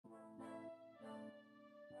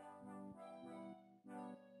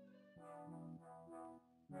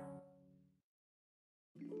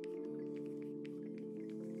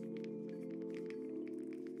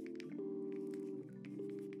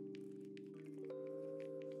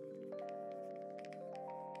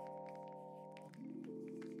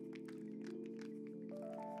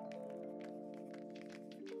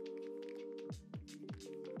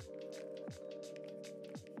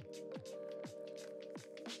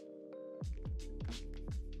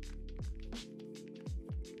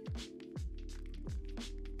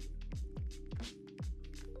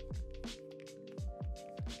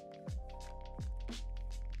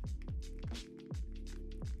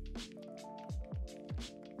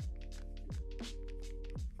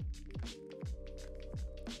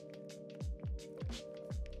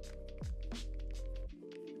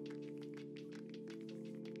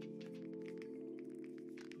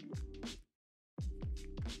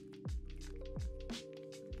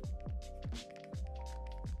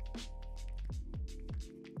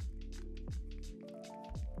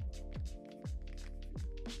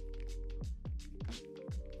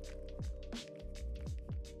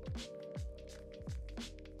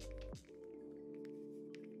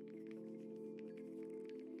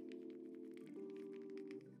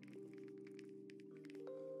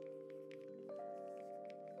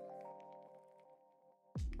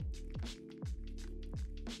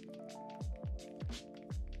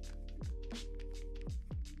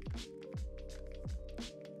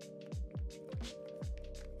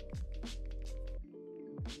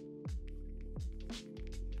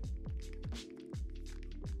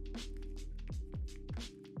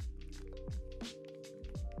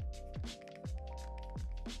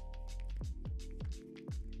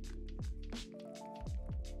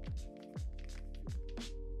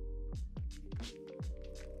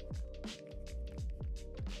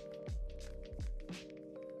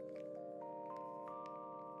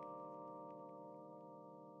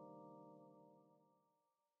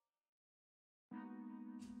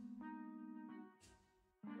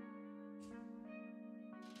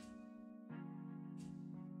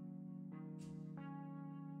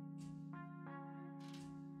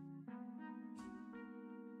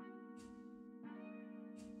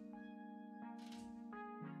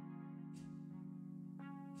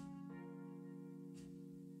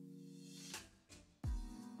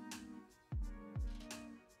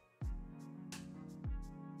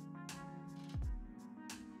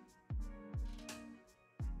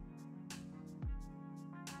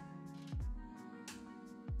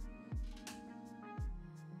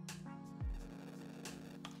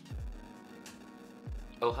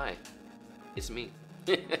Oh, hi. It's me.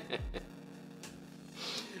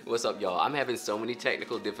 What's up, y'all? I'm having so many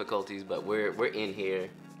technical difficulties, but we're in here.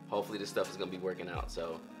 Hopefully this stuff is gonna be working out,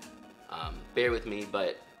 so bear with me.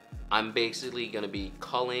 But I'm basically gonna be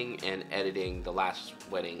culling and editing the last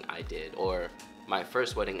wedding I did, or my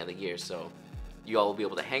first wedding of the year. So you all will be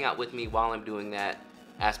able to hang out with me while I'm doing that,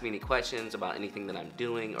 ask me any questions about anything that I'm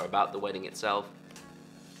doing or about the wedding itself,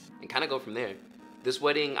 and kind of go from there. This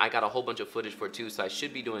wedding, I got a whole bunch of footage for too, so I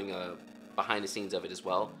should be doing a behind the scenes of it as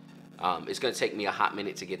well. It's gonna take me a hot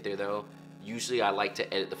minute to get there though. Usually I like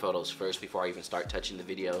to edit the photos first before I even start touching the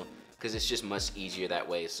video, because it's just much easier that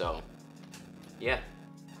way, so yeah.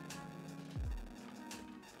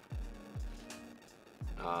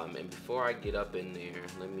 And before I get up in there,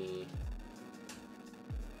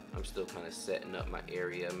 I'm still kind of setting up my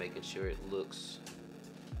area, making sure it looks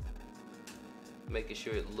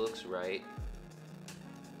right.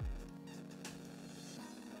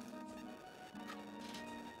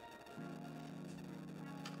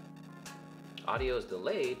 Audio is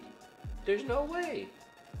delayed? There's no way.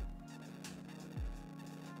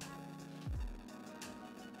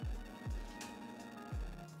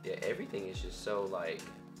 Yeah, everything is just so like,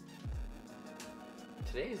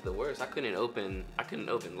 today is the worst. I couldn't open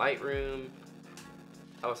Lightroom.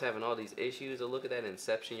 I was having all these issues. Oh, look at that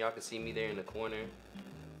inception. Y'all can see me there in the corner.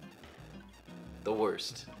 The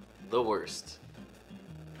worst. The worst.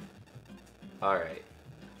 All right.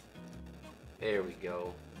 There we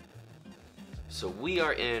go. So we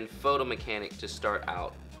are in PhotoMechanic to start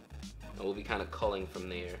out, and we'll be kind of culling from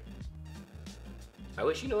there. I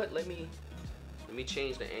wish, you know what, let me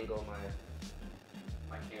change the angle of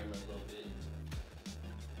my camera a little bit.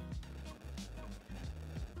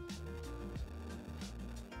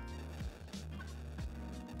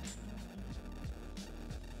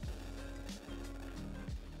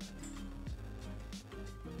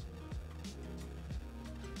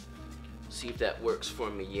 See if that works for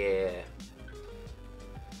me. Yeah.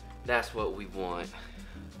 That's what we want.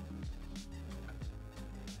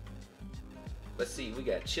 Let's see, we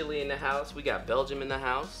got Chile in the house, we got Belgium in the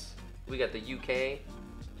house, we got the UK.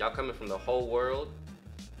 Y'all coming from the whole world.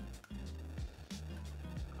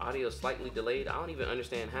 Audio slightly delayed. I don't even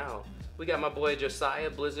understand how. We got my boy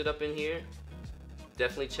Josiah Blizzard up in here.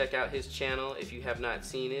 Definitely check out his channel if you have not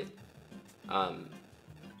seen it.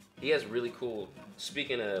 He has really cool,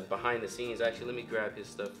 speaking of behind the scenes, actually let me grab his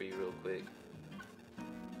stuff for you real quick.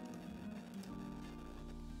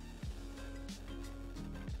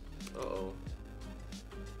 Uh-oh.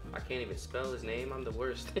 I can't even spell his name. I'm the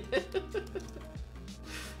worst.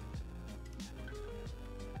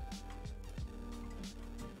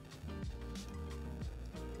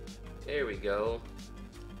 There we go.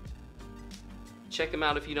 Check him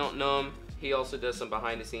out if you don't know him. He also does some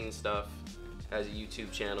behind the scenes stuff. Has a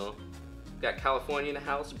YouTube channel. Got California in the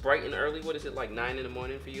house. Bright and early. What is it, like 9 in the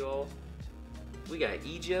morning for you all? We got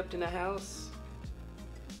Egypt in the house.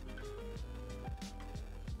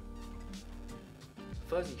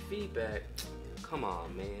 Fuzzy feedback. Come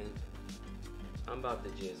on, man. I'm about to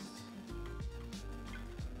just...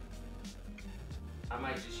 I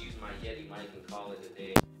might just use my Yeti mic and call it a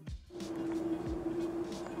day.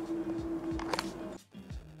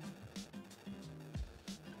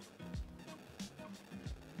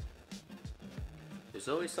 There's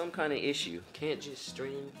always some kind of issue. Can't just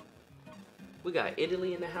stream. We got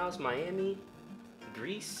Italy in the house, Miami,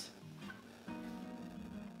 Greece.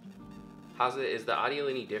 How's it? Is the audio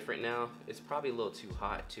any different now? It's probably a little too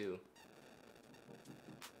hot too.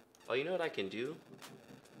 Oh, you know what I can do?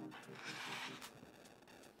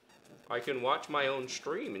 I can watch my own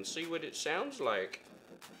stream and see what it sounds like.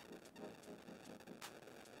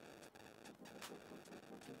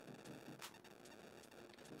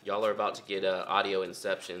 Y'all are about to get audio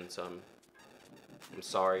inception, so I'm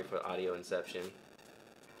sorry for audio inception.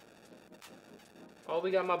 Oh, we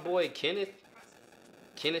got my boy Kenneth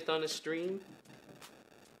on the stream.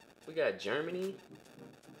 We got Germany.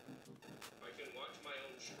 I can watch my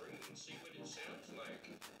own stream and see what it sounds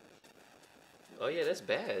like. Oh yeah, that's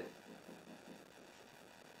bad.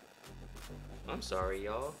 I'm sorry,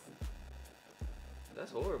 y'all.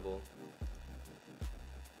 That's horrible.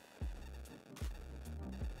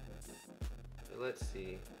 Let's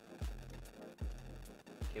see.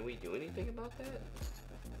 Can we do anything about that?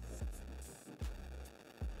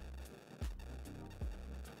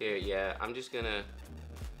 Here, yeah, I'm just gonna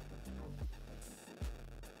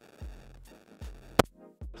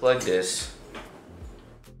plug this.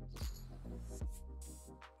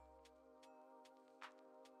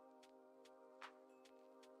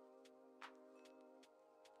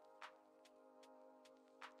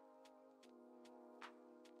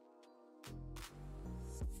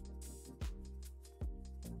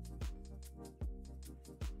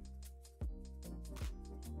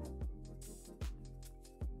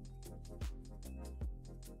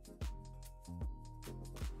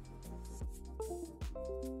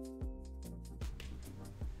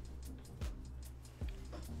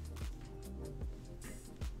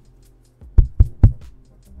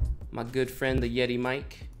 my good friend, the Yeti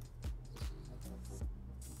mic.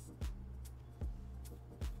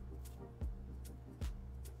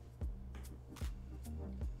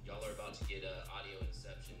 Y'all are about to get audio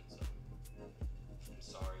inception, so I'm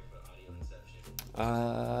sorry for audio inception.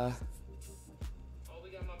 Oh,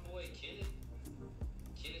 we got my boy Kenneth.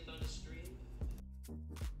 Kenneth on the stream.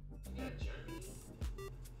 We got Jeremy.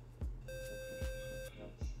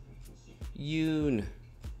 Yoon.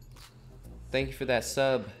 Thank you for that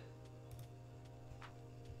sub.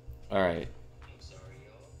 All right. I'm sorry,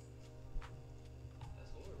 y'all. That's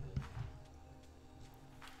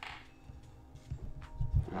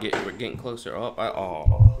horrible. We're getting closer.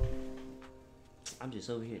 Oh, I'm just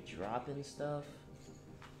over here dropping stuff.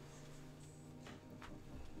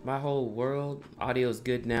 My whole world. Audio's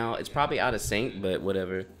good now. It's probably out of sync, but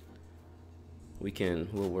whatever.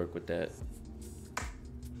 We'll work with that.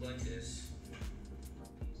 Like this.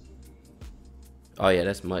 Oh yeah,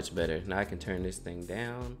 that's much better. Now I can turn this thing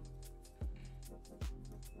down.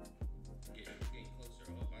 Getting closer.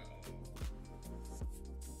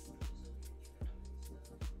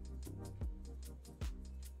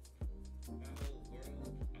 My whole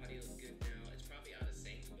world. Audio's good now. It's probably out of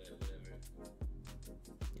sync, but whatever.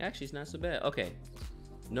 Actually, it's not so bad. Okay.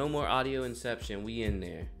 No more audio inception. We in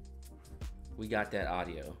there. We got that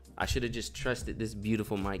audio. I should have just trusted this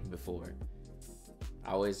beautiful mic before.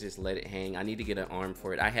 I always just let it hang. I need to get an arm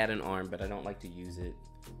for it. I had an arm, but I don't like to use it.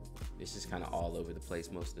 It's just kind of all over the place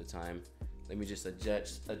most of the time. Let me just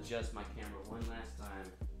adjust my camera one last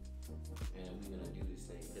time. And we're gonna do this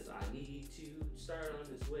thing because I need to start on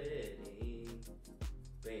this wedding.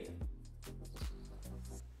 Bam.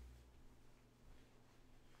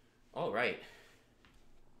 All right.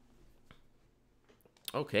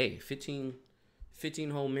 Okay, 15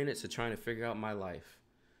 whole minutes of trying to figure out my life.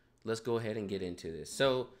 Let's go ahead and get into this.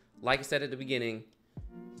 So, like I said at the beginning,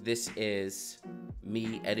 this is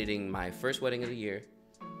me editing my first wedding of the year.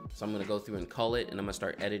 So I'm gonna go through and cull it, and I'm gonna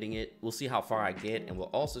start editing it. We'll see how far I get, and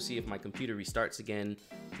we'll also see if my computer restarts again,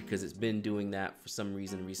 because it's been doing that for some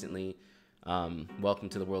reason recently. Welcome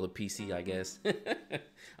to the world of PC, I guess.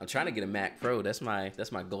 I'm trying to get a Mac Pro. That's my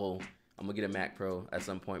goal. I'm gonna get a Mac Pro at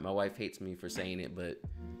some point. My wife hates me for saying it, but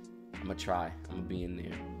I'm gonna try. I'm gonna be in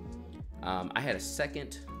there. I had a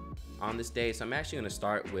second on this day, so I'm actually gonna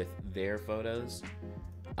start with their photos.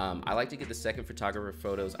 I like to get the second photographer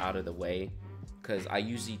photos out of the way because I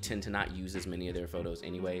usually tend to not use as many of their photos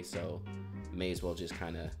anyway, so may as well just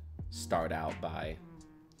kind of start out by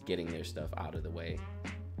getting their stuff out of the way.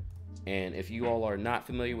 And if you all are not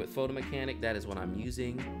familiar with PhotoMechanic, that is what I'm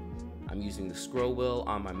using. I'm using the scroll wheel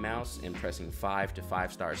on my mouse and pressing 5 to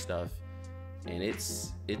 5-star stuff, and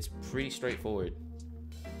it's pretty straightforward.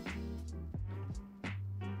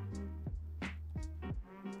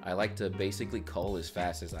 I like to basically cull as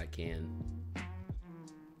fast as I can.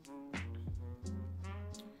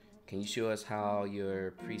 Can you show us how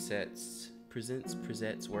your presets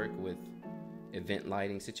work with event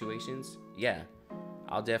lighting situations? Yeah,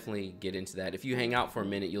 I'll definitely get into that. If you hang out for a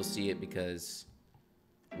minute, you'll see it, because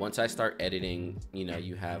once I start editing, you know,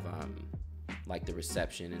 you have like the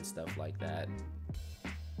reception and stuff like that.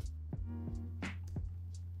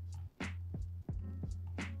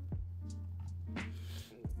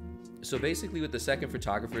 So basically with the second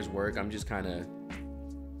photographer's work, I'm just kind of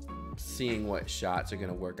seeing what shots are going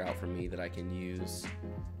to work out for me that I can use.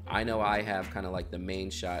 I know I have kind of like the main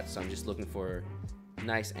shot, so I'm just looking for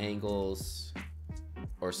nice angles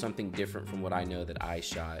or something different from what I know that I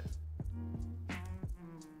shot.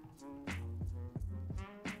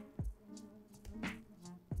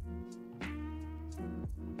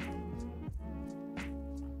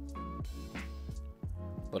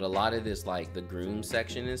 But a lot of this, like the groom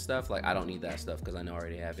section and stuff, like I don't need that stuff because I know I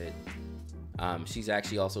already have it. She's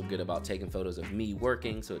actually also good about taking photos of me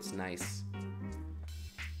working, so it's nice.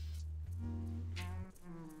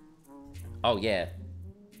 Oh yeah,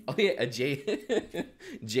 a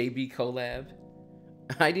JB collab.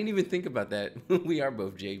 I didn't even think about that. We are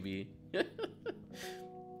both JB.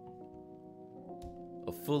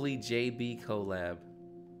 A fully JB collab.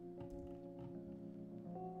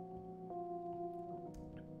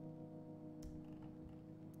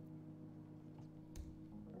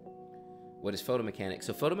 What is PhotoMechanic?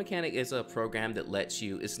 So PhotoMechanic is a program that lets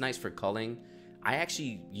you, it's nice for culling. I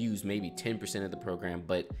actually use maybe 10% of the program,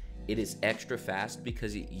 but it is extra fast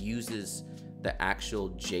because it uses the actual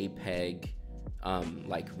JPEG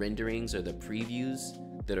like renderings or the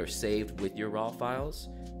previews that are saved with your raw files.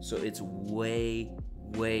 So it's way,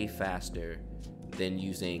 way faster than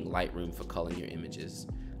using Lightroom for culling your images.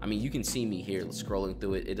 I mean, you can see me here scrolling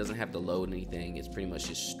through it. It doesn't have to load anything. It's pretty much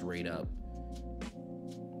just straight up.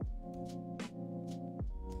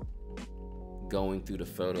 going through the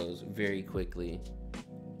photos very quickly.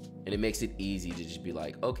 And it makes it easy to just be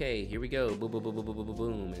like, okay, here we go, boom, boom, boom, boom, boom, boom,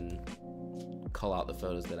 boom, and call out the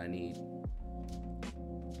photos that I need.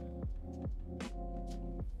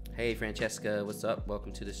 Hey, Francesca, what's up?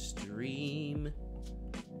 Welcome to the stream.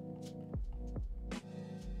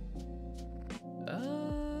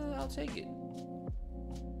 I'll take it.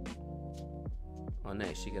 Oh,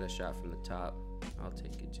 nice, she got a shot from the top. I'll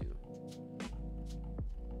take it too.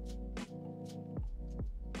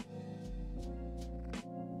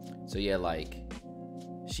 So yeah, like,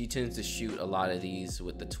 she tends to shoot a lot of these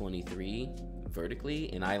with the 23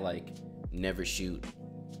 vertically, and I like never shoot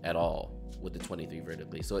at all with the 23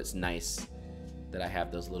 vertically. So it's nice that I have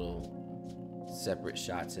those little separate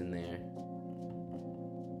shots in there.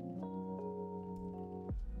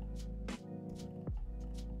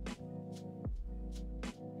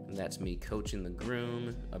 And that's me coaching the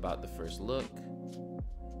groom about the first look.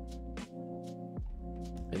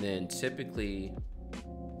 And then typically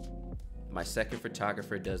my second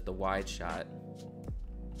photographer does the wide shot,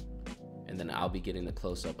 and then I'll be getting the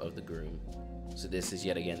close-up of the groom. So this is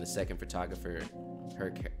yet again the second photographer,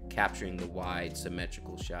 her capturing the wide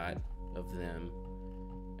symmetrical shot of them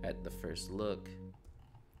at the first look.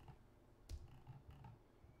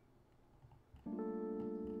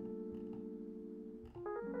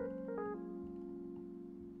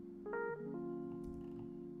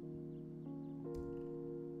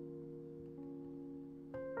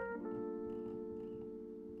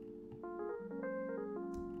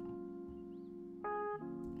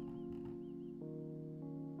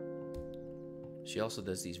 She also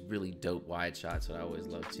does these really dope wide shots that I always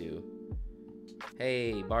love too.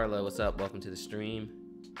 Hey, Barlow, what's up? Welcome to the stream.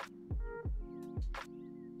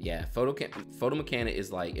 Yeah, PhotoMechanic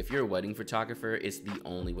is like, if you're a wedding photographer, it's the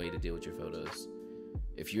only way to deal with your photos.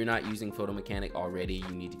 If you're not using PhotoMechanic already, you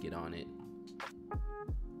need to get on it.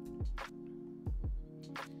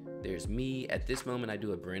 There's me. At this moment, I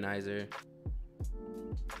do a Brenizer.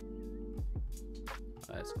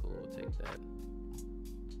 Oh, that's cool. We'll take that.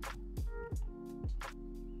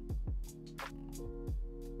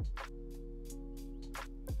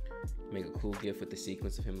 Make a cool GIF with the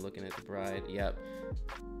sequence of him looking at the bride. Yep.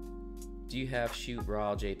 Do you have shoot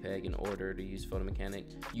raw JPEG in order to use PhotoMechanic?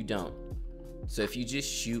 You don't. So if you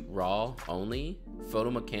just shoot raw only,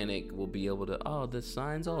 PhotoMechanic will be able to, oh, the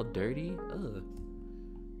sign's all dirty. Ugh.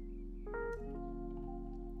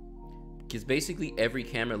 Because basically every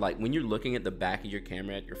camera, like when you're looking at the back of your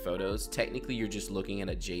camera at your photos, technically you're just looking at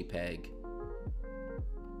a JPEG,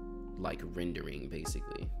 like rendering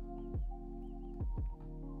basically.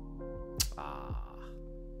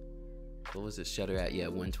 What was the shutter at? Yeah,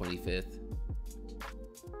 1/25.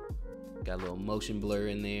 Got a little motion blur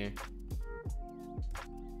in there.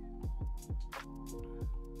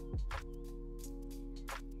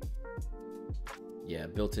 Yeah,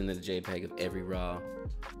 built into the JPEG of every RAW.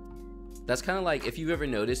 That's kind of like, if you've ever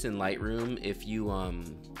noticed in Lightroom, if you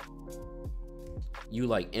you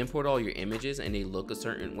like import all your images and they look a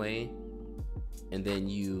certain way, and then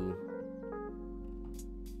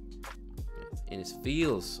and it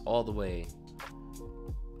feels all the way,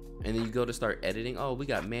 and then you go to start editing. Oh, we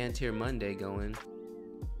got Man Tier Monday going,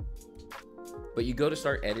 but you go to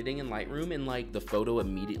start editing in Lightroom and like the photo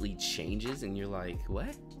immediately changes, and you're like,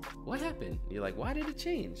 what happened? You're like, why did it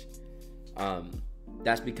change?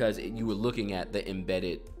 That's because you were looking at the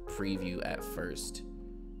embedded preview at first.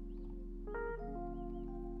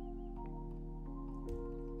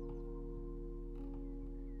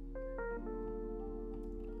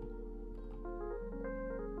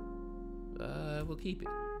 We'll keep it.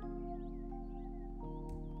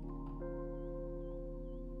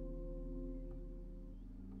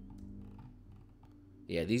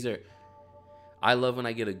 Yeah, these are, I love when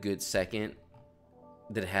I get a good second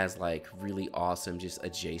that has like really awesome just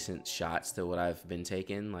adjacent shots to what I've been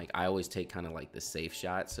taking. Like I always take kind of like the safe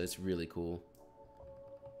shots, so it's really cool.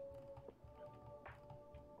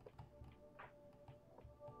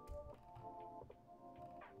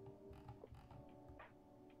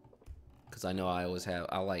 Cause I know I always have,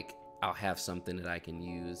 I'll have something that I can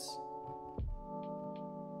use.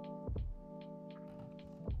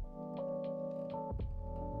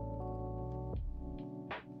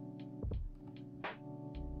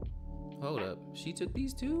 Hold up, she took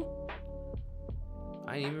these too?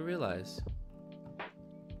 I didn't even realize.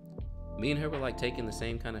 Me and her were like taking the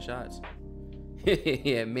same kind of shots.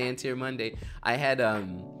 Yeah, Man Tier Monday. I had a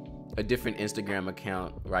different Instagram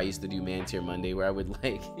account where I used to do Man Tier Monday, where I would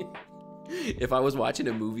like, if I was watching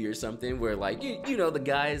a movie or something where like, you know, the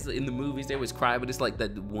guys in the movies, they always cry, but it's like the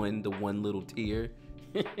one little tear.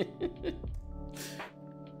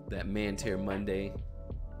 That Man Tier Monday.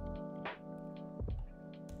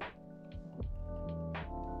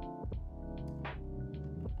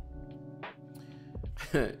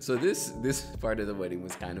 So this part of the wedding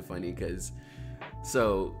was kind of funny because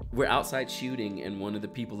so we're outside shooting and one of the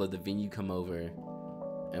people of the venue come over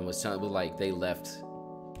and was telling like they left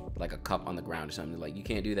like a cup on the ground or something. They're like, you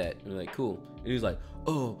can't do that. And we're like, cool. And he was like,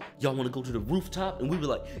 oh, y'all want to go to the rooftop? And we were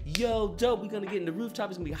like, yo, dope, we're gonna get in the rooftop,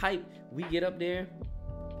 it's gonna be hype. We get up there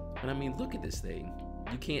and I mean, look at this thing.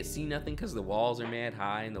 You can't see nothing because the walls are mad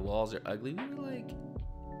high and the walls are ugly. We were like,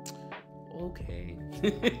 okay.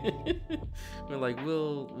 We're like,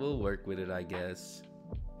 we'll work with it, I guess.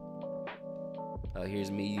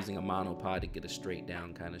 Here's me using a monopod to get a straight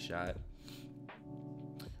down kind of shot.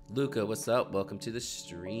 Luca, what's up? Welcome to the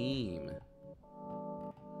stream.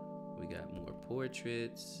 We got more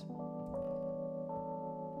portraits.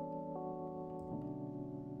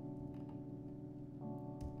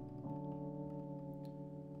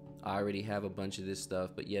 I already have a bunch of this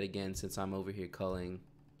stuff, but yet again, since I'm over here culling,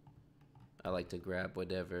 I like to grab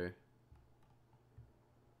whatever.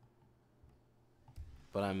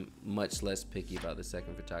 But I'm much less picky about the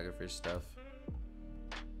second photographer's stuff.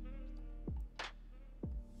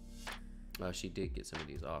 Oh, she did get some of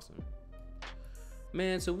these. Awesome.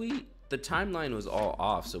 Man, so the timeline was all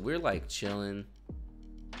off. So we're like chilling.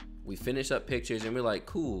 We finish up pictures and we're like,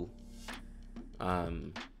 cool.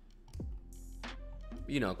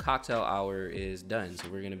 You know, cocktail hour is done. So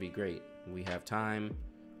we're going to be great. We have time.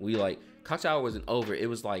 We like, cocktail hour wasn't over. It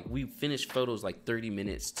was like, we finished photos like 30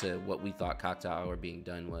 minutes to what we thought cocktail hour being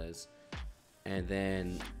done was. And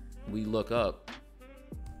then we look up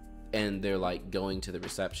and they're like going to the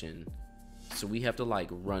reception. So we have to like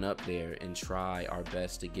run up there and try our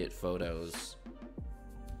best to get photos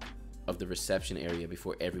of the reception area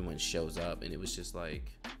before everyone shows up. And it was just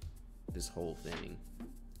like this whole thing.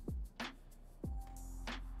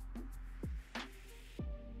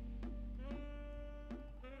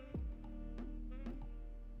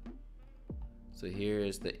 So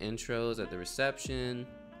here's the intros at the reception.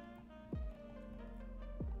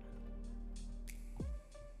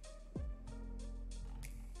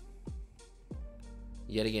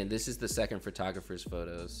 Yet again, this is the second photographer's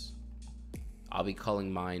photos. I'll be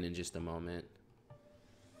culling mine in just a moment.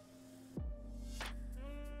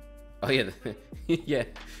 Oh yeah, yeah.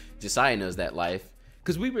 Josiah knows that life.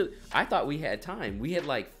 Cause I thought we had time. We had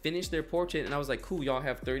like finished their portrait and I was like, cool, y'all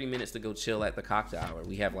have 30 minutes to go chill at the cocktail hour.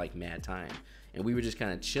 We have like mad time. And we were just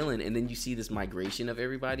kind of chilling. And then you see this migration of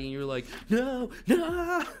everybody and you're like, no,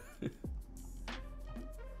 no.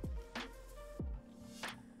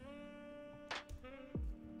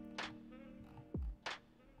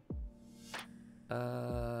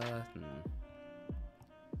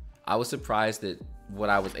 I was surprised at what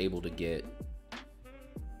I was able to get.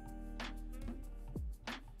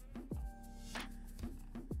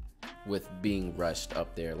 With being rushed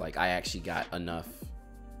up there. Like I actually got enough.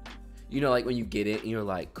 You know, like when you get it and you're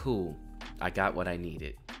like, cool, I got what I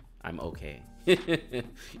needed. I'm okay.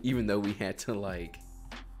 Even though we had to like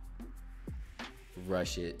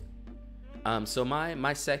rush it. So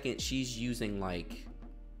my second, she's using like,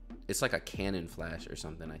 it's like a Canon flash or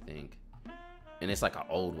something, I think. And it's like an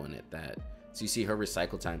old one at that. So you see her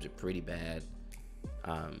recycle times are pretty bad.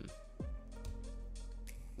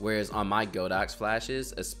 Whereas on my Godox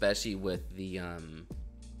flashes, especially with the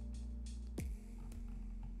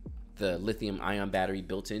lithium ion battery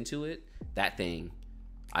built into it, that thing,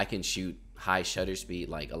 I can shoot high shutter speed,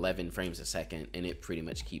 like 11 frames a second, and it pretty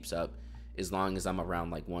much keeps up as long as I'm around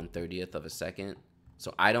like 1/30th of a second.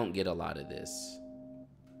 So I don't get a lot of this.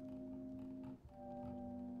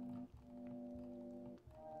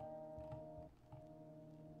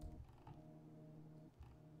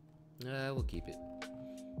 We'll keep it.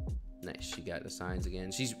 Nice, she got the signs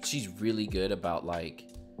again. She's really good about like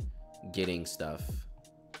getting stuff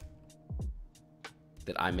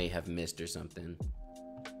that I may have missed or something.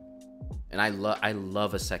 And I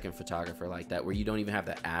love a second photographer like that, where you don't even have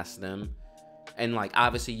to ask them. And like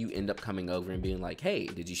obviously you end up coming over and being like, hey,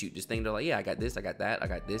 did you shoot this thing? They're like, yeah, I got this, I got that, I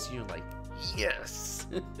got this. And you're like, yes.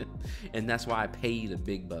 And that's why I pay you the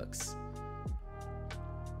big bucks.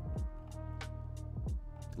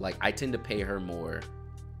 Like I tend to pay her more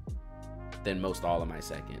than most all of my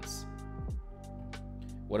seconds.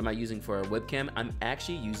 What am I using for a webcam? I'm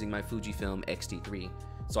actually using my Fujifilm X-T3.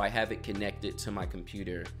 So I have it connected to my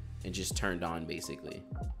computer and just turned on basically.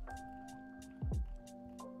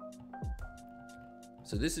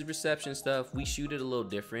 So this is reception stuff. We shoot it a little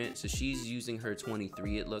different. So she's using her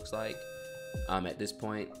 23, it looks like, at this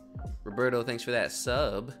point. Roberto, thanks for that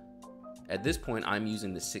sub. At this point, I'm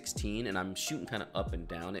using the 16 and I'm shooting kind of up and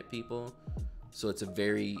down at people. So it's a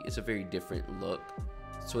very different look.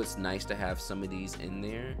 So it's nice to have some of these in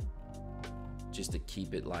there just to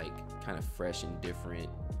keep it like kind of fresh and different.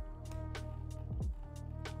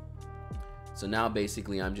 So now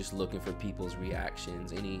basically I'm just looking for people's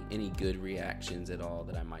reactions, any good reactions at all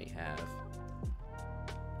that I might have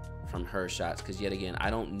from her shots, because yet again, I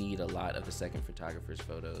don't need a lot of the second photographer's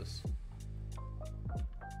photos.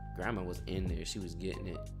 Grandma was in there, she was getting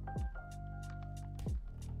it.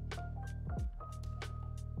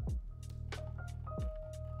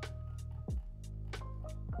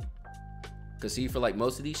 Because see, for like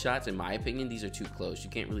most of these shots, in my opinion, these are too close.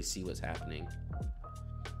 You can't really see what's happening.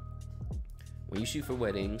 When you shoot for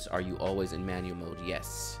weddings, are you always in manual mode?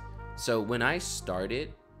 Yes. So when I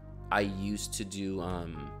started, I used to do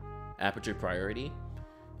aperture priority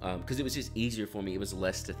because it was just easier for me. It was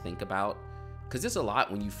less to think about, because it's a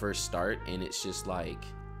lot when you first start, and it's just like,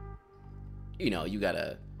 you know, you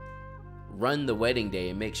gotta run the wedding day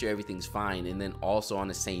and make sure everything's fine, and then also on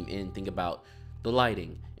the same end think about the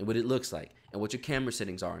lighting and what it looks like and what your camera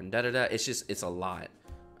settings are and da-da-da. It's a lot.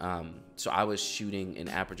 So I was shooting in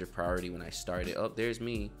aperture priority when I started. Oh, there's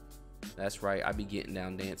me. That's right, I be getting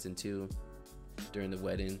down dancing too during the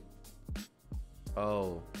wedding.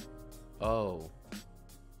 Oh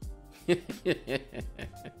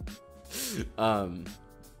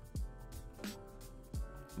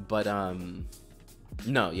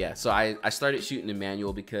no, yeah, so I started shooting in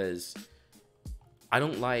manual because I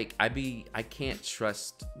can't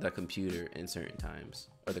trust the computer in certain times,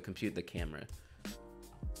 or the camera.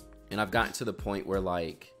 And I've gotten to the point where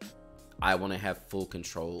like I want to have full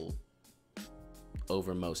control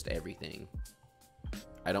over most everything.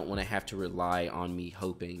 I don't want to have to rely on me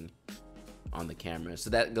hoping on the camera. So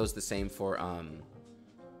that goes the same for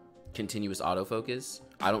continuous autofocus.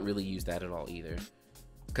 I don't really use that at all either,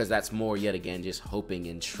 because that's more, yet again, just hoping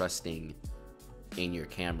and trusting in your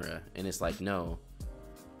camera. And it's like, no,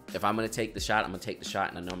 if I'm gonna take the shot, I'm gonna take the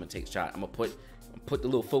shot, and I know I'm gonna take the shot. I'm gonna put the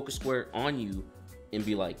little focus square on you and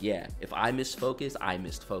be like, yeah, if I missed focus, I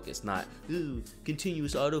missed focus. Not, ooh,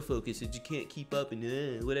 continuous autofocus that you can't keep up,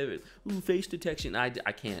 and whatever. Ooh, face detection. I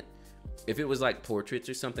can't. If it was like portraits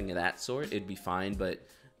or something of that sort, it'd be fine. But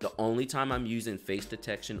the only time I'm using face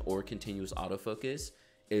detection or continuous autofocus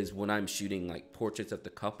is when I'm shooting like portraits of the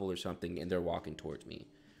couple or something and they're walking towards me.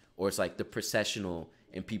 Or it's like the processional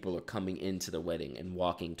and people are coming into the wedding and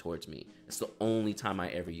walking towards me. It's the only time I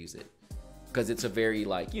ever use it. Because it's a very,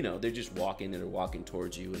 like, you know, they're just walking and they're walking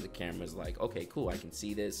towards you, and the camera's like, okay, cool, I can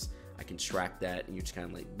see this, I can track that, and you're just kind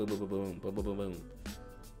of like boom, boom, boom, boom, boom, boom, boom, boom.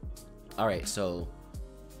 All right, so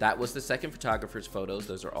that was the second photographer's photos.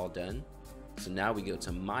 Those are all done. So now we go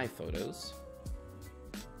to my photos.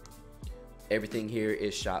 Everything here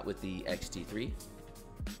is shot with the X-T3,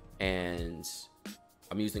 and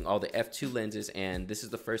I'm using all the f2 lenses, and this is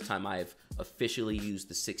the first time I've officially used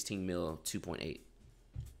the 16mm 2.8.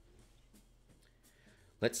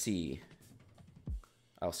 Let's see.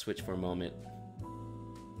 I'll switch for a moment,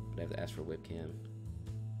 but I have to ask for a webcam.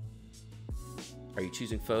 Are you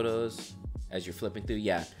choosing photos as you're flipping through?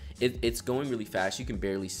 Yeah, it's going really fast. You can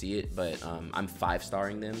barely see it, but I'm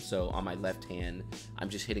 5-starring them. So on my left hand, I'm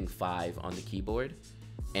just hitting 5 on the keyboard,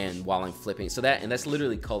 and while I'm flipping, so that's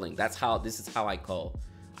literally culling. This is how I cull.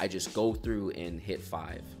 I just go through and hit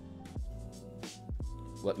 5.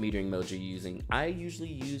 What metering modes are you using? I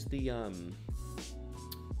usually use the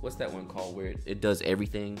what's that one called where it does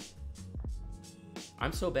everything?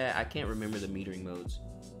 I'm so bad, I can't remember the metering modes.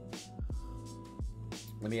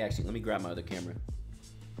 Let me grab my other camera.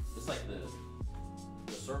 It's like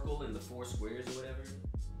the circle and the 4 squares or whatever.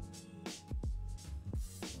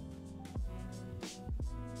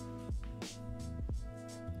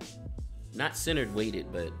 Not centered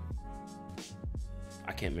weighted, but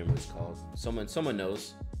I can't remember what it's called. Someone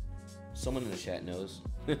knows. Someone in the chat knows.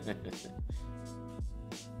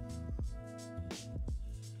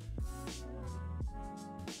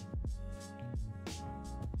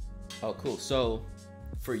 Oh, cool. So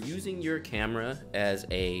for using your camera as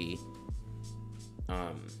a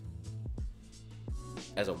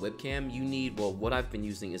webcam, you need, well, what I've been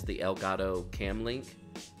using is the Elgato Cam Link,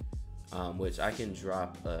 which I can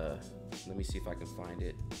drop. Let me see if I can find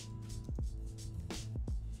it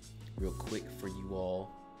real quick for you all.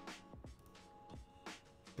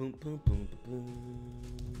 Boom, boom, boom, boom,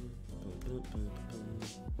 boom, boom, boom, boom.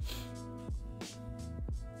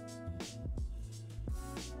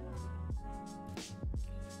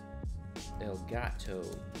 Elgato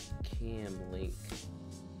Cam Link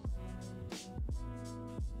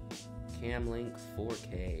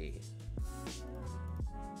 4K.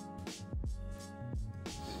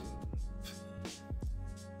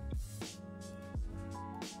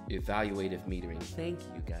 Evaluative metering. Thank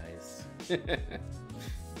you guys.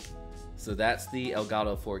 So that's the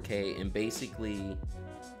Elgato 4K, and basically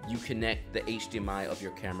you connect the HDMI of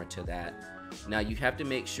your camera to that. Now you have to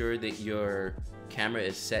make sure that your camera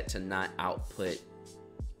is set to not output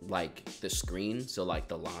like the screen, so like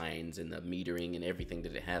the lines and the metering and everything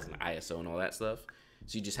that it has, and ISO and all that stuff.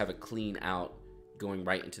 So you just have a clean out going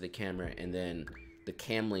right into the camera, and then the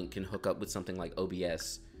cam link can hook up with something like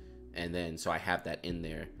OBS, and then so I have that in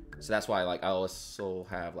there. So that's why like I also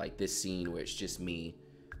have like this scene where it's just me.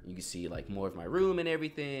 You can see like more of my room and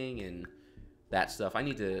everything and that stuff. I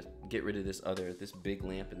need to get rid of this big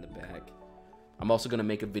lamp in the back. I'm also gonna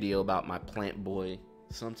make a video about my plant boy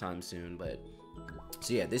sometime soon, but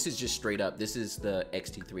so yeah, this is just straight up. This is the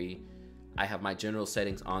X-T3. I have my general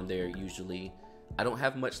settings on there usually. I don't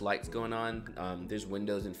have much lights going on. There's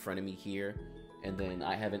windows in front of me here, and then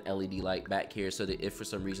I have an LED light back here so that if for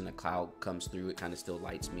some reason a cloud comes through, it kind of still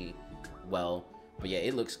lights me well. But yeah,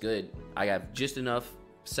 it looks good. I have just enough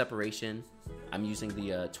separation. I'm using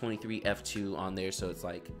the 23 f2 on there, so it's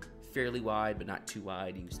like fairly wide but not too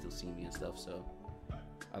wide. You can still see me and stuff, so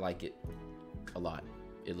I like it a lot.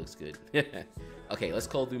 It looks good. Okay, let's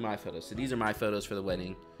call through my photos. So these are my photos for the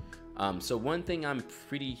wedding. So one thing I'm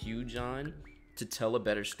pretty huge on to tell a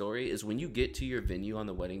better story is when you get to your venue on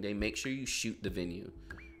the wedding day, make sure you shoot the venue.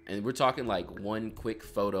 And we're talking like one quick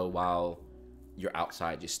photo while you're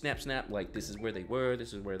outside. Just snap, like this is where they were,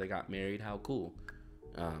 this is where they got married, how cool.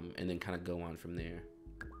 And then kind of go on from there.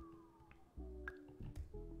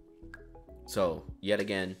 So yet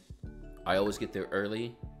again, I always get there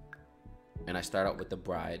early, and I start out with the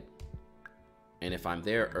bride. And if I'm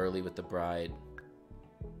there early with the bride,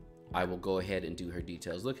 I will go ahead and do her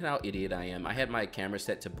details. Look at how idiot I am. I had my camera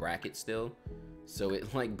set to bracket still, so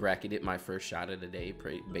it like bracketed my first shot of the day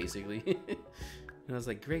basically. And I was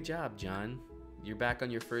like, great job, John. You're back on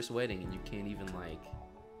your first wedding and you can't even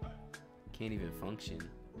function.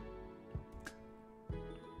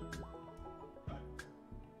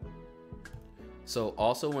 So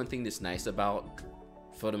also one thing that's nice about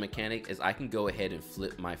PhotoMechanic is I can go ahead and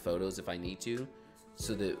flip my photos if I need to,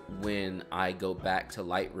 so that when I go back to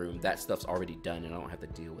Lightroom, that stuff's already done and I don't have to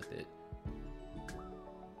deal with it.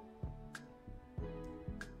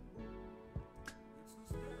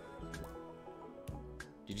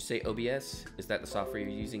 Did you say OBS? Is that the software you're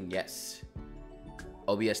using? Yes.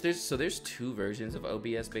 OBS. There's two versions of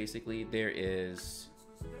OBS basically. There is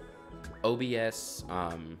OBS,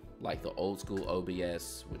 like the old school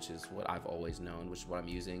OBS, which is what I've always known, which is what I'm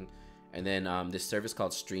using. And then this service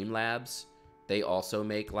called Streamlabs, they also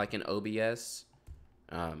make like an OBS,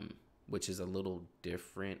 which is a little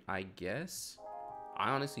different, I guess.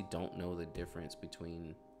 I honestly don't know the difference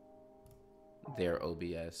between their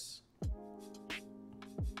OBS.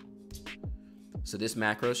 So this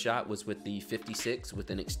macro shot was with the 56 with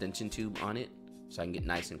an extension tube on it, so I can get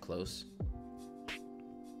nice and close.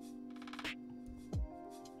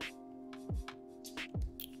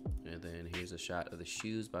 And then here's a shot of the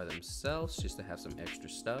shoes by themselves, just to have some extra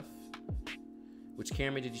stuff. Which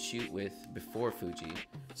camera did you shoot with before Fuji?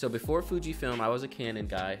 So before Fujifilm, I was a Canon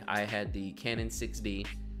guy. I had the Canon 6D,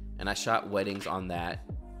 and I shot weddings on that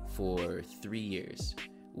for 3 years,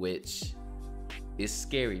 which is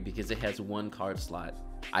scary because it has one card slot.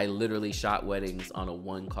 I literally shot weddings on a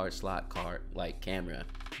one card slot camera,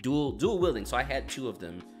 dual wielding. So I had two of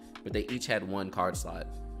them, but they each had one card slot.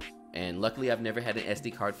 And luckily I've never had an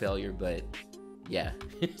SD card failure, but yeah.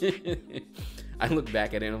 I look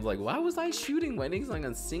back at it and I'm like, why was I shooting weddings like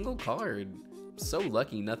on a single card? I'm so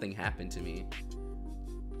lucky nothing happened to me.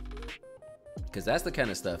 Because that's the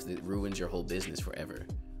kind of stuff that ruins your whole business forever.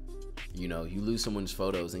 You know, you lose someone's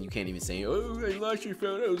photos and you can't even say, oh, I lost your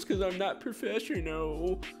photos because I'm not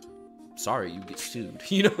professional. Sorry, you get sued,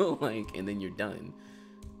 you know, like, and then you're done.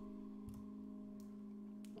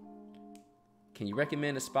 Can you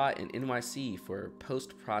recommend a spot in NYC for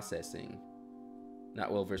post-processing?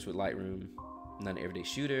 Not well versed with Lightroom. Not an everyday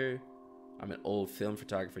shooter. I'm an old film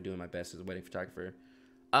photographer doing my best as a wedding photographer.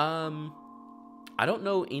 I don't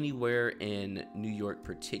know anywhere in New York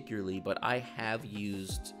particularly, but I have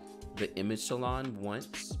used the Image Salon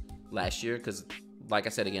once last year, because like I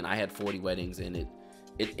said again, I had 40 weddings and it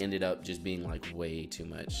ended up just being like way too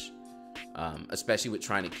much, especially with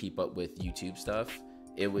trying to keep up with YouTube stuff.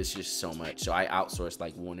 It was just so much, so I outsourced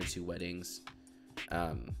like 1 or 2 weddings,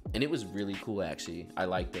 and it was really cool actually. I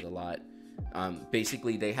liked it a lot.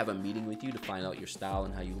 Basically they have a meeting with you to find out your style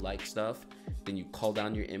and how you like stuff. Then you call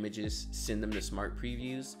down your images, send them to Smart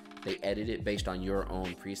Previews. They edit it based on your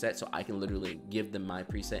own preset, so I can literally give them my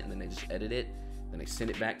preset and then they just edit it. Then they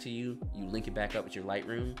send it back to you. You link it back up with your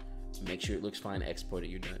Lightroom. make sure it looks fine, export it,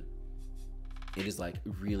 you're done. It is like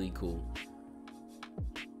really cool.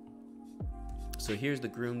 So here's the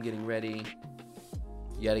groom getting ready.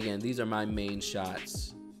 Yet again, these are my main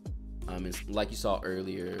shots. It's like you saw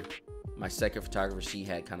earlier, my second photographer, she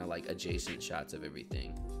had kind of like adjacent shots of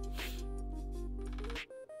everything.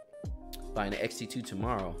 Buying the X-T3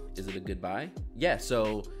 tomorrow. Is it a good buy? Yeah,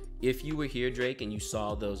 so if you were here, Drake, and you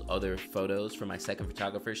saw those other photos from my second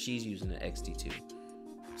photographer, she's using the X-T3.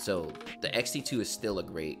 So the X-T3 is still a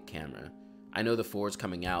great camera. I know the 4's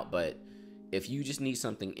coming out, but if you just need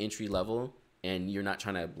something entry level and you're not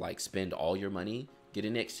trying to like spend all your money, get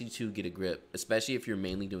an X-T3, get a grip, especially if you're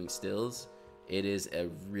mainly doing stills. It is a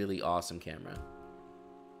really awesome camera.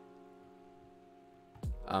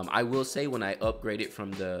 I will say when I upgraded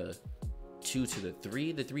from the 2 to the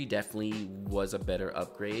 3 definitely was a better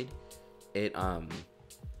upgrade. It's a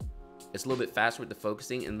little bit faster with the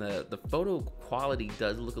focusing, and the photo quality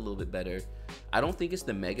does look a little bit better. I don't think it's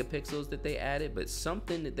the megapixels that they added, but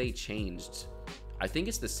something that they changed. I think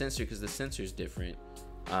it's the sensor, because the sensor is different.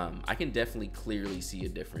 I can definitely clearly see a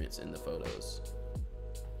difference in the photos.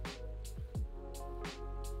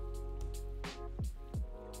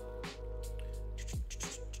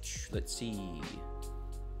 Let's see.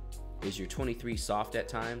 Is your 23 soft at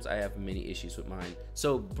times? I have many issues with mine.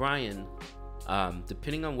 So Brian,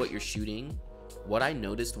 depending on what you're shooting, what I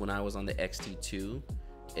noticed when I was on the X-T3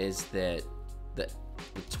 is that the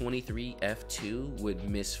 23 f2 would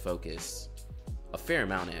miss focus a fair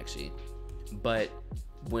amount actually. But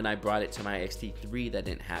when I brought it to my X-T3, that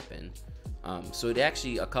didn't happen. So it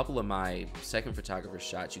actually, a couple of my second photographer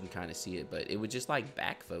shots, you can kind of see it, but it would just like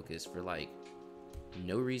back focus for like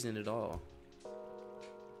no reason at all.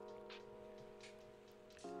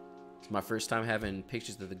 It's my first time having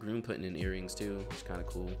pictures of the groom putting in earrings too, which is kind of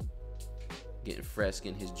cool. Getting Fresk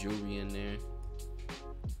and his jewelry in there.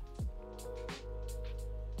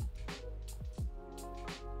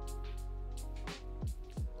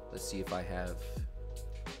 Let's see if I have.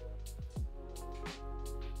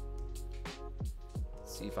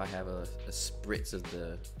 See if I have a spritz of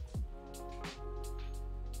the.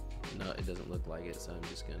 No, it doesn't look like it, so I'm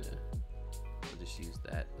just gonna. I'll just use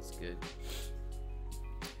that. That's good.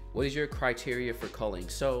 What is your criteria for culling?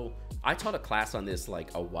 So I taught a class on this like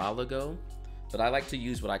a while ago, but I like to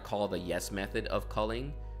use what I call the yes method of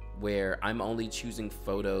culling, where I'm only choosing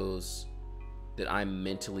photos that I'm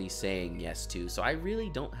mentally saying yes to. So I really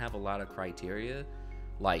don't have a lot of criteria.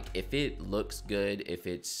 Like if it looks good, if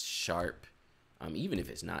it's sharp, even if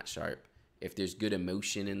it's not sharp, if there's good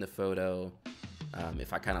emotion in the photo,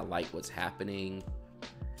 if I kind of like what's happening,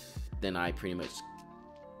 then I pretty much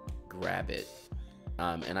grab it.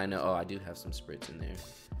 And I know, oh, I do have some spritz in there.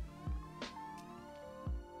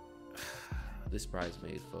 This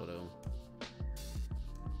bridesmaid photo.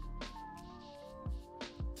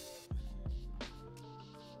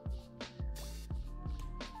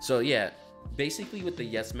 So yeah, basically with the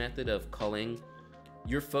yes method of culling,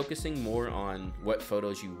 you're focusing more on what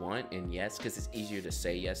photos you want and yes, because it's easier to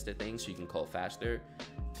say yes to things so you can cull faster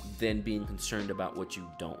than being concerned about what you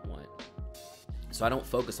don't want. So I don't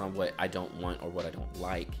focus on what I don't want or what I don't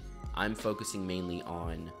like. I'm focusing mainly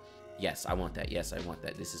on, yes, I want that. Yes, I want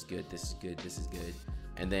that. This is good. This is good. This is good.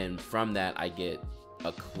 And then from that, I get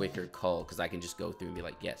a quicker cull because I can just go through and be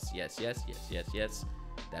like, yes, yes, yes, yes, yes, yes.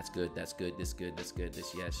 That's good. That's good. This good. That's good.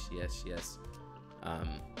 This yes, yes, yes.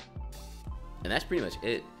 And that's pretty much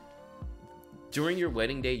it. During your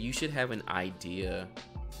wedding day, you should have an idea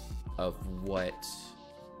of what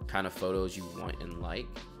kind of photos you want and like.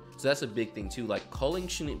 So that's a big thing too. Like culling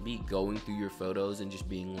shouldn't be going through your photos and just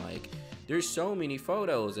being like, there's so many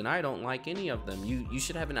photos and I don't like any of them. You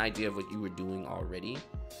should have an idea of what you were doing already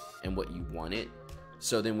and what you wanted.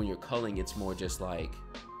 So then when you're culling, it's more just like,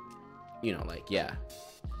 you know, like, yeah,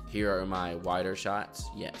 here are my wider shots.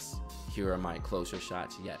 Yes. Here are my closer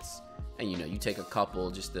shots. Yes. And you know, you take a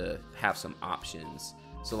couple just to have some options.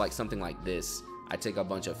 So like something like this, I take a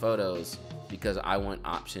bunch of photos because I want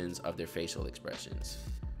options of their facial expressions.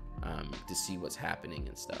 To see what's happening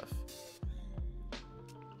and stuff.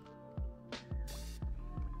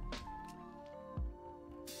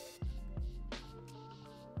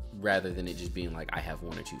 Rather than it just being like, I have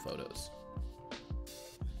 1 or 2 photos.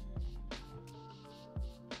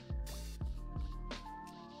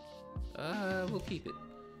 We'll keep it.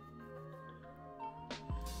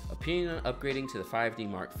 Opinion on upgrading to the 5D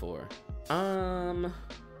Mark IV.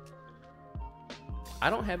 I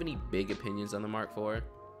don't have any big opinions on the Mark IV.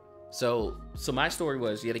 So my story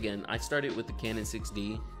was, yet again, I started with the Canon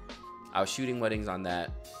 6D. I was shooting weddings on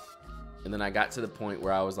that. And then I got to the point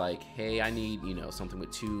where I was like, hey, I need, you know, something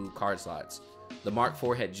with 2 card slots. The Mark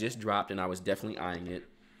IV had just dropped, and I was definitely eyeing it.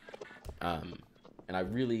 And I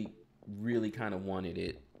really, really kind of wanted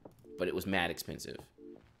it, but it was mad expensive.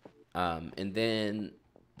 And then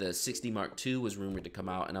the 60 Mark II was rumored to come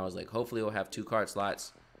out, and I was like, hopefully it'll have 2 card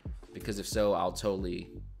slots, because if so, I'll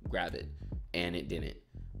totally grab it. And it didn't.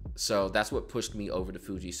 So that's what pushed me over to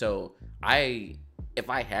Fuji. So if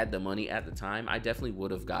I had the money at the time, I definitely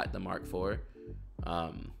would have got the Mark IV.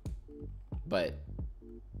 But,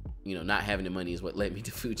 you know, not having the money is what led me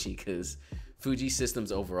to Fuji, because Fuji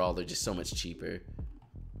systems overall, they're just so much cheaper.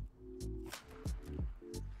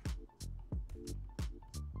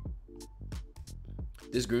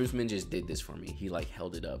 This groomsman just did this for me. He like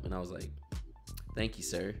held it up, and I was like, thank you,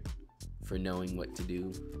 sir, for knowing what to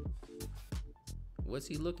do. What's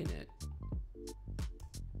he looking at?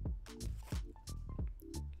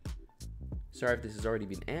 Sorry if this has already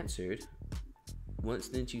been answered. Once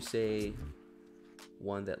didn't you say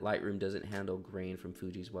one that Lightroom doesn't handle grain from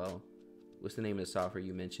Fuji's well? What's the name of the software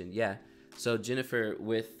you mentioned? Yeah. So Jennifer,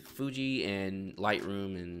 with Fuji and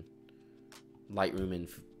Lightroom,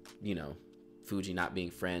 you know, Fuji not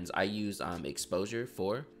being friends, I use Exposure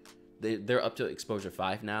 4. They're up to Exposure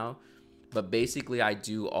 5 now. But basically I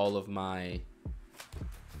do all of my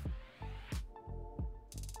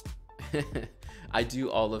I do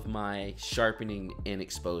all of my sharpening in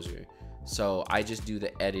Exposure. So I just do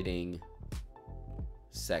the editing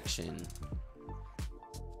section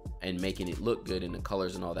and making it look good in the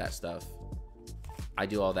colors and all that stuff. I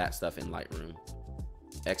do all that stuff in Lightroom.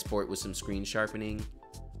 Export with some screen sharpening,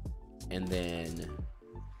 and then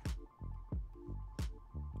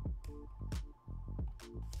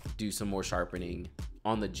do some more sharpening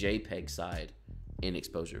on the JPEG side in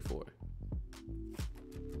Exposure 4.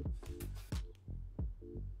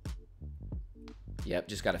 Yep,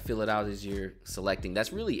 just got to fill it out as you're selecting.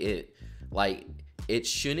 That's really it. Like, it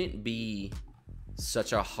shouldn't be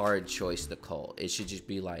such a hard choice to cull. It should just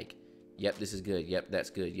be like, yep, this is good. Yep,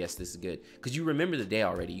 that's good. Yes, this is good. Because you remember the day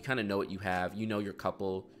already. You kind of know what you have. You know your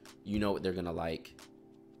couple. You know what they're going to like.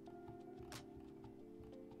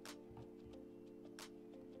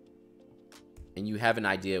 And you have an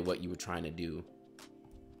idea of what you were trying to do.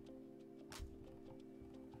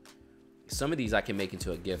 Some of these I can make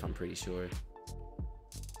into a GIF, I'm pretty sure.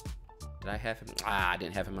 Did I have him? I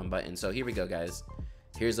didn't have him unbuttoned. So here we go, guys.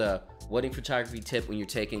 Here's a wedding photography tip when you're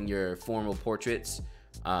taking your formal portraits.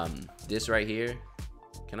 This right here.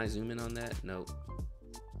 Can I zoom in on that? Nope.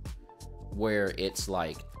 Where it's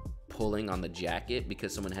like pulling on the jacket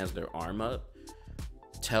because someone has their arm up.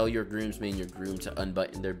 Tell your groomsman, your groom, to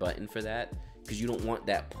unbutton their button for that, because you don't want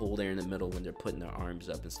that pull there in the middle when they're putting their arms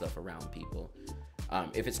up and stuff around people.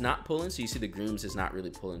 If it's not pulling, so you see the grooms is not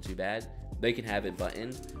really pulling too bad, they can have it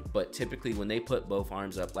buttoned, but typically when they put both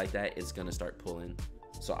arms up like that, it's gonna start pulling.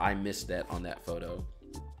 So I missed that on that photo.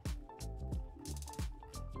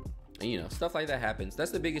 And you know, stuff like that happens.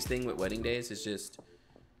 That's the biggest thing with wedding days, is just,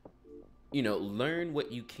 you know, learn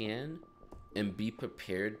what you can and be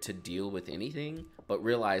prepared to deal with anything, but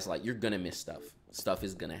realize like you're gonna miss stuff. Stuff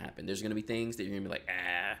is gonna happen. There's gonna be things that you're gonna be like,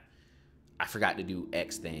 I forgot to do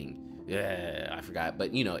X thing. Yeah, I forgot.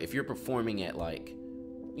 But you know, if you're performing at like,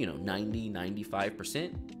 you know,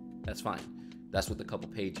 90-95%, that's fine. That's what the couple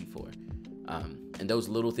paid you for. And those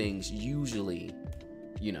little things usually,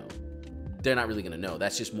 you know, they're not really gonna know.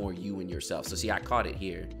 That's just more you and yourself. So see, I caught it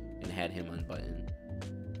here and had him unbuttoned.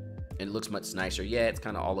 And it looks much nicer. Yeah, it's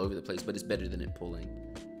kind of all over the place, but it's better than it pulling.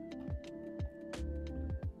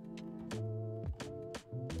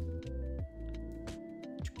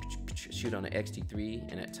 Shoot on an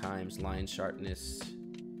X-T3, and at times line sharpness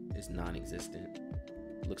is non-existent.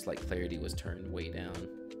 Looks like clarity was turned way down.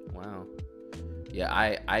 Wow. Yeah,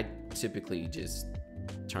 I typically just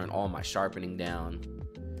turn all my sharpening down.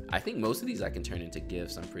 I think most of these I can turn into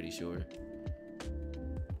GIFs, I'm pretty sure.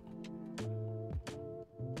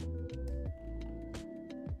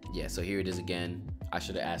 Yeah, so here it is again. I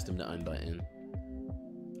should have asked him to unbutton.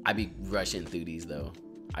 I be rushing through these though.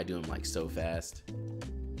 I do them like so fast.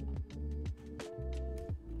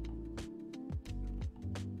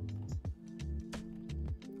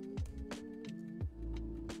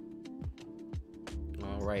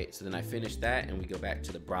 All right, so then I finish that and we go back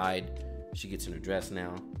to the bride. She gets in her dress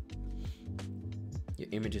now. Your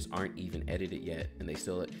images aren't even edited yet and they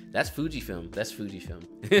still, that's Fujifilm. That's Fujifilm.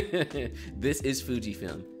 This is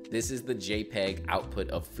Fujifilm. This is the JPEG output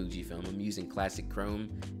of Fujifilm. I'm using Classic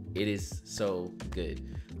Chrome. It is so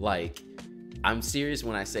good. Like, I'm serious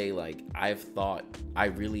when I say like, I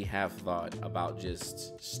really have thought about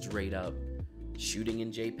just straight up shooting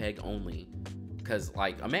in JPEG only. Cause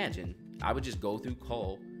like, imagine I would just go through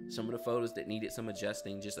cull, some of the photos that needed some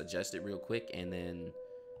adjusting, just adjust it real quick, and then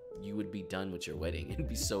you would be done with your wedding. It'd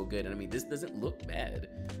be so good. And I mean, this doesn't look bad.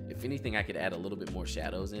 If anything, I could add a little bit more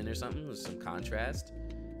shadows in or something with some contrast,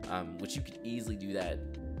 which you could easily do that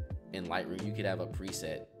in Lightroom. You could have a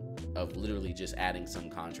preset of literally just adding some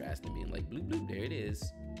contrast and being like, bloop, bloop, there it is.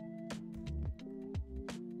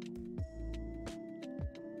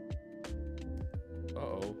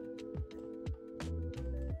 Uh-oh.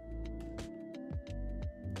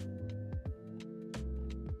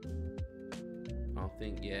 I don't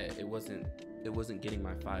think, yeah, it wasn't getting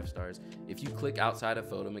my 5 stars. If you click outside of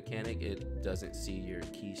PhotoMechanic, it doesn't see your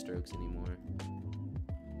keystrokes anymore.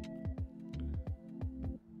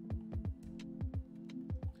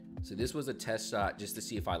 So this was a test shot just to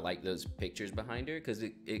see if I like those pictures behind her, because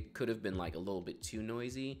it could have been like a little bit too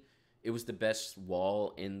noisy. It was the best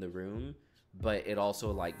wall in the room, but it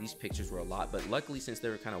also, like, these pictures were a lot. But luckily, since they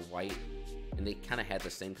were kind of white and they kind of had the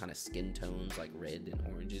same kind of skin tones, like red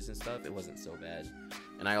and oranges and stuff, it wasn't so bad.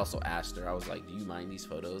 And I also asked her, I was like, do you mind these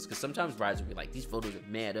photos? Because sometimes brides would be like, these photos are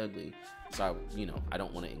mad ugly. So, I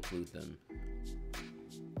don't want to include them.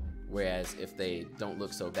 Whereas if they don't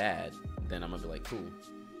look so bad, then I'm going to be like, cool.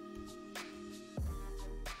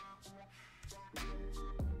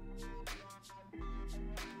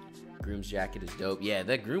 Groom's jacket is dope. Yeah,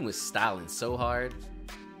 that groom was styling so hard.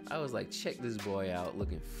 I was like, check this boy out,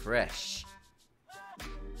 looking fresh.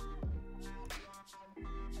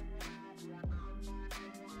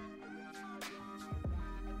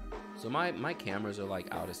 So my cameras are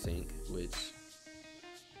like out of sync, which,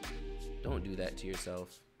 don't do that to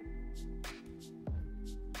yourself.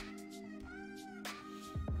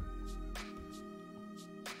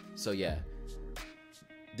 So yeah,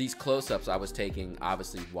 these close-ups I was taking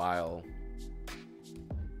obviously while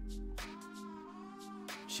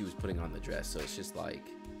she was putting on the dress, so it's just like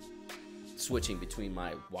switching between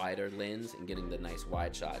my wider lens and getting the nice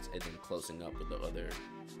wide shots and then closing up with the other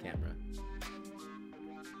camera.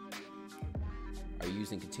 Are you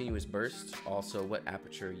using continuous burst? Also, what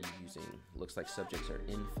aperture are you using? Looks like subjects are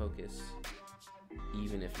in focus,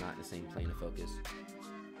 even if not in the same plane of focus.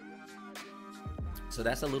 So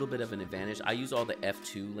that's a little bit of an advantage. I use all the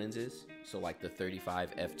f2 lenses, so like the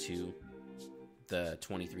 35 f2, the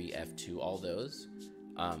 23 f2, all those.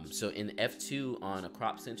 So in f2 on a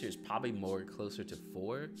crop sensor is probably more closer to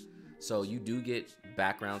 4. So you do get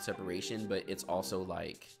background separation, but it's also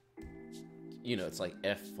like, it's like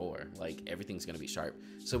f4, like everything's gonna be sharp.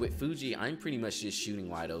 So with Fuji, I'm pretty much just shooting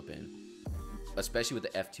wide open, especially with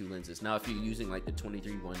the f2 lenses. Now if you're using like the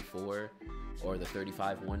 23-1.4 or the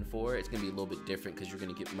 35-1.4, it's gonna be a little bit different because you're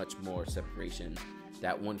gonna get much more separation.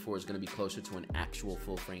 That 1.4 is gonna be closer to an actual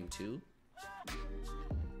full frame too.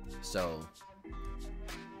 So,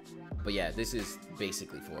 but yeah, this is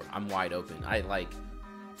basically 4. I'm wide open. I like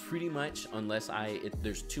pretty much, unless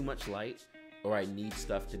there's too much light or I need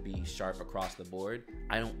stuff to be sharp across the board,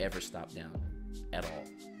 I don't ever stop down at all.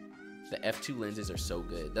 The f2 lenses are so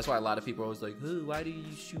good. That's why a lot of people are always like, oh, why do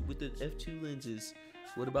you shoot with the f2 lenses?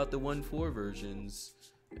 What about the 1.4 versions?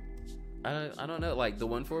 I don't know. Like, the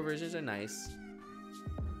 1.4 versions are nice.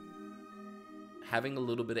 Having a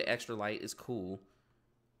little bit of extra light is cool,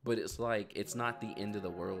 but it's like, it's not the end of the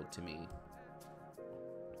world to me.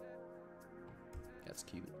 That's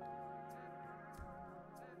cute.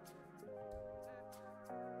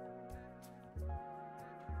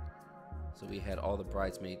 So we had all the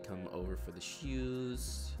bridesmaids come over for the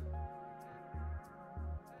shoes.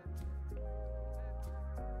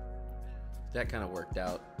 That kind of worked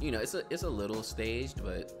out. It's a little staged,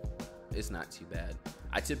 but it's not too bad.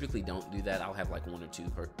 I typically don't do that. I'll have like 1 or 2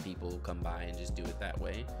 people come by and just do it that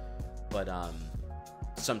way. But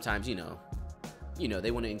sometimes, they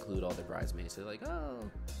want to include all the bridesmaids. They're like, oh,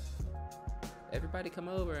 everybody come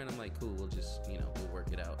over, and I'm like, cool. We'll just, we'll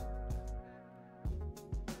work it out.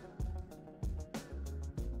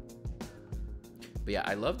 But yeah,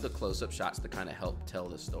 I love the close-up shots to kind of help tell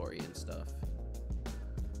the story and stuff.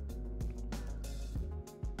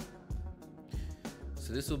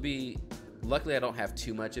 So this will be, luckily I don't have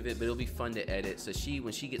too much of it, but it'll be fun to edit. So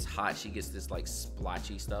when she gets hot, she gets this like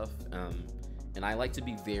splotchy stuff. And I like to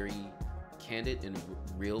be very candid and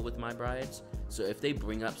real with my brides. So if they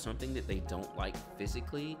bring up something that they don't like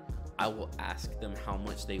physically, I will ask them how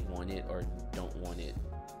much they want it or don't want it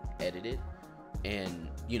edited. And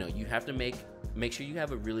you have to make sure you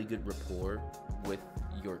have a really good rapport with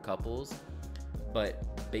your couples.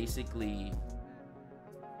 But basically,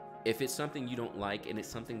 if it's something you don't like and it's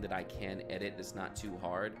something that I can edit that's not too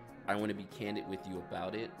hard, I want to be candid with you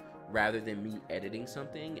about it, rather than me editing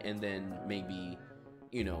something and then maybe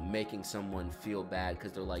you know, making someone feel bad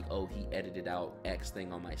because they're like, oh, he edited out X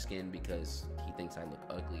thing on my skin because he thinks I look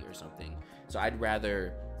ugly or something. So I'd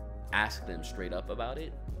rather ask them straight up about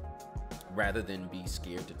it rather than be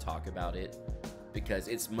scared to talk about it, because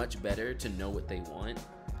it's much better to know what they want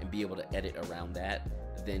and be able to edit around that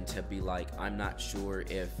than to be like, I'm not sure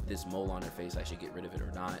if this mole on her face, I should get rid of it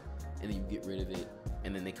or not. And then you get rid of it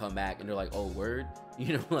and then they come back and they're like, oh, word,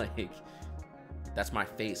 you know, like, that's my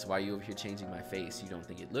face. Why are you over here changing my face? You don't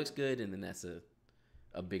think it looks good? And then that's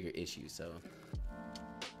a bigger issue. So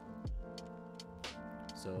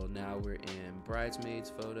now we're in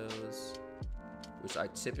bridesmaids photos, which I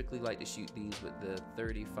typically like to shoot these with the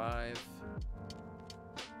 35.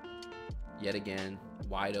 Yet again,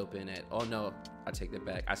 wide open at, oh no, I take that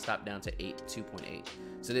back. I stopped down to 2.8.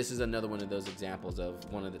 So this is another one of those examples of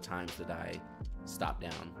one of the times that I stopped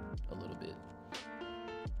down a little bit.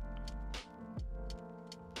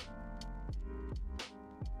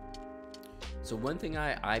 So one thing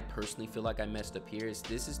I personally feel like I messed up here is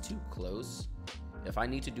this is too close. If I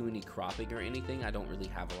need to do any cropping or anything, I don't really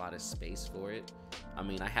have a lot of space for it. I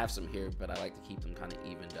mean, I have some here, but I like to keep them kind of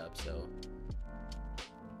evened up, so.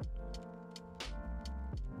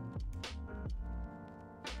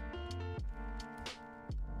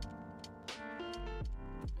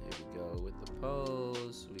 Here we go with the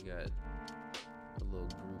pose. We got a little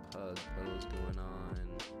group hug pose going on.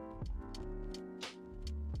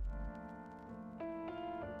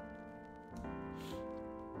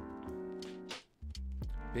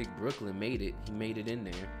 Big Brooklyn made it. He made it in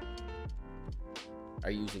there.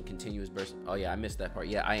 Are you using continuous burst? Oh yeah, I missed that part.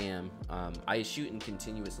 Yeah, I am. I shoot in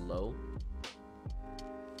continuous low.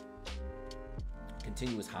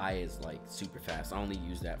 Continuous high is like super fast. I only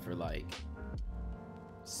use that for like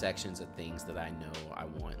sections of things that I know I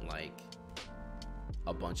want like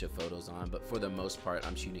a bunch of photos on. But for the most part,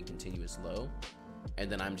 I'm shooting continuous low. And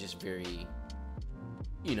then I'm just very,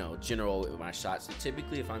 you know, general with my shots. So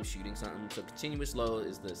typically if I'm shooting something, so continuous low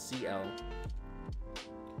is the CL.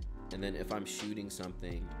 And then if I'm shooting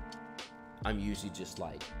something, I'm usually just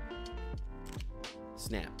like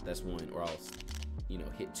snap, that's one, or I'll, you know,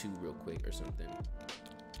 hit 2 real quick or something.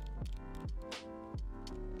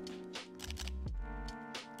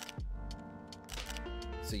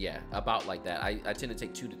 So yeah, about like that. I tend to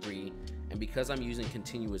take 2 to 3, and because I'm using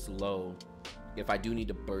continuous low, if I do need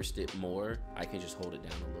to burst it more, I can just hold it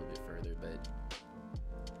down a little bit further, but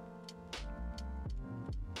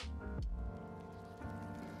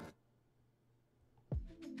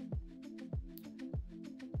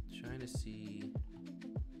trying to see.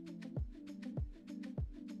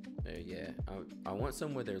 There, yeah. I want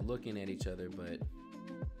some where they're looking at each other, but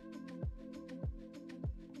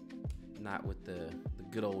not with the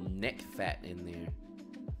good old neck fat in there.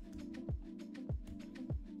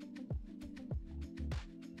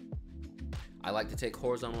 I like to take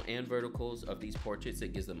horizontal and verticals of these portraits.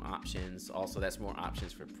 It gives them options. Also, that's more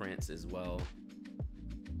options for prints as well.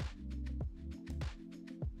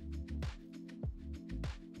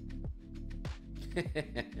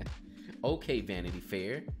 Okay, Vanity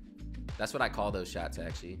Fair. That's what I call those shots,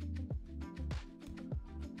 actually.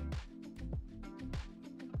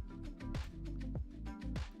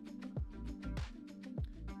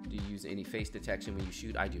 Do you use any face detection when you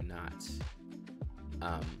shoot? I do not.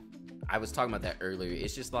 I was talking about that earlier.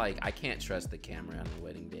 It's just like, I can't trust the camera on a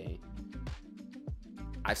wedding day.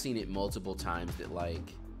 I've seen it multiple times that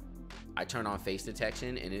like, I turn on face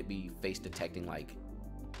detection and it'd be face detecting like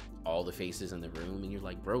all the faces in the room, and you're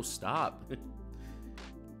like, bro, stop.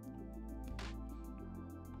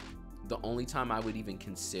 The only time I would even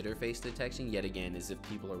consider face detection, yet again, is if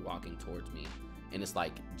people are walking towards me and it's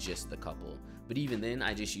like just the couple. But even then,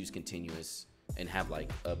 I just use continuous and have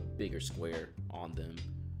like a bigger square on them.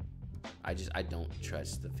 I don't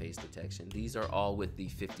trust the face detection. These are all with the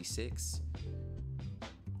 56.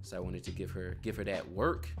 So I wanted to give her that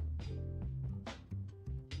work.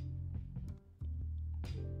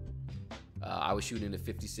 I was shooting the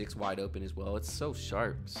 56 wide open as well. It's so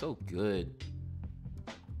sharp, so good.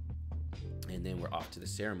 And then we're off to the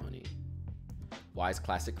ceremony. Why is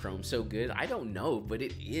classic chrome so good? I don't know, but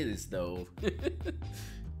it is though.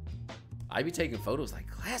 I be taking photos like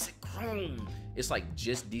classic chrome. It's like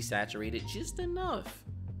just desaturated just enough.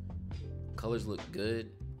 Colors look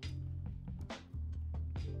good.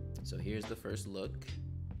 So here's the first look.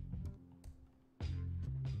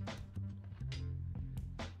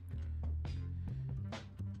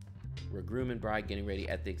 Were groom and bride getting ready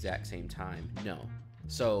at the exact same time? No.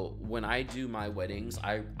 So when I do my weddings,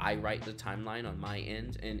 I write the timeline on my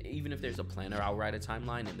end, and even if there's a planner, I'll write a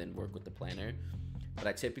timeline and then work with the planner. But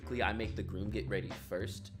I make the groom get ready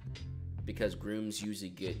first, because grooms usually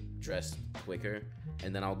get dressed quicker,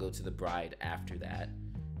 and then I'll go to the bride after that,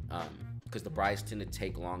 because the brides tend to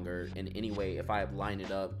take longer. And anyway, if I line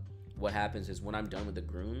it up, what happens is when I'm done with the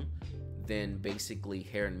groom, then basically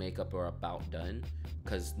hair and makeup are about done,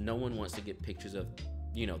 because no one wants to get pictures of,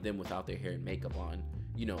 you know, them without their hair and makeup on,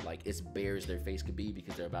 you know, like as bare as their face could be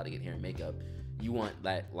because they're about to get hair and makeup. You want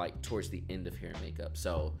that like towards the end of hair and makeup.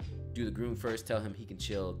 So do the groom first, tell him he can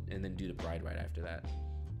chill, and then do the bride right after that.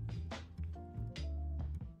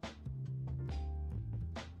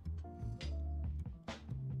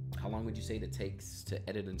 How long would you say it takes to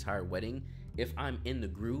edit an entire wedding? If I'm in the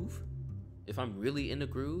groove, if I'm really in the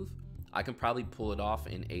groove, I can probably pull it off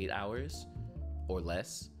in 8 hours or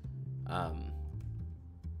less.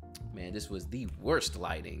 Man, this was the worst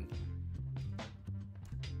lighting.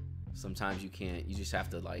 Sometimes you can't, you just have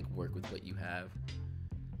to like work with what you have.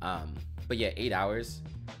 But yeah, 8 hours.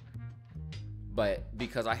 But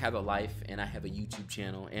because I have a life and I have a YouTube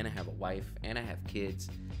channel and I have a wife and I have kids,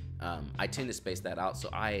 I tend to space that out. So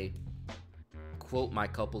I quote my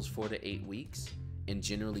couples 4 to 8 weeks and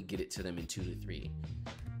generally get it to them in 2 to 3.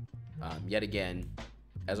 Yet again,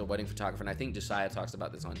 as a wedding photographer, and I think Josiah talks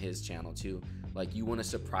about this on his channel too, like you want to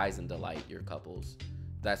surprise and delight your couples.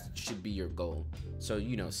 That should be your goal. So,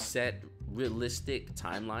 you know, set realistic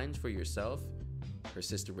timelines for yourself. Her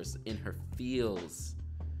sister was in her feels.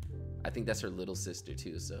 I think that's her little sister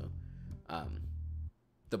too. So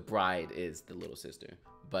the bride is the little sister.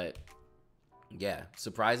 But yeah,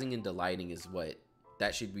 surprising and delighting is what,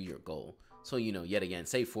 that should be your goal. So, you know, yet again,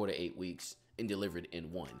 say 4 to 8 weeks and deliver it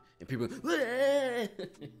in 1. And people go,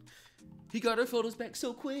 he got her photos back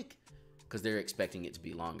so quick. Because they're expecting it to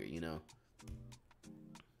be longer, you know.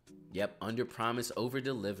 Yep, under promise, over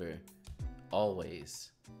deliver,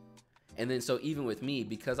 always. And then so even with me,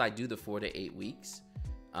 because I do the 4 to 8 weeks,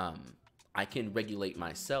 I can regulate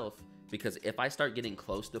myself, because if I start getting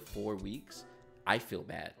close to 4 weeks, I feel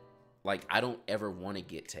bad. Like I don't ever want to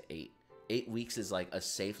get to 8. 8 weeks is like a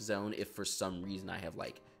safe zone if for some reason I have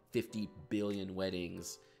like 50 billion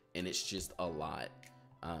weddings and it's just a lot.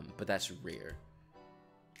 But that's rare.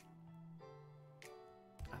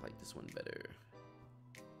 I like this one better.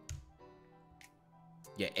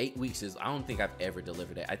 Yeah, 8 weeks is, I don't think I've ever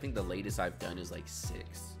delivered it. I think the latest I've done is like 6.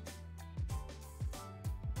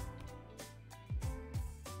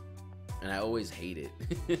 And I always hate it.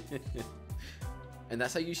 And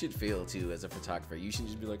that's how you should feel too as a photographer. You should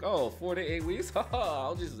just be like, oh, 4 to 8 weeks?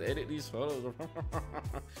 I'll just edit these photos.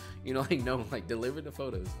 You know, like, no, like deliver the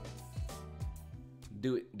photos.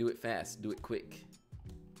 Do it fast, do it quick.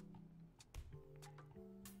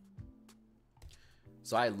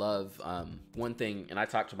 So I love, one thing, and I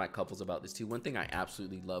talk to my couples about this too, one thing I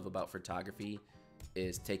absolutely love about photography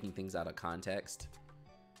is taking things out of context.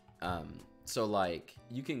 So like,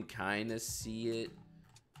 you can kind of see it,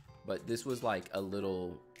 but this was like a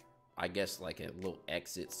little, I guess like a little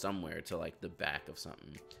exit somewhere to like the back of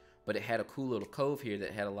something. But it had a cool little cove here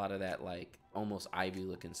that had a lot of that like almost ivy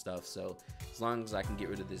looking stuff. So as long as I can get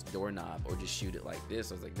rid of this doorknob or just shoot it like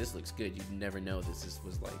this, I was like, this looks good. You'd never know this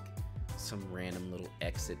was like some random little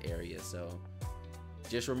exit area. So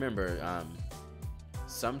just remember,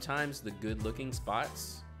 sometimes the good looking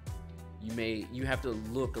spots, you have to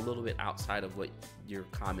look a little bit outside of what your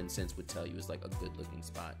common sense would tell you is like a good looking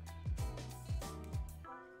spot.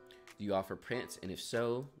 Do you offer prints? And if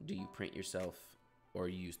so, do you print yourself or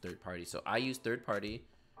you use third party? So I use third party.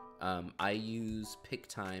 I use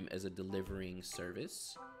PicTime as a delivering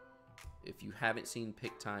service. If you haven't seen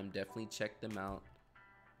PicTime, definitely check them out.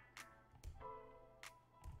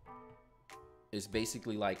 It's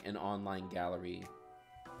basically like an online gallery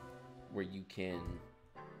where you can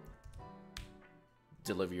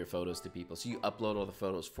deliver your photos to people. So you upload all the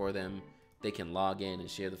photos for them. They can log in and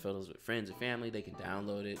share the photos with friends and family. They can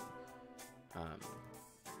download it.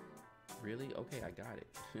 Really? Okay, I got it.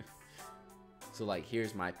 So like,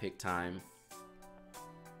 here's my PicTime,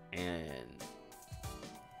 and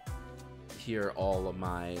here are all of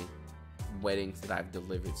my weddings that I've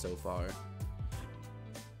delivered so far.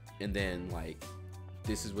 And then like,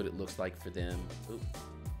 this is what it looks like for them. Ooh.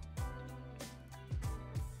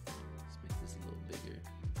 Let's make this a little bigger.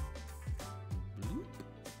 Bloop.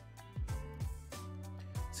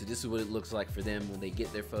 So this is what it looks like for them when they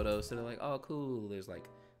get their photos. So they're like, oh cool, there's like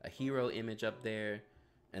a hero image up there,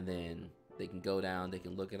 and then they can go down, they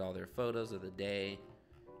can look at all their photos of the day.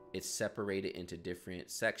 It's separated into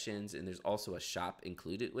different sections, and there's also a shop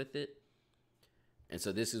included with it. And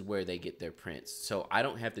so this is where they get their prints. So I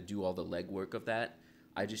don't have to do all the legwork of that.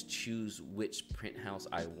 I just choose which print house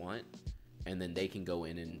I want, and then they can go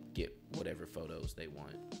in and get whatever photos they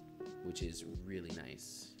want, which is really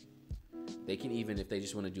nice. They can even, if they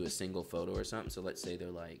just want to do a single photo or something. So let's say they're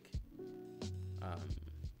like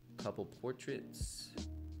couple portraits.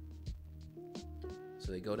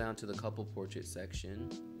 So they go down to the couple portrait section.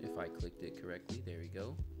 If I clicked it correctly, there we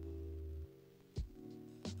go.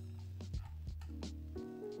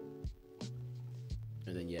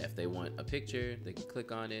 And then yeah, if they want a picture, they can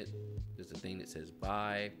click on it. There's a thing that says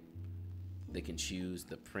buy. They can choose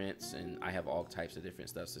the prints, and I have all types of different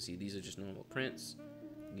stuff. So see, these are just normal prints.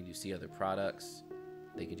 You can do see other products.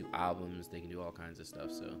 They can do albums. They can do all kinds of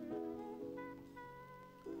stuff. So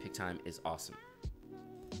pick time is awesome.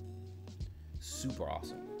 Super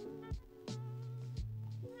awesome.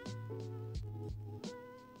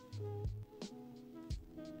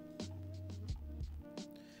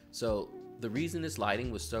 So the reason this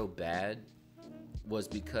lighting was so bad was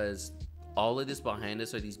because all of this behind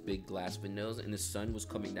us are these big glass windows, and the sun was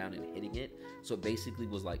coming down and hitting it. So it basically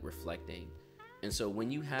was like reflecting. And so when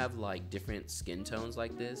you have like different skin tones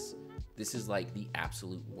like this is like the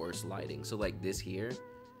absolute worst lighting. So like this here,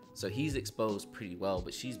 so he's exposed pretty well,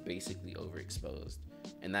 but she's basically overexposed.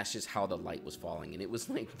 And that's just how the light was falling. And it was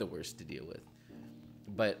like the worst to deal with.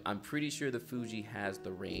 But I'm pretty sure the Fuji has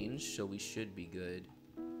the range, so we should be good.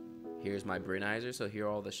 Here's my Brenizer. So here are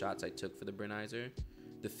all the shots I took for the Brenizer.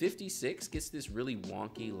 The 56 gets this really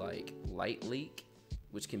wonky like light leak,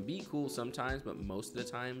 which can be cool sometimes, but most of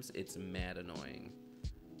the times it's mad annoying.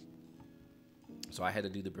 So I had to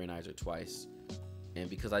do the Brenizer twice. And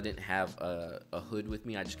because I didn't have a hood with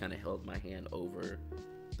me, I just kind of held my hand over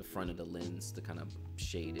the front of the lens to kind of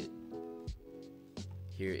shade it.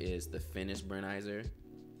 Here is the finished Brenizer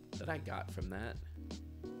that I got from that.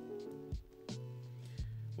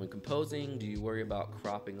 When composing, do you worry about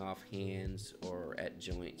cropping off hands or at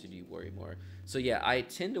joints, or do you worry more? So yeah, I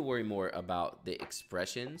tend to worry more about the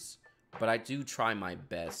expressions, but I do try my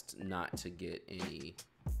best not to get any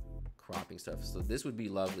cropping stuff. So this would be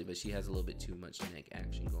lovely, but she has a little bit too much neck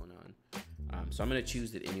action going on. So I'm gonna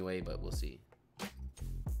choose it anyway, but we'll see.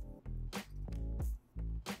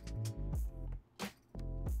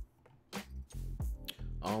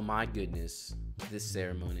 Oh my goodness, this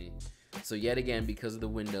ceremony. So yet again, because of the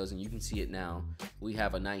windows, and you can see it now, we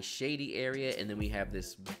have a nice shady area, and then we have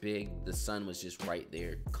this big, the sun was just right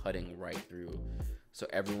there, cutting right through. So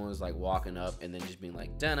everyone was like walking up and then just being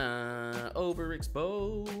like, da-na,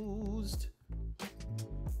 overexposed.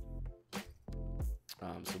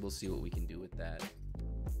 So we'll see what we can do with that.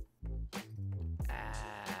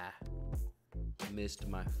 Ah, missed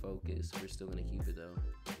my focus. We're still gonna keep it though.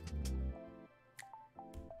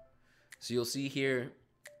 So you'll see here,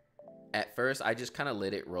 at first I just kind of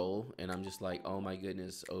let it roll, and I'm just like, oh my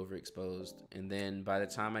goodness, overexposed. And then by the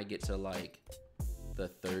time I get to like the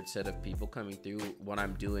third set of people coming through, what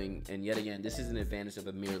I'm doing, and yet again, this is an advantage of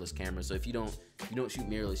a mirrorless camera. So if you don't shoot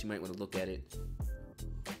mirrorless, you might want to look at it.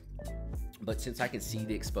 But since I can see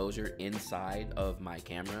the exposure inside of my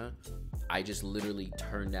camera, I just literally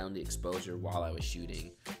turned down the exposure while I was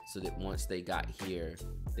shooting, so that once they got here,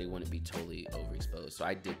 they wouldn't be totally overexposed. So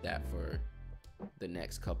I did that for the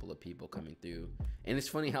next couple of people coming through. And it's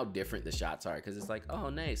funny how different the shots are, because it's like, oh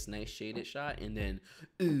nice shaded shot, and then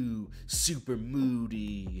ooh, super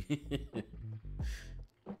moody.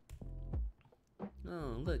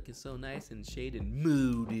 Oh look, it's so nice and shaded,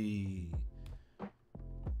 moody.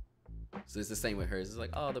 So it's the same with hers. It's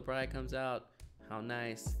like, oh, the bride comes out, how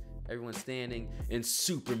nice, everyone's standing, and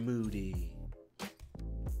super moody.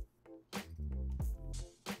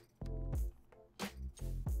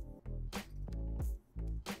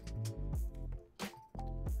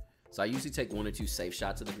 So I usually take 1 or 2 safe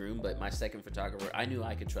shots of the groom, but my second photographer, I knew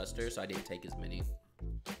I could trust her, so I didn't take as many.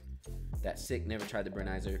 That sick, never tried the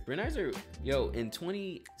Brenizer. Brenizer, yo, in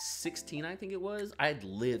 2016, I think it was, I had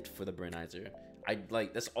lived for the Brenizer.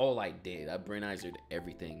 That's all I did. I Brenizered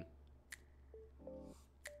everything.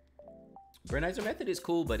 Brenizer method is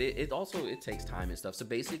cool, but it also takes time and stuff. So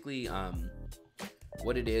basically,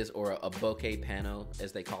 what it is, or a bokeh pano,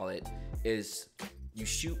 as they call it, is you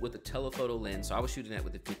shoot with a telephoto lens. So I was shooting that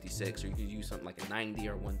with a 56, or you can use something like a 90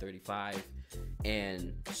 or 135.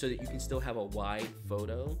 And so that you can still have a wide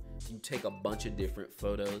photo, you take a bunch of different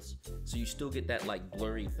photos. So you still get that like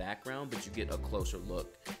blurry background, but you get a closer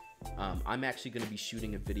look. I'm actually going to be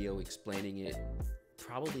shooting a video explaining it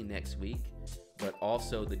probably next week. But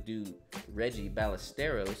also the dude, Reggie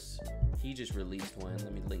Ballesteros, he just released one.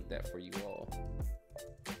 Let me link that for you all.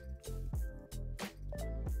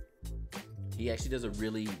 He actually does a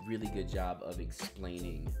really, really good job of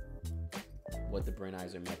explaining what the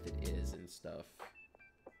Brenizer method is and stuff.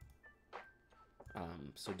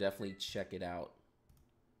 So definitely check it out.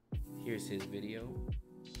 Here's his video.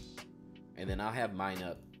 And then I'll have mine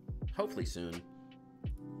up hopefully soon.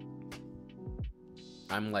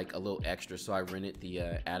 I'm like a little extra, so I rented the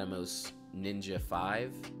Atomos Ninja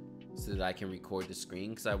 5 so that I can record the screen,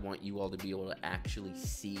 because I want you all to be able to actually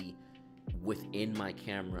see within my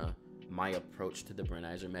camera my approach to the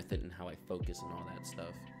Brenizer method and how I focus and all that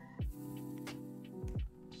stuff.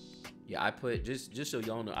 Yeah, I put, just so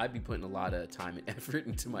y'all know, I'd be putting a lot of time and effort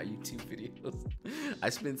into my YouTube videos. I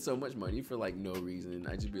spend so much money for like no reason.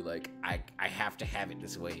 I just be like, I have to have it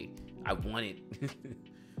this way. I want it.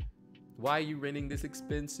 Why are you renting this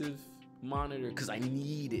expensive monitor? Because I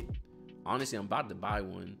need it. Honestly, I'm about to buy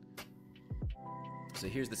one. So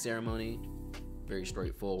here's the ceremony. Very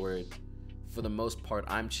straightforward. For the most part,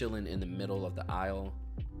 I'm chilling in the middle of the aisle.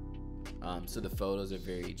 So the photos are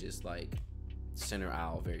very just like center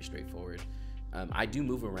aisle, very straightforward. I do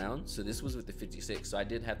move around. So this was with the 56. So I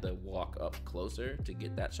did have to walk up closer to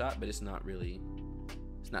get that shot, but it's not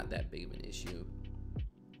that big of an issue.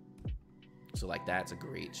 So like that's a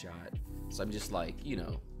great shot. So I'm just like, you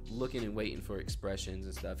know, looking and waiting for expressions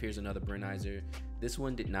and stuff. Here's another Brenizer. This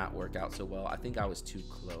one did not work out so well. I think I was too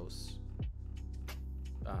close.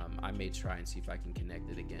 I may try and see if I can connect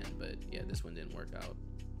it again, but yeah, this one didn't work out.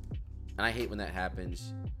 And I hate when that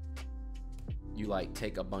happens. You like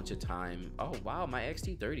take a bunch of time. Oh wow, my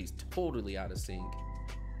X-T3 is totally out of sync.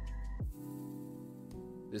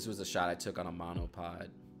 This was a shot I took on a monopod.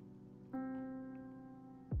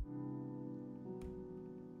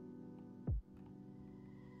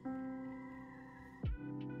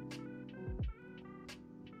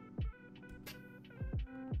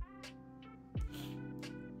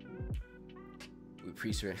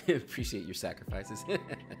 Appreciate your sacrifices.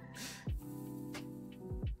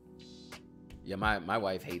 Yeah, my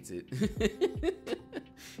wife hates it.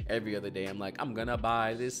 Every other day I'm like, I'm gonna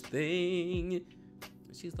buy this thing.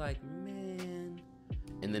 She's like, man.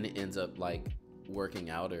 And then it ends up like working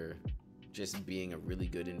out or just being a really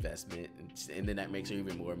good investment. And then that makes her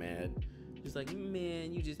even more mad. She's like,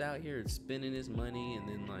 man, you just out here spending this money and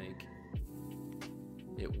then like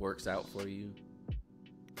it works out for you.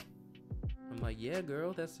 I'm like, yeah,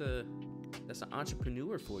 girl, that's an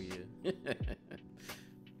entrepreneur for you.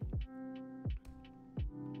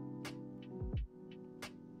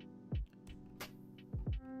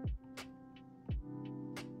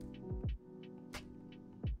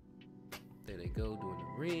 There they go, doing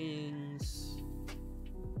the rings.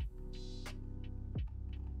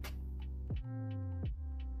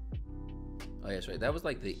 Oh, yeah, that's right. That was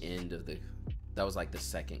like the end of that was like the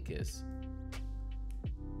second kiss.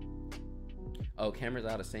 Oh, camera's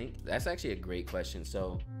out of sync? That's actually a great question.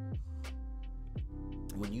 So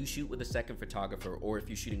when you shoot with a second photographer, or if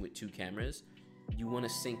you're shooting with two cameras, you want to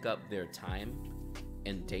sync up their time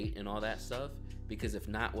and date and all that stuff, because if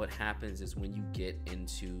not, what happens is when you get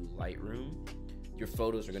into Lightroom, your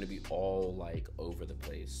photos are going to be all like over the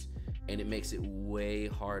place, and it makes it way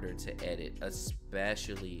harder to edit,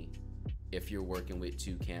 especially if you're working with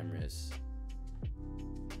two cameras.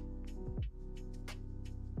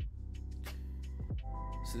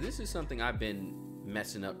 So this is something I've been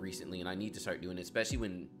messing up recently, and I need to start doing it, especially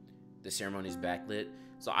when the ceremony is backlit.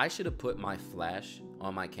 So I should have put my flash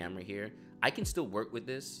on my camera here. I can still work with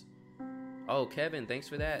this. Oh, Kevin, thanks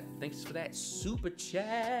for that. Thanks for that super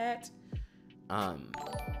chat.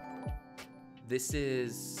 This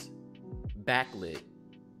is backlit,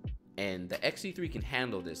 and the X-T3 can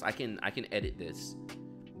handle this. I can edit this,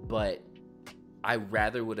 but I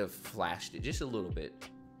rather would have flashed it just a little bit.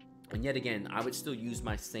 And yet again, I would still use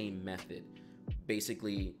my same method.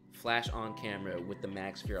 Basically, flash on camera with the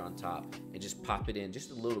mag sphere on top and just pop it in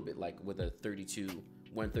just a little bit, like with a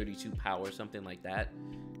 132 power, something like that.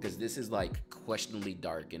 Because this is like questionably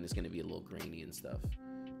dark and it's gonna be a little grainy and stuff.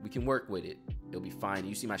 We can work with it. It'll be fine.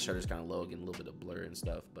 You see my shutter's kind of low, getting a little bit of blur and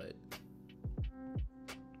stuff, but...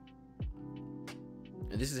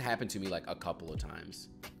 And this has happened to me like a couple of times.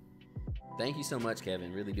 Thank you so much,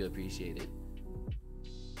 Kevin. Really do appreciate it.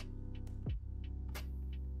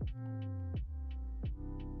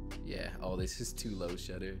 Yeah, oh, this is too low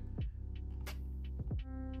shutter.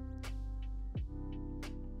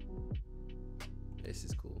 This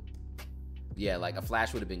is cool. Yeah, like a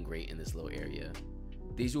flash would have been great in this little area.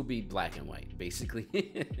 These will be black and white, basically.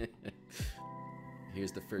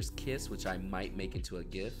 Here's the first kiss, which I might make into a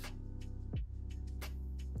GIF.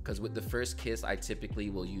 Because with the first kiss, I typically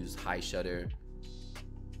will use high shutter.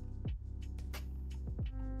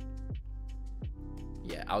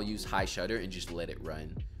 Yeah, I'll use high shutter and just let it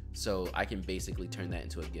run. So I can basically turn that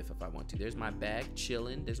into a GIF if I want to. There's my bag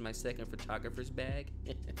chilling. There's my second photographer's bag.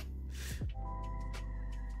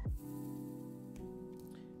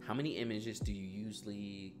 how many images do you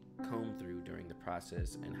usually comb through during the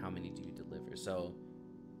process, and how many do you deliver? So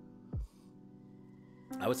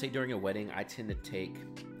I would say during a wedding, I tend to take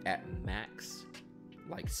at max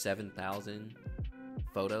like 7,000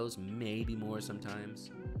 photos, maybe more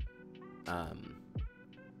sometimes. And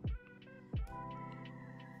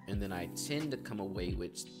then I tend to come away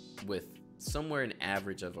with somewhere an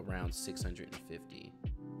average of around 650.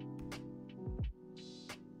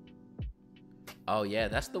 Oh yeah,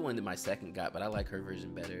 that's the one that my second got, but I like her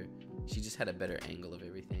version better. She just had a better angle of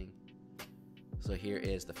everything. So here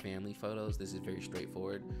is the family photos. This is very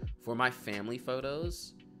straightforward. For my family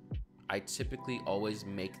photos, I typically always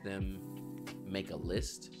make a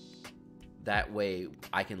list. That way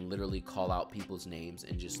I can literally call out people's names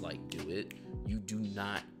and just like do it. You do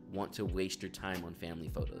not want to waste your time on family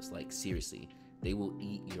photos. Like seriously, they will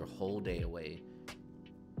eat your whole day away.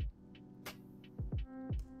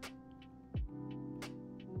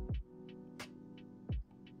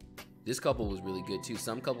 This couple was really good too.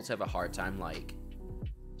 Some couples have a hard time like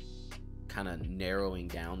kind of narrowing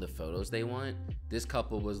down the photos they want. This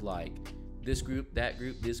couple was like, this group, that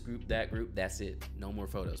group, this group, that group, that's it. No more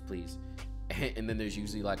photos, please. And then there's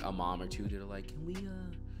usually like a mom or two that are like,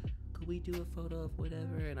 could we do a photo of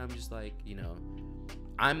whatever? And I'm just like, you know,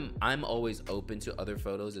 I'm always open to other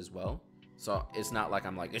photos as well. So it's not like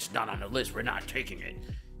I'm like, it's not on the list, we're not taking it.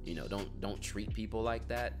 You know, don't treat people like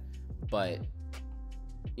that. But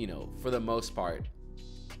you know, for the most part,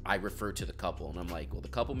 I refer to the couple and I'm like, well, the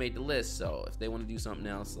couple made the list, so if they want to do something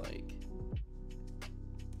else, like,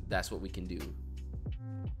 that's what we can do.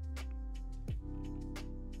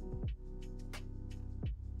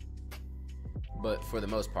 But for the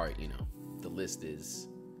most part, you know, the list is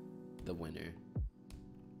the winner.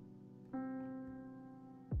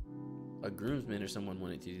 A groomsman or someone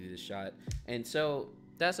wanted to do this shot. And so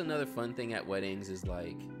that's another fun thing at weddings is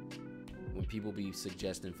like, when people be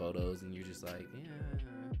suggesting photos and you're just like,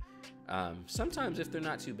 yeah. Sometimes if they're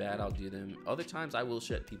not too bad, I'll do them. Other times I will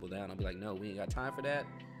shut people down. I'll be like, no, we ain't got time for that.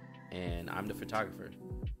 And I'm the photographer.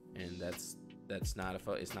 And that's not a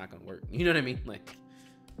photo. It's not going to work. You know what I mean? Like,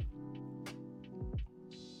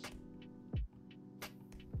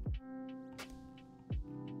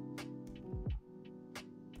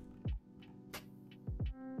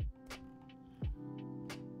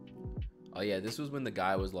 oh yeah, this was when the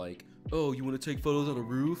guy was like, oh, you want to take photos on a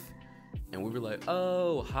roof? And we were like,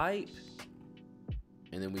 oh, hype.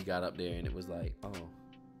 And then we got up there and it was like, oh,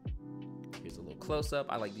 here's a little close up.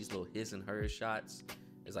 I like these little his and her shots,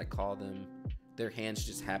 as I call them. Their hands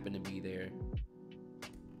just happen to be there.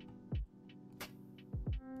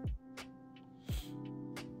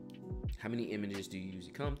 How many images do you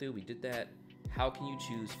usually come through? We did that. How can you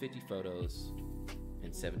choose 50 photos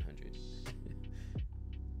and 700?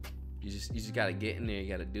 You just gotta get in there, you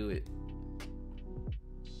gotta do it.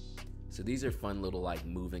 So these are fun little like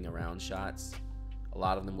moving around shots. A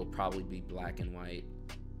lot of them will probably be black and white.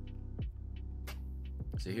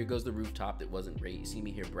 So here goes the rooftop that wasn't great. You see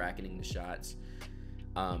me here bracketing the shots.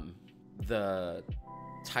 The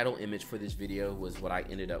title image for this video was what I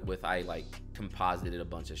ended up with. I like composited a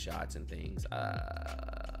bunch of shots and things.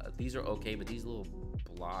 These are okay, but these little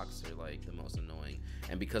blocks are like the most annoying.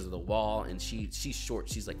 And because of the wall, and she's short,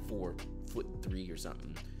 she's like 4'3" or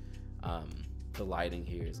something. The lighting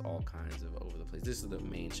here is all kinds of over the place. This is the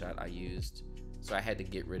main shot I used, so I had to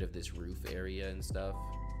get rid of this roof area and stuff.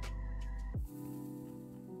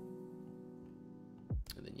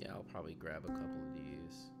 And then yeah, I'll probably grab a couple of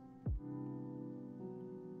these.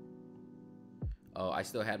 Oh, I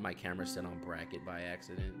still had my camera set on bracket by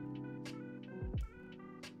accident.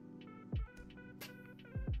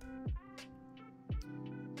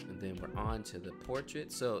 Then we're on to the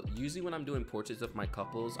portrait. So usually when I'm doing portraits of my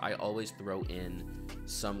couples, I always throw in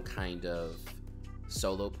some kind of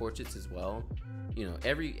solo portraits as well. You know,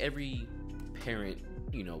 every parent,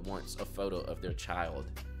 you know, wants a photo of their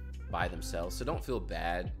child by themselves. So don't feel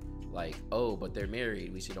bad like, oh, but they're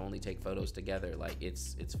married, we should only take photos together. Like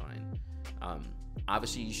it's fine.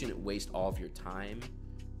 Obviously you shouldn't waste all of your time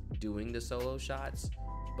doing the solo shots,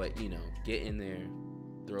 but you know, get in there,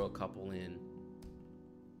 throw a couple in.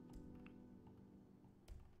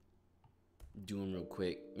 Do them real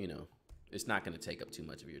quick, you know, it's not going to take up too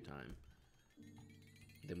much of your time.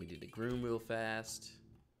 Then we did the groom real fast.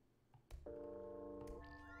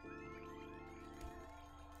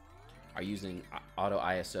 Are you using auto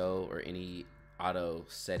ISO or any auto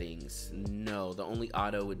settings? No, the only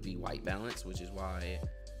auto would be white balance, which is why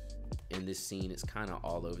in this scene it's kind of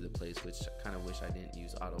all over the place, which I kind of wish I didn't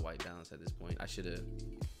use auto white balance at this point. I should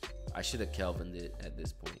have Kelvined it at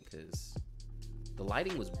this point, because the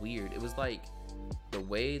lighting was weird. It was like the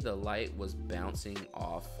way the light was bouncing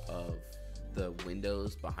off of the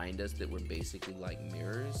windows behind us that were basically like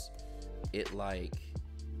mirrors. It like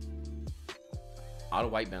auto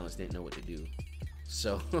white balance didn't know what to do.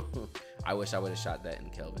 So I wish I would have shot that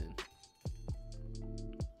in Kelvin.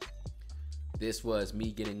 This was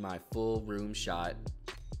me getting my full room shot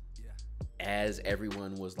as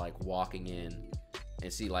everyone was like walking in,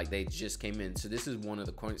 and see, like they just came in. So this is one of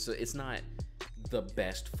the corners. So it's not the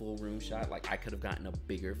best full room shot. Like I could have gotten a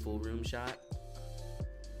bigger full room shot,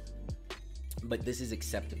 but this is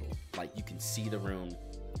acceptable. Like you can see the room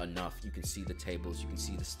enough. You can see the tables. You can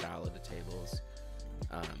see the style of the tables.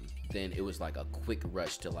 Then it was like a quick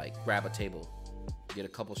rush to like grab a table, get a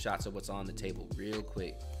couple shots of what's on the table real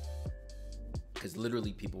quick. Because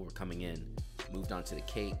literally people were coming in, moved on to the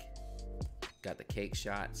cake, got the cake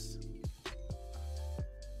shots.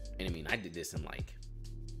 And I mean, I did this in like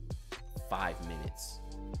 5 minutes,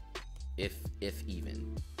 if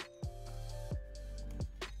even.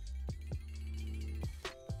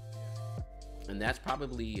 And that's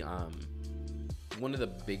probably one of the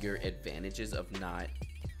bigger advantages of not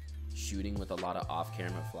shooting with a lot of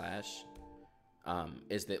off-camera flash,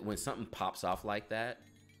 is that when something pops off like that,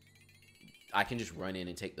 I can just run in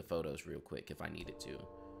and take the photos real quick if I needed to.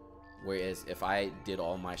 Whereas if I did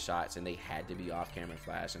all my shots and they had to be off-camera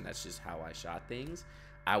flash, and that's just how I shot things,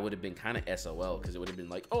 I would have been kind of SOL, because it would have been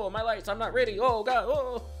like, oh, my lights, I'm not ready, oh god,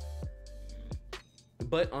 oh.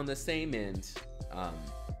 But on the same end,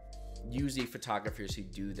 usually photographers who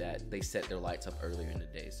do that, they set their lights up earlier in the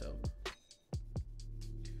day. So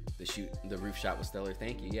the roof shot was stellar.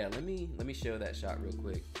 Thank you. Yeah, let me show that shot real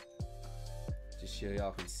quick, just so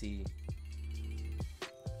y'all can see.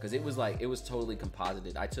 Because it was like, it was totally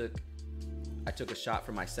composited. I took a shot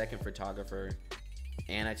from my second photographer,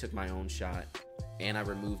 and I took my own shot, and I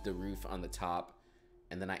removed the roof on the top,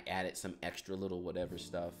 and then I added some extra little whatever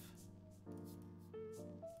stuff.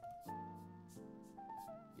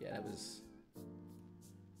 Yeah, that was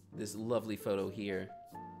this lovely photo here.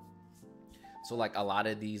 So like a lot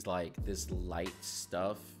of these, like this light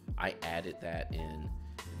stuff, I added that in.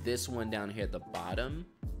 This one down here at the bottom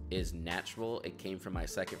is natural. It came from my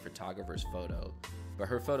second photographer's photo, but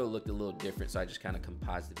her photo looked a little different, so I just kind of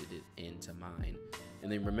composited it into mine.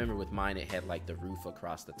 And then remember with mine, it had like the roof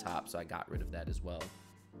across the top, so I got rid of that as well.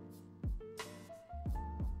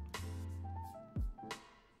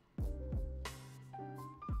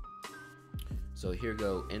 So here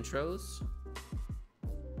go intros.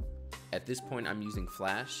 At this point, I'm using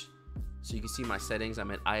flash. So you can see my settings.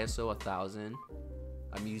 I'm at ISO 1000.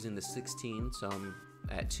 I'm using the 16, so I'm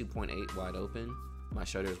at 2.8 wide open. My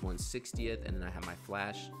shutter is 1/60th, and then I have my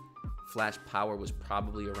flash. Flash power was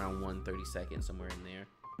probably around 1/32, somewhere in there.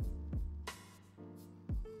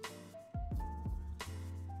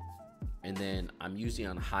 And then I'm usually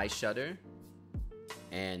on high shutter,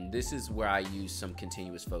 and this is where I use some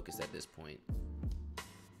continuous focus at this point.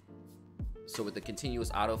 So with the continuous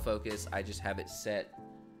autofocus, I just have it set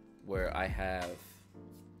where I have,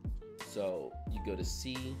 so you go to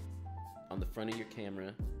C on the front of your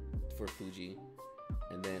camera for Fuji,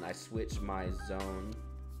 and then I switch my zone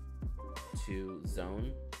to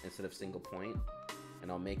zone instead of single point,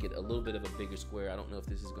 and I'll make it a little bit of a bigger square. I don't know if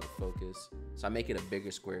this is gonna focus, so I make it a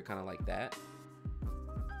bigger square, kind of like that.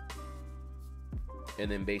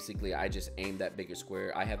 And then basically I just aim that bigger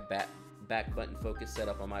square. I have back button focus set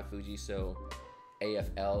up on my Fuji, so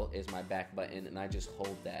AFL is my back button, and I just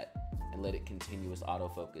hold that and let it continuous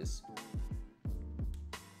autofocus.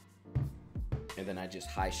 And then I just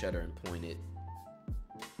high shutter and point it.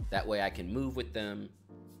 That way I can move with them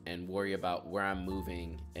and worry about where I'm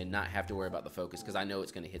moving and not have to worry about the focus, because I know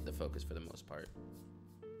it's going to hit the focus for the most part.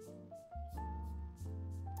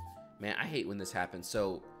 Man, I hate when this happens.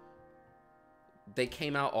 So they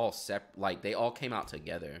came out all like they all came out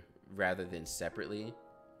together rather than separately.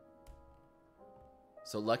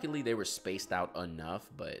 So luckily they were spaced out enough,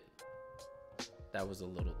 but that was a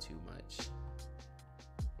little too much.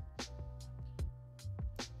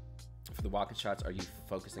 For the walking shots, are you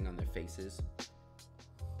focusing on their faces?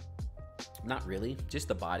 Not really, just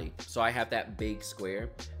the body. So I have that big square,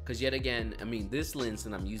 because yet again, I mean, this lens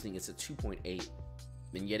that I'm using is a 2.8,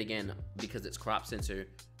 and yet again, because it's crop sensor,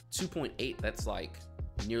 2.8, that's like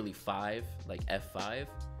nearly 5, like f5.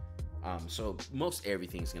 So most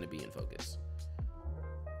everything's gonna be in focus.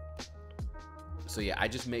 So yeah, I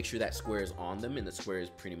just make sure that square is on them, and the square is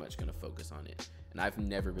pretty much gonna focus on it. And I've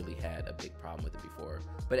never really had a big problem with it before.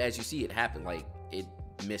 But as you see, it happened. Like, it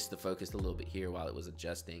missed the focus a little bit here while it was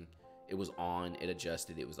adjusting. It was on, it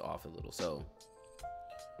adjusted, it was off a little. So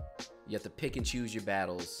you have to pick and choose your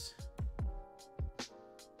battles.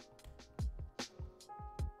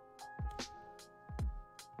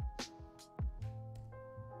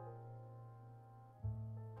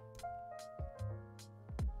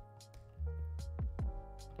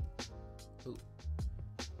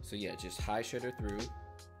 So yeah, just high shutter through.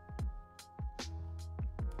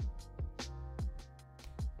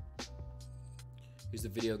 Here's the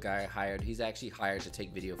video guy I hired. He's actually hired to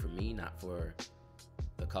take video for me, not for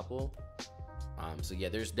the couple. So yeah,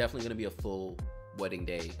 there's definitely gonna be a full wedding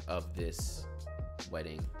day of this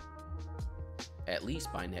wedding. At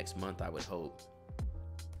least by next month, I would hope.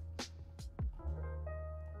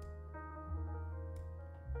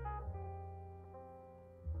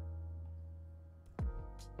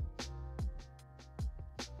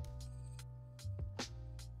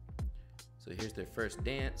 So here's their first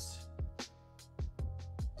dance.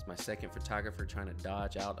 It's my second photographer trying to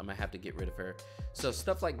dodge out. I'm gonna have to get rid of her. So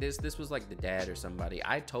stuff like this was like the dad or somebody.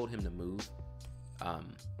 I told him to move.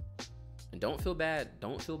 And don't feel bad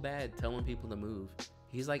telling people to move.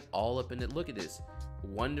 He's like all up in it. Look at this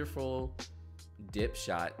wonderful dip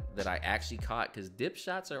shot that I actually caught, because dip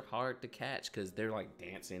shots are hard to catch because they're like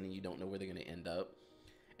dancing and you don't know where they're gonna end up.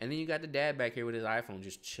 And then you got the dad back here with his iPhone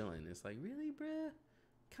just chilling. It's like, really, bruh?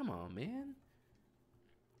 Come on, man.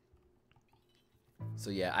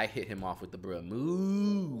 So yeah, I hit him off with the bruh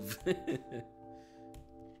move.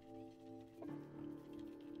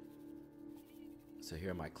 So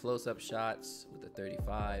here are my close-up shots with the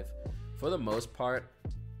 35. For the most part,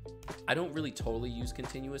 I don't really totally use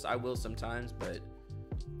continuous. I will sometimes, but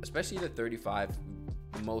especially the 35,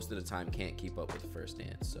 most of the time can't keep up with the first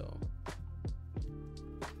dance. So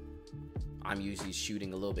I'm usually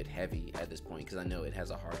shooting a little bit heavy at this point because I know it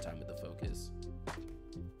has a hard time with the focus.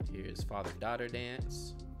 Here's father-daughter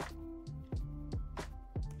dance.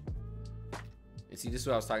 And see, this is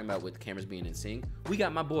what I was talking about with cameras being in sync. We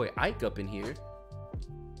got my boy Ike up in here.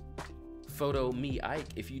 Photo Me Ike.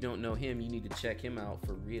 If you don't know him, you need to check him out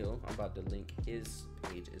for real. I'm about to link his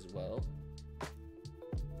page as well.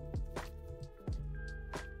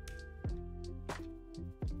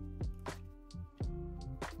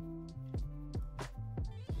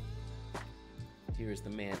 Here's the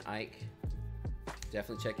man Ike.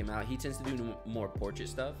 Definitely check him out. He tends to do more portrait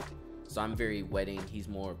stuff. So I'm very wedding. He's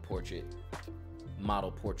more portrait,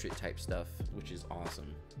 model portrait type stuff, which is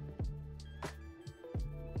awesome.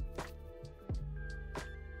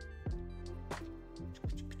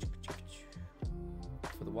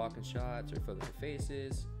 For the walking shots or for the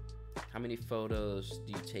faces, how many photos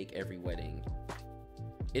do you take every wedding?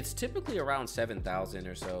 It's typically around 7,000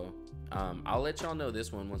 or so. I'll let y'all know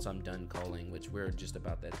this one once I'm done culling, which we're just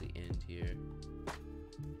about at the end here.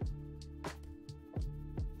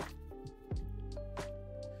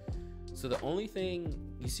 So the only thing,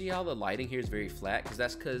 you see how the lighting here is very flat?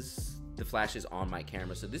 Because the flash is on my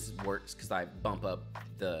camera. So this works because I bump up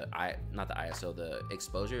not the ISO, the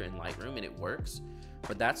exposure in Lightroom, and it works.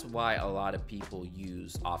 But that's why a lot of people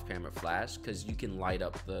use off-camera flash, because you can light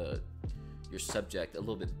up your subject a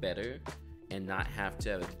little bit better and not have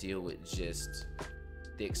to deal with just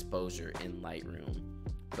the exposure in Lightroom.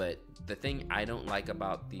 But the thing I don't like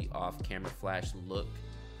about the off-camera flash look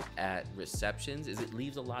at receptions is it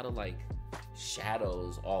leaves a lot of like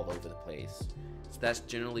shadows all over the place. So that's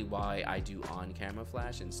generally why I do on-camera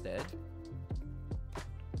flash instead.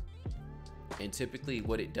 And typically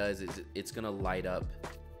what it does is it's gonna light up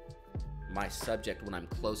my subject when I'm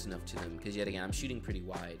close enough to them, because yet again, I'm shooting pretty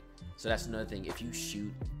wide. So that's another thing. If you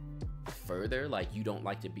shoot further, like you don't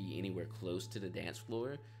like to be anywhere close to the dance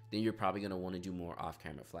floor, then you're probably gonna wanna do more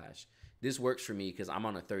off-camera flash. This works for me because I'm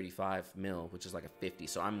on a 35mm, which is like a 50,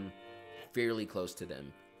 so I'm fairly close to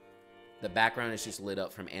them. The background is just lit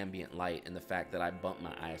up from ambient light and the fact that I bump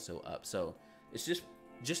my ISO up. So it's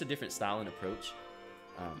just a different style and approach.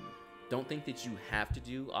 Don't think that you have to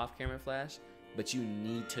do off-camera flash, but you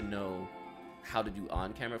need to know how to do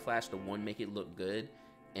on-camera flash to, one, make it look good,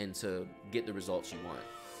 and to get the results you want.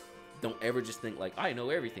 Don't ever just think like, I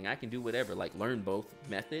know everything, I can do whatever. Like, learn both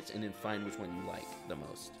methods and then find which one you like the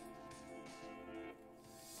most.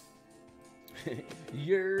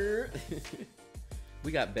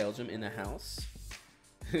 We got Belgium in the house.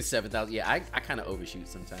 7,000. Yeah, I kind of overshoot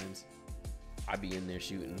sometimes. I be in there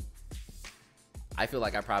shooting. I feel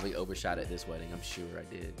like I probably overshot at this wedding. I'm sure I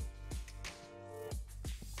did.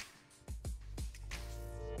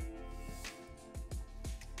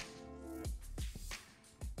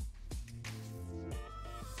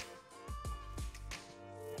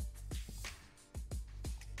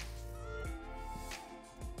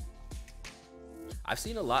 I've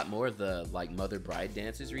seen a lot more of the like mother bride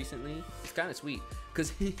dances recently. It's kind of sweet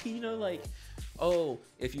because you know, like, oh,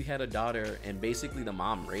 if you had a daughter and basically the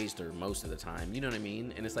mom raised her most of the time, you know what I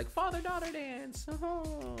mean? And it's like father-daughter dance.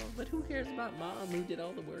 Oh, but who cares about mom who did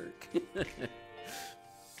all the work?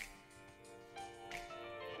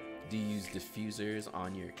 Do you use diffusers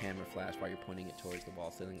on your camera flash while you're pointing it towards the wall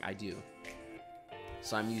ceiling? I do.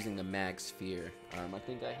 So I'm using the Mag Sphere. I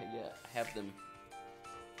think I have them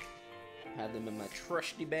in my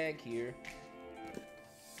trusty bag here.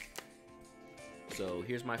 So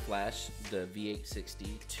here's my flash, the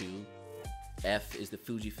V860-2. F is the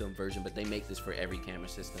Fujifilm version, but they make this for every camera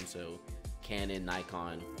system. So Canon,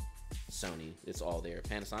 Nikon, Sony, it's all there.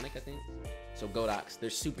 Panasonic, I think. So Godox, they're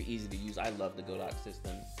super easy to use. I love the Godox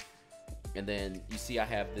system. And then you see I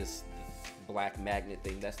have this black magnet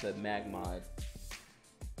thing. That's the Mag Mod.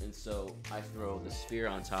 And so I throw the sphere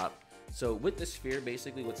on top. So with the sphere,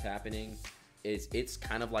 basically what's happening is it's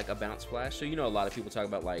kind of like a bounce flash. So you know a lot of people talk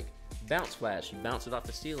about like bounce flash. You bounce it off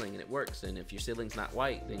the ceiling and it works. And if your ceiling's not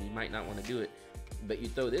white, then you might not want to do it. But you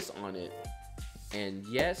throw this on it, and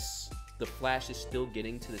yes, the flash is still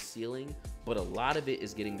getting to the ceiling, but a lot of it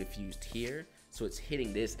is getting diffused here. So it's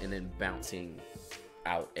hitting this and then bouncing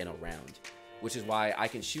out and around, which is why I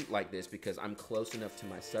can shoot like this, because I'm close enough to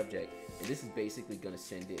my subject. And this is basically gonna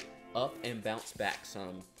send it up and bounce back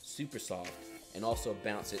some super soft, and also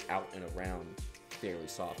bounce it out and around fairly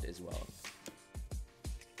soft as well.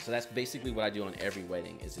 So that's basically what I do on every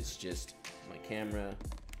wedding, is it's just my camera,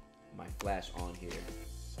 my flash on here,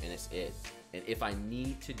 and it's it. And if I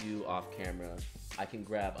need to do off camera, I can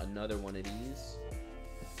grab another one of these,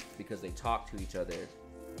 because they talk to each other,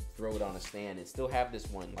 throw it on a stand, and still have this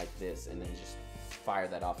one like this, and then just fire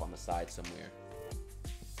that off on the side somewhere.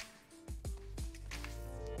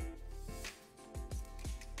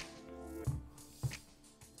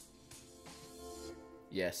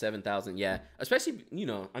 Yeah, 7,000, yeah. Especially, you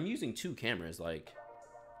know, I'm using 2 cameras, like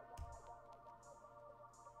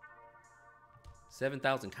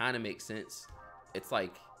 7,000 kind of makes sense. It's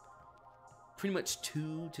like pretty much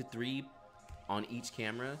 2 to 3 on each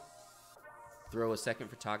camera. Throw a second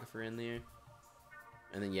photographer in there,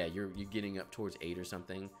 and then yeah, you're getting up towards 8 or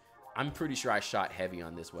something. I'm pretty sure I shot heavy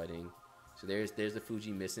on this wedding. So there's the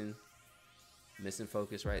Fuji missing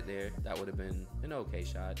focus right there. That would have been an okay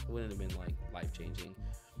shot. It wouldn't have been like life-changing.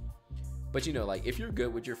 But you know, like if you're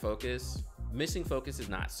good with your focus, missing focus is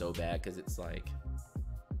not so bad, because it's like,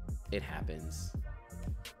 it happens.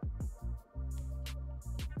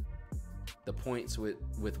 The points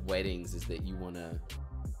with weddings is that you want to,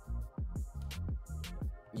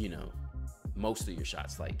 you know, most of your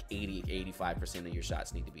shots, like 85% of your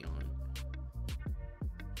shots need to be on.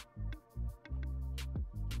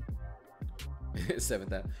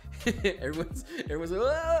 7,000. everyone's like,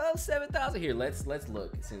 oh, 7,000 here. Let's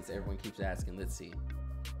look, since everyone keeps asking. Let's see.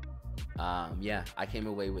 Yeah, I came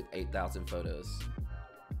away with 8,000 photos.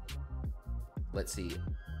 Let's see.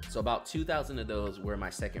 So about 2,000 of those were my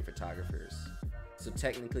second photographers. So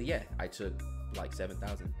technically, yeah, I took like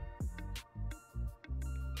 7,000.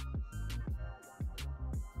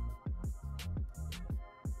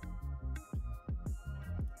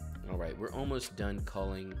 All right, we're almost done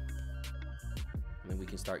culling. And then we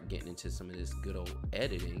can start getting into some of this good old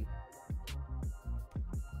editing.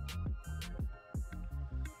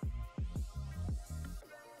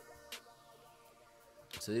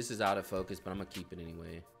 So this is out of focus, but I'm gonna keep it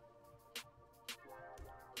anyway.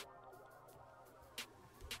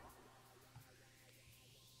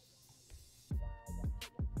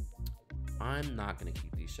 I'm not gonna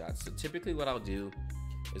keep these shots. So typically what I'll do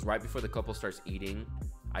is right before the couple starts eating,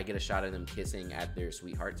 I get a shot of them kissing at their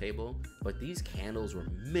sweetheart table. But these candles were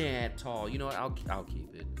mad tall. You know what? I'll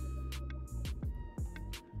keep it.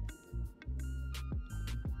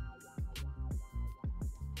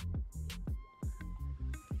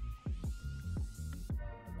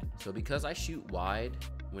 So because I shoot wide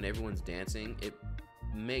when everyone's dancing, it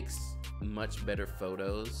makes much better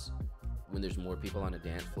photos when there's more people on a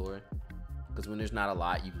dance floor. Because when there's not a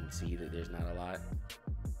lot, you can see that there's not a lot.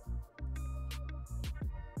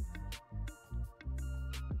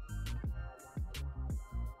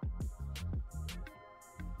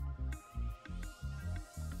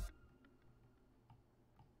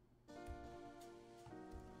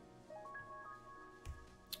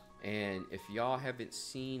 And if y'all haven't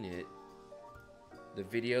seen it, the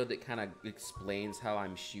video that kind of explains how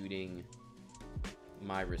I'm shooting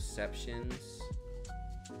my receptions,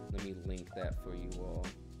 let me link that for you all.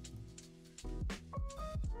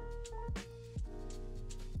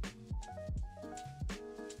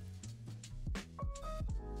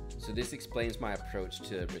 So this explains my approach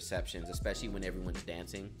to receptions, especially when everyone's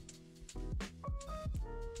dancing.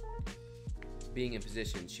 Being in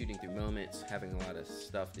position, shooting through moments, having a lot of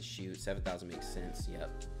stuff to shoot. 7,000 makes sense.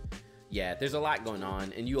 Yep. Yeah, there's a lot going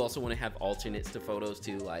on, and you also want to have alternates to photos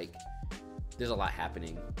too. Like, there's a lot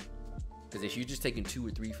happening. Because if you're just taking 2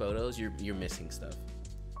 or 3 photos, you're missing stuff.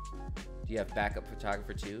 Do you have backup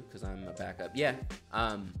photographer too? Because I'm a backup. Yeah.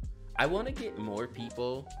 I want to get more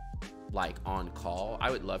people like on call. I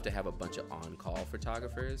would love to have a bunch of on-call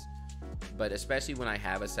photographers, but especially when I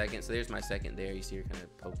have a second. So there's my second there. You see her kind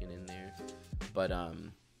of poking in there. But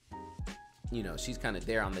you know, she's kind of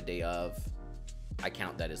there on the day of. I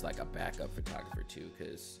count that as like a backup photographer too,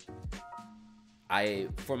 because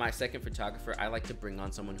for my second photographer, I like to bring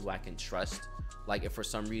on someone who I can trust. Like if for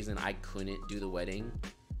some reason I couldn't do the wedding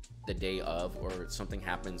the day of, or something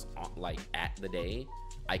happens on, like at the day,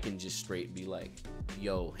 I can just straight be like,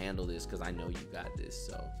 yo, handle this because I know you got this.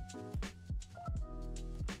 So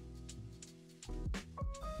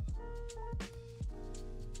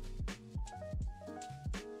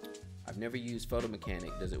I've never used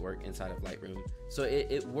PhotoMechanic. Does it work inside of Lightroom? So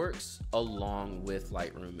it works along with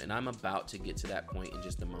Lightroom, and I'm about to get to that point in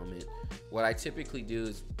just a moment. What I typically do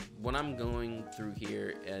is when I'm going through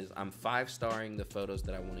here is I'm 5-starring the photos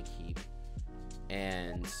that I want to keep.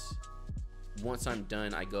 And once I'm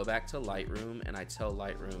done, I go back to Lightroom and I tell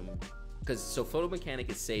Lightroom, so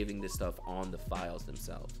PhotoMechanic is saving this stuff on the files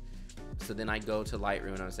themselves. So then I go to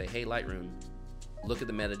Lightroom and I say, hey Lightroom, look at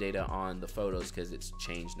the metadata on the photos because it's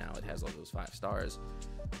changed now. It has all those 5 stars.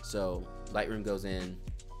 So Lightroom goes in,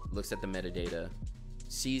 looks at the metadata,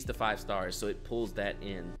 sees the 5 stars, so it pulls that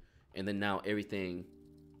in, and then now everything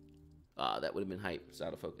that would have been hype, it's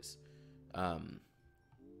out of focus.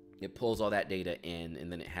 It pulls all that data in,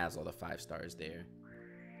 and then it has all the 5 stars there.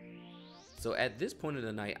 So at this point of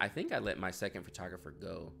the night, I think I let my second photographer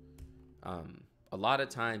go. A lot of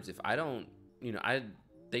times, if I don't, you know,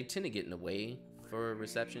 they tend to get in the way for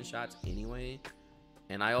reception shots anyway,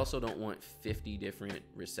 and I also don't want 50 different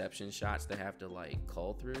reception shots to have to like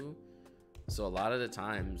cull through. So a lot of the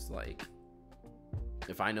times, like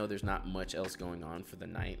if I know there's not much else going on for the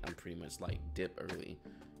night, I'm pretty much like dip early,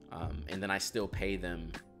 and then I still pay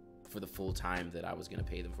them for the full time that I was gonna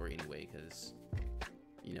pay them for anyway, because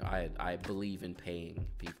you know I believe in paying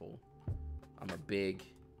people. I'm a big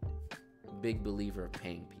believer of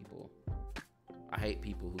paying people. I hate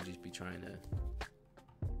people who just be trying to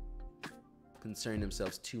concern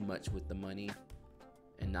themselves too much with the money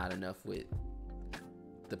and not enough with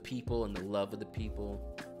the people and the love of the people.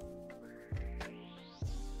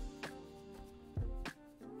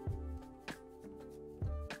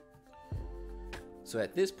 So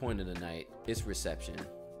at this point of the night, it's reception.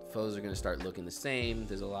 Photos are gonna start looking the same.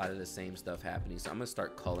 There's a lot of the same stuff happening. So I'm gonna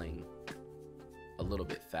start culling a little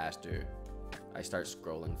bit faster. I start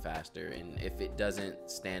scrolling faster, and if it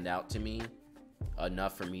doesn't stand out to me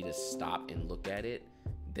enough for me to stop and look at it,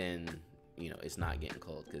 then you know it's not getting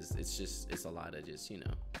culled, because it's a lot of just, you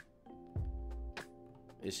know,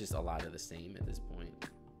 it's just a lot of the same at this point.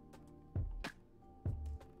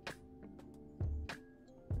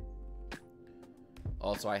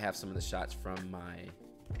 Also, I have some of the shots from my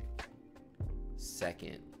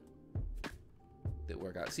second that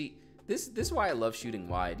work out. See, this is why I love shooting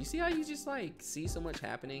wide. You see how you just like see so much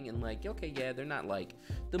happening, and like, okay, yeah, they're not like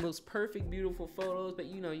the most perfect, beautiful photos, but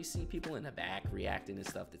you know, you see people in the back reacting to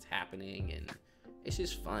stuff that's happening, and it's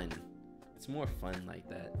just fun. It's more fun like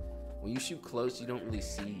that. When you shoot close, you don't really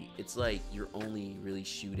see. It's like you're only really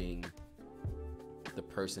shooting the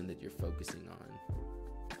person that you're focusing on.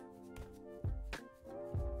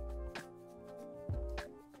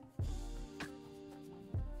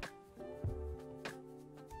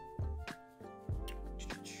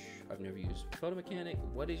 I've never used PhotoMechanic.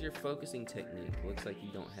 What is your focusing technique? Looks like you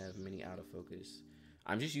don't have many autofocus.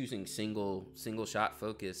 I'm just using single shot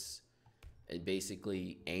focus and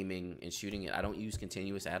basically aiming and shooting it. I don't use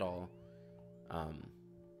continuous at all.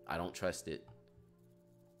 I don't trust it.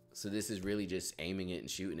 So this is really just aiming it and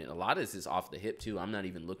shooting it. A lot of this is off the hip too. I'm not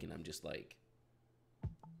even looking. I'm just like,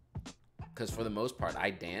 because for the most part, I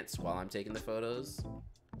dance while I'm taking the photos.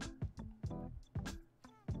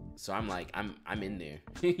 So I'm like, I'm in there,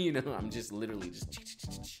 you know, I'm just literally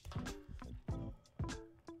just.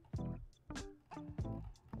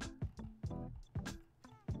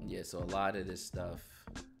 Yeah, so a lot of this stuff,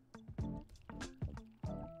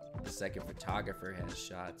 the second photographer has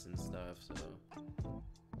shots and stuff, so.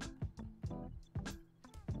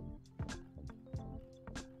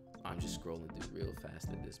 I'm just scrolling through real fast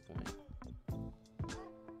at this point.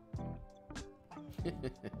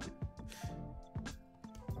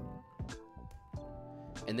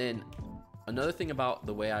 And then another thing about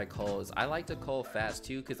the way I cull is I like to cull fast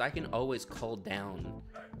too, because I can always cull down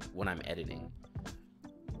when I'm editing.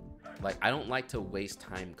 Like, I don't like to waste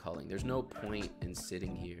time culling. There's no point in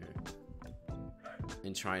sitting here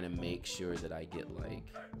and trying to make sure that I get like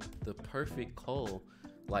the perfect cull.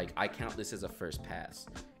 Like, I count this as a first pass.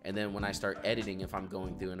 And then when I start editing, if I'm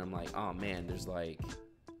going through and I'm like, oh man, there's like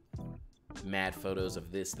mad photos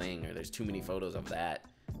of this thing, or there's too many photos of that,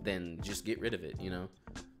 then just get rid of it, you know?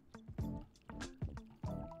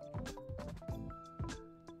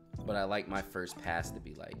 But I like my first pass to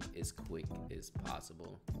be like as quick as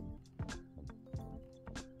possible.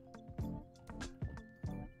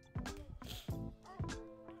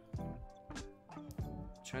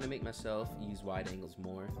 Trying to make myself use wide angles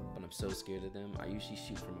more, but I'm so scared of them. I usually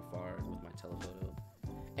shoot from afar with my telephoto.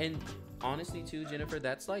 And honestly too, Jennifer,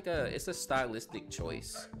 that's like it's a stylistic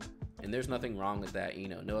choice. And there's nothing wrong with that, you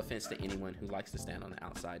know, no offense to anyone who likes to stand on the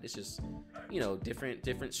outside. It's just, you know,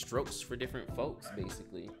 different strokes for different folks,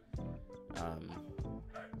 basically.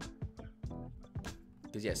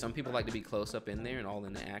 Because yeah, some people like to be close up in there and all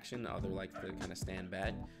in the action. Other like to kind of stand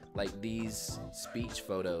back. Like these speech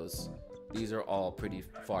photos, these are all pretty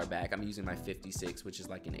far back. I'm using my 56, which is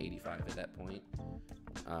like an 85 at that point.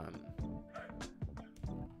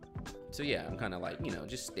 So yeah, I'm kind of like, you know,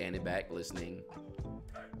 just standing back, listening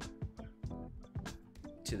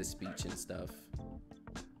to the speech and stuff.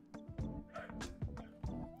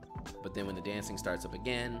 But then when the dancing starts up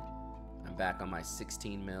again, I'm back on my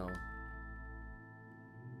 16 mil.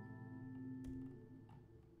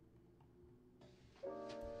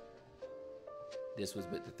 This was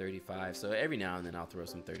with the 35, so every now and then I'll throw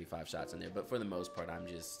some 35 shots in there, but for the most part I'm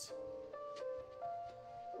just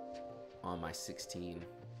on my 16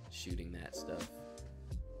 shooting that stuff.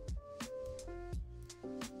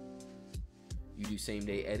 You do same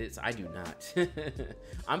day edits? I do not.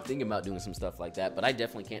 I'm thinking about doing some stuff like that, but I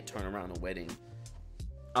definitely can't turn around a wedding.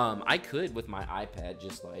 I could with my iPad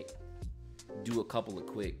just like do a couple of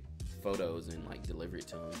quick photos and like deliver it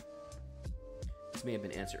to them. This may have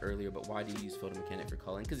been answered earlier, but why do you use PhotoMechanic for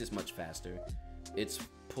culling? Because it's much faster. It's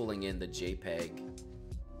pulling in the JPEG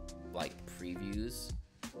like previews,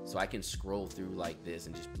 so I can scroll through like this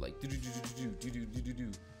and just be like do do do do do do do do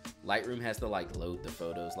do. Lightroom has to like load the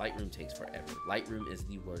photos. Lightroom takes forever. Lightroom is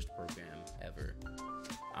the worst program ever.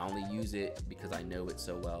 I only use it because I know it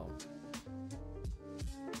so well.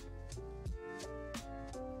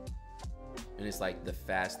 And it's like the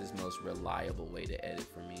fastest, most reliable way to edit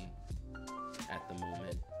for me at the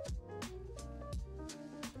moment.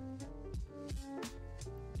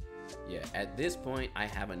 Yeah, at this point, I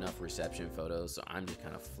have enough reception photos, so I'm just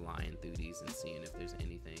kind of flying through these and seeing if there's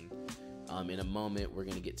anything. In a moment, we're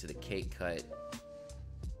gonna get to the cake cut.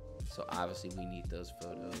 So obviously we need those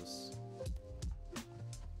photos.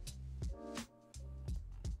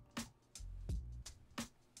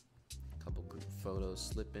 Couple group photos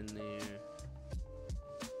slip in there.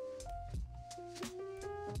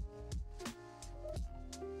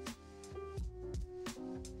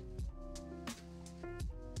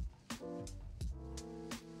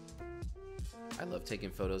 I love taking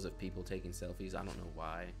photos of people taking selfies. I don't know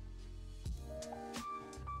why.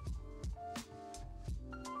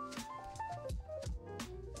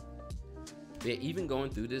 Yeah, even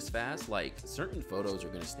going through this fast, like certain photos are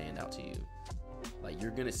gonna stand out to you. Like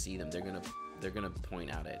you're gonna see them. They're gonna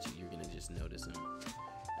point out at you. You're gonna just notice them.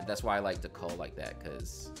 And that's why I like to cull like that,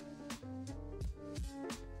 because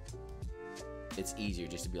it's easier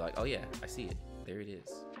just to be like, oh yeah, I see it. There it is.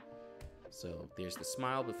 So there's the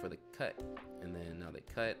smile before the cut, and then now the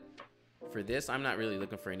cut. For this, I'm not really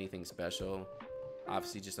looking for anything special.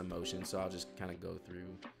 Obviously just emotion, so I'll just kind of go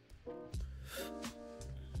through.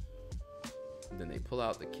 Then they pull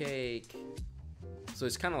out the cake. So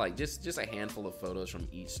it's kind of like just a handful of photos from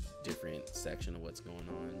each different section of what's going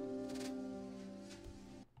on.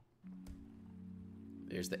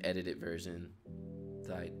 There's the edited version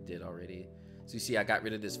that I did already. So you see I got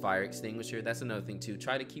rid of this fire extinguisher. That's another thing too.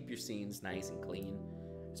 Try to keep your scenes nice and clean,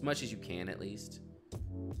 as much as you can at least.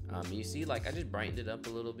 You see, like I just brightened it up a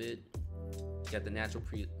little bit. Got the natural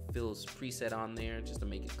fills preset on there just to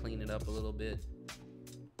make it clean it up a little bit.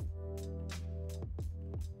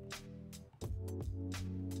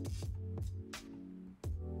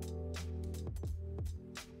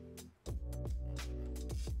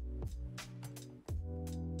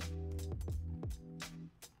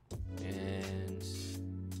 And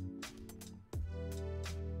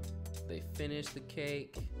they finish the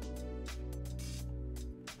cake.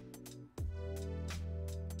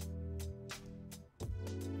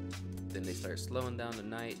 Then they start slowing down the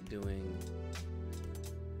night, doing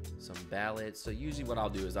some ballads. So usually what I'll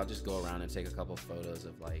do is I'll just go around and take a couple photos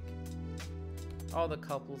of like all the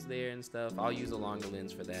couples there and stuff. I'll use a longer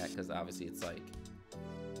lens for that because obviously it's like,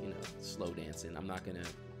 you know, slow dancing. I'm not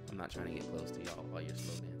trying to get close to y'all while you're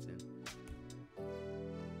slow dancing.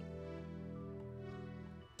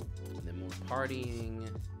 And then more partying.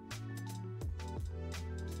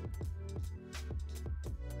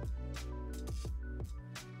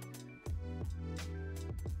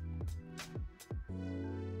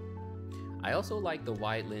 I also like the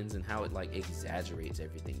wide lens and how it like exaggerates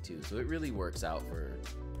everything too. So it really works out for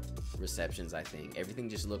receptions, I think. Everything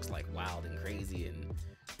just looks like wild and crazy, and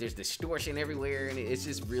there's distortion everywhere, and it's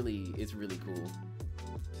just really, it's really cool.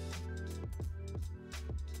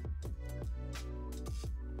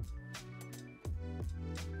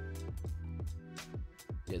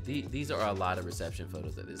 Yeah, these are a lot of reception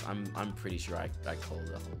photos of this. I'm pretty sure I culled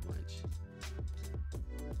a whole bunch.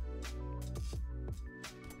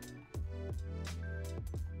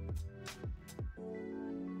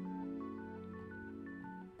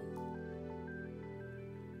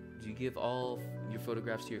 Do you give all your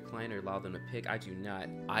photographs to your client or allow them to pick? I do not.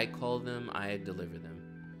 I cull them, I deliver them.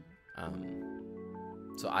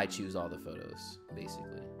 So I choose all the photos,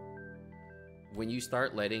 basically. When you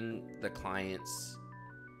start letting the clients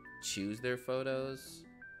choose their photos,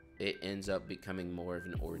 it ends up becoming more of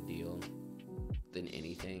an ordeal than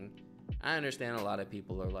anything. I understand a lot of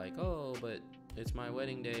people are like, oh, but it's my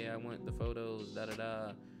wedding day, I want the photos, da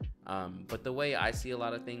da da. But the way I see a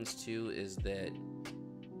lot of things too is that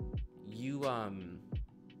you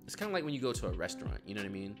it's kind of like when you go to a restaurant, you know what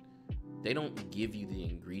I mean? They don't give you the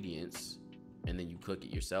ingredients and then you cook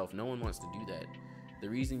it yourself. No one wants to do that. The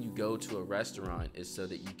reason you go to a restaurant is so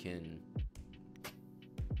that you can,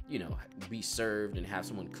 you know, be served and have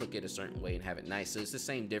someone cook it a certain way and have it nice. So it's the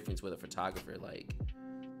same difference with a photographer. Like,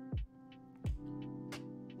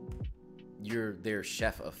 you're their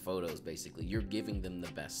chef of photos, basically. You're giving them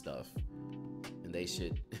the best stuff, and they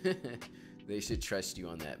should they should trust you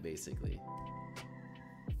on that, basically.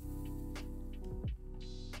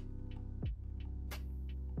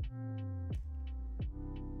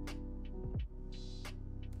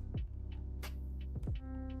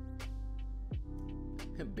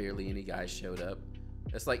 Barely any guys showed up.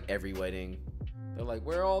 That's like every wedding. They're like,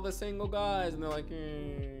 where are all the single guys? And they're like,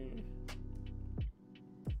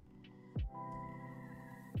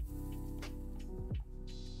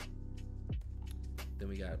 Then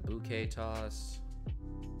we got bouquet toss.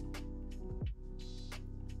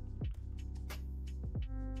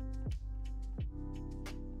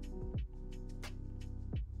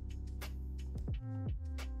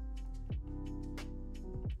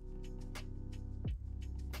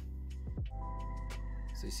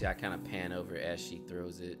 So you see I kind of pan over as she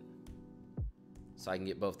throws it so I can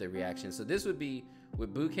get both their reactions. So this would be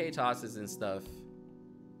with bouquet tosses and stuff.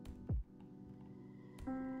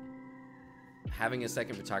 Having a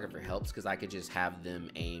second photographer helps because I could just have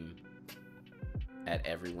them aim at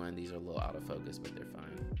everyone. These are a little out of focus, but they're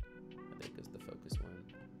fine. There goes the focus one.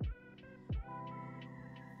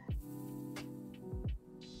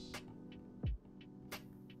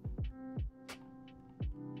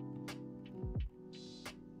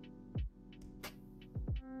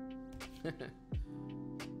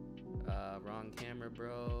 Wrong camera,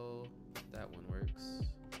 bro. That one works.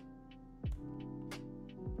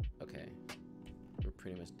 Okay, we're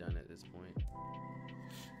pretty much done at this point.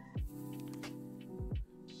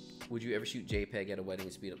 Would you ever shoot JPEG at a wedding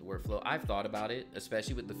and speed up the workflow? I've thought about it,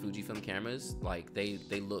 especially with the Fujifilm cameras. Like they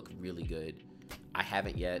look really good. I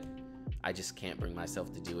haven't yet. I just can't bring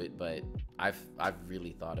myself to do it, but I've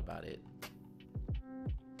really thought about it.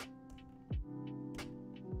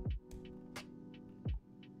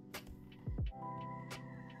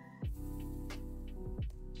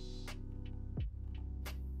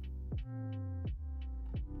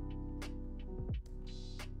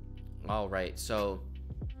 All right, so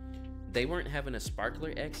they weren't having a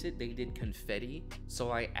sparkler exit, they did confetti.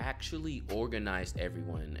 So I actually organized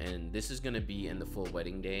everyone, and this is gonna be in the full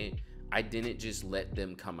wedding day. I didn't just let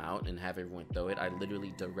them come out and have everyone throw it. I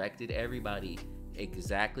literally directed everybody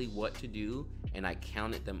exactly what to do, and I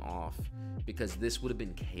counted them off because this would have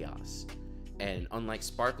been chaos. And unlike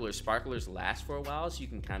sparklers last for a while, so you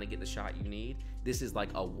can kind of get the shot you need. This is like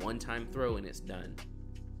a one-time throw and it's done.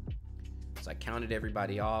 So I counted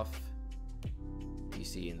everybody off. You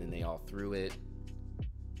see, and then they all threw it.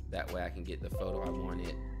 That way I can get the photo I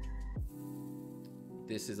wanted.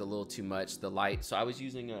 This is a little too much, the light. So I was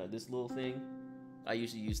using this little thing. I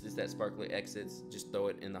usually use this, that sparkler exits. Just throw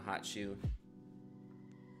it in the hot shoe.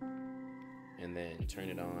 And then turn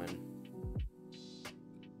it on.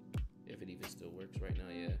 If it even still works right now,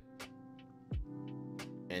 yeah.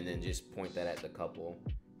 And then just point that at the couple.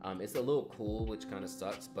 It's a little cool, which kind of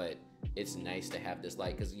sucks, but it's nice to have this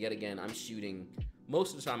light because yet again, I'm shooting,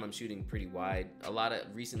 most of the time I'm shooting pretty wide.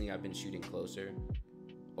 Recently I've been shooting closer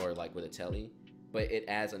or like with a telly, but it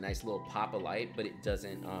adds a nice little pop of light, but it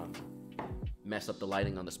doesn't mess up the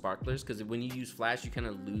lighting on the sparklers because when you use flash, you kind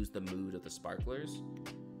of lose the mood of the sparklers.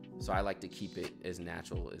 So I like to keep it as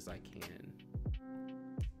natural as I can.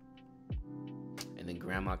 And then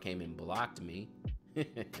grandma came and blocked me.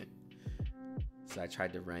 So I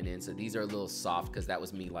tried to run in. So these are a little soft because that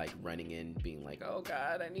was me like running in being like, oh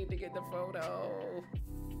God, I need to get the photo.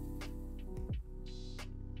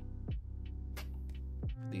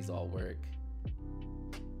 These all work.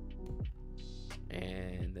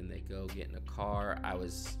 And then they go get in the car.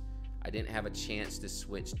 I didn't have a chance to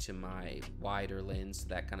switch to my wider lens, so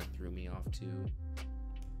that kind of threw me off too.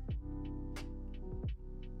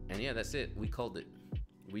 And yeah, that's it. We culled it.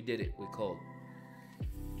 We did it. We culled.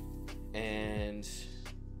 And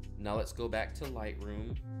now let's go back to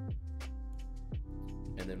Lightroom.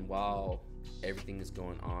 And then while everything is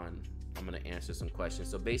going on, I'm gonna answer some questions.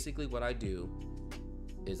 So basically what I do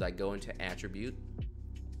is I go into attribute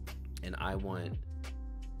and I want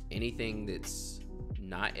anything that's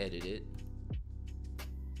not edited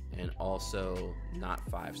and also not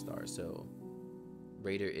 5 stars. So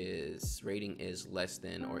rating is less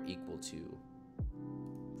than or equal to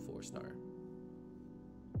 4 star.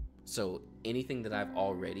 So anything that I've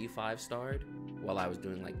already 5-starred while I was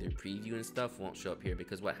doing like their preview and stuff won't show up here,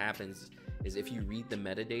 because what happens is if you read the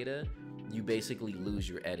metadata, you basically lose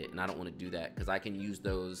your edit, and I don't want to do that because I can use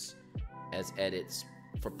those as edits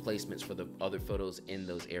for placements for the other photos in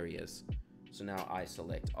those areas. So now I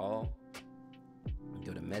select all,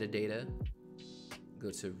 go to metadata,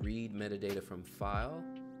 go to read metadata from file,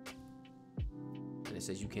 and it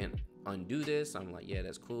says you can't undo this. I'm like, yeah,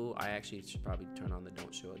 that's cool. I actually should probably turn on the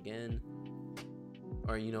don't show again,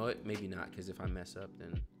 or you know what, maybe not, because if I mess up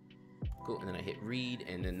then cool. And then I hit read,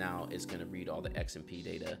 and then now it's going to read all the XMP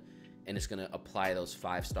data and it's going to apply those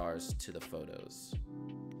 5 stars to the photos.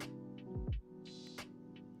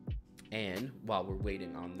 And while we're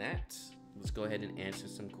waiting on that, let's go ahead and answer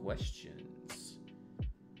some questions.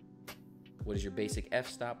 What is your basic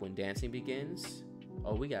f-stop when dancing begins?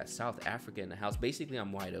 Oh, we got South Africa in the house. Basically,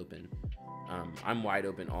 I'm wide open. I'm wide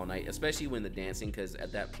open all night, especially when the dancing, because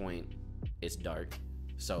at that point, it's dark.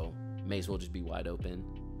 So, may as well just be wide open.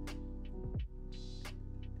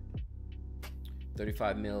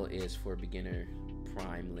 35mm is for beginner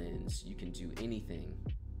prime lens. You can do anything,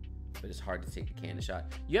 but it's hard to take the candid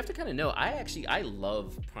shot. You have to kind of know, I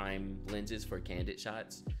love prime lenses for candid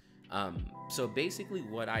shots. So basically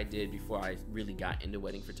what I did before I really got into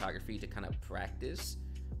wedding photography to kind of practice,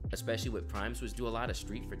 especially with primes, was do a lot of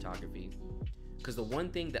street photography. Because the one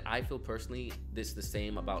thing that I feel personally this the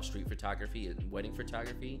same about street photography and wedding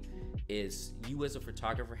photography is you as a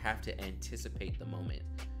photographer have to anticipate the moment,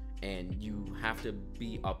 and you have to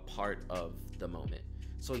be a part of the moment.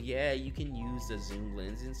 So yeah, you can use the zoom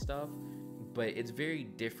lens and stuff, but it's very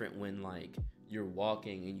different when like you're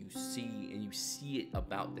walking and you see it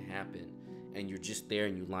about to happen, and you're just there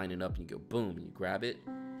and you line it up and you go boom and you grab it.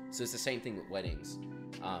 So it's the same thing with weddings.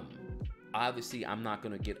 Obviously I'm not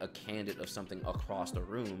gonna get a candid of something across the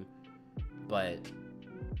room, but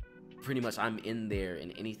pretty much I'm in there,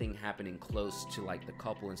 and anything happening close to like the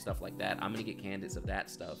couple and stuff like that, I'm gonna get candids of that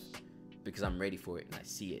stuff because I'm ready for it and I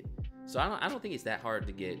see it. So I don't think it's that hard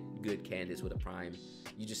to get good candids with a prime.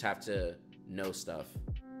 You just have to know stuff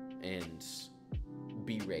and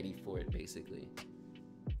be ready for it, basically.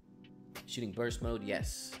 Shooting burst mode,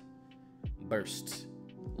 yes. Burst.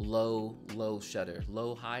 Low shutter.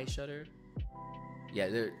 Low, high shutter. Yeah,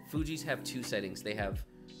 Fujis have 2 settings. They have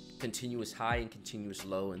continuous high and continuous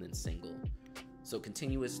low, and then single. So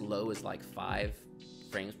continuous low is like 5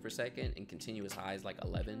 frames per second, and continuous high is like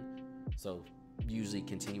 11. So usually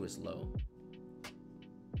continuous low.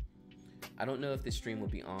 I don't know if this stream will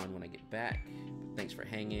be on when I get back. Thanks for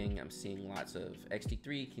hanging. I'm seeing lots of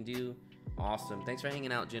X-T3 can do. Awesome. Thanks for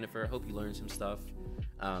hanging out, Jennifer. Hope you learned some stuff.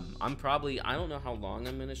 I don't know how long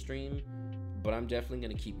I'm gonna stream, but I'm definitely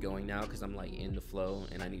gonna keep going now because I'm like in the flow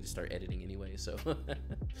and I need to start editing anyway. So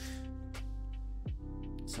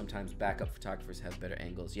sometimes backup photographers have better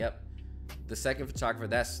angles. Yep. The second photographer,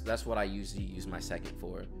 that's what I usually use my second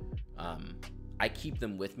for. I keep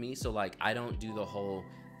them with me, so like I don't do the whole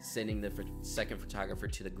sending the second photographer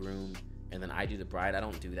to the groom and then I do the bride. I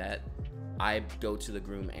don't do that. I go to the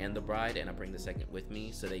groom and the bride and I bring the second with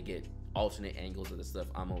me, so they get alternate angles of the stuff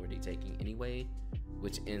I'm already taking anyway,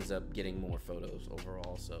 which ends up getting more photos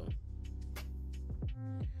overall. So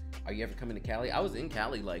are you ever coming to Cali? I was in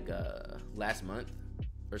Cali like last month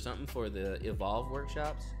or something for the Evolve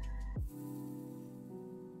workshops,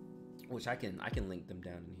 which I can link them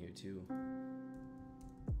down in here too.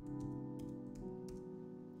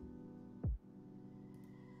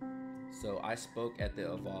 So I spoke at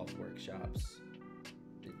the Evolve workshops.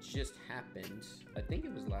 It just happened. I think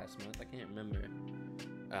it was last month. I can't remember.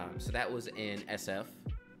 So that was in SF.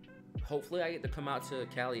 Hopefully I get to come out to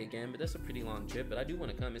Cali again, but that's a pretty long trip. But I do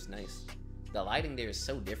want to come. It's nice. The lighting there is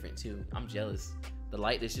so different too. I'm jealous. The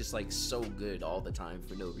light is just like so good all the time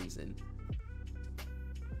for no reason.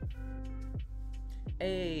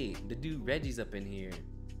 Hey, the dude Reggie's up in here.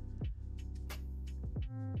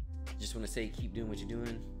 Just want to say, keep doing what you're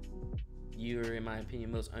doing. You're, in my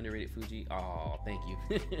opinion, most underrated Fuji. Oh, thank you.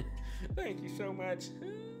 Thank you so much.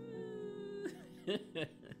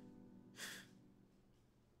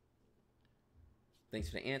 Thanks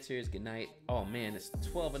for the answers. Good night. Oh man, it's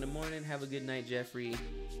 12 in the morning. Have a good night, Jeffrey.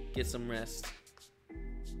 Get some rest.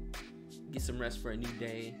 Get some rest for a new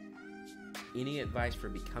day. Any advice for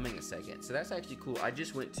becoming a second? So that's actually cool. I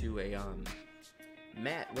just went to a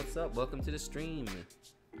Matt, what's up? Welcome to the stream.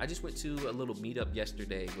 I just went to a little meetup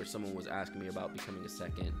yesterday where someone was asking me about becoming a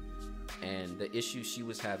second, and the issue she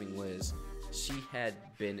was having was she had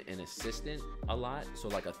been an assistant a lot, so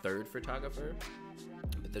like a third photographer,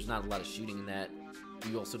 but there's not a lot of shooting in that.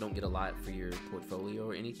 You also don't get a lot for your portfolio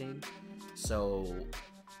or anything. So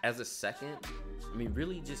as a second, I mean,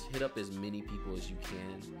 really just hit up as many people as you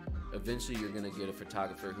can. Eventually you're gonna get a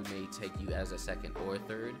photographer who may take you as a second or a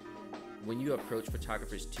third. When you approach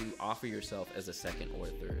photographers too, offer yourself as a second or a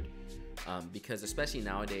third. Because especially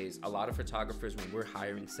nowadays, a lot of photographers, when we're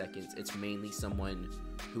hiring seconds, it's mainly someone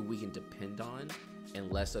who we can depend on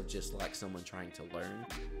and less of just like someone trying to learn.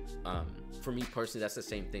 For me personally, that's the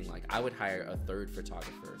same thing. Like I would hire a third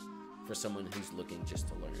photographer for someone who's looking just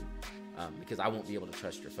to learn, because I won't be able to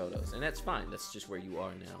trust your photos, and that's fine. That's just where you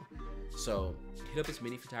are now. So hit up as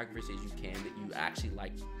many photographers as you can that you actually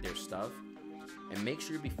like their stuff. And make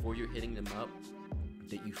sure before you're hitting them up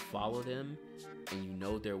that you follow them and you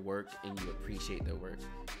know their work and you appreciate their work.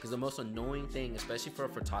 Because the most annoying thing, especially for a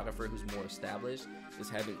photographer who's more established, is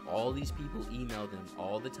having all these people email them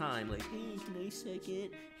all the time. Like, hey, can I second?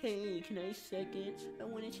 Hey, can I second? I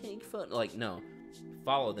want to take photos. Like, no.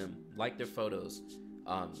 Follow them. Like their photos.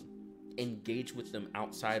 Engage with them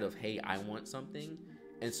outside of, hey, I want something.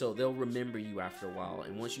 And so they'll remember you after a while.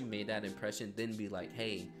 And once you made that impression, then be like,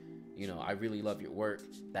 hey, you know, I really love your work.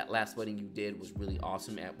 That last wedding you did was really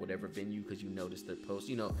awesome at whatever venue because you noticed their post.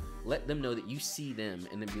 You know, let them know that you see them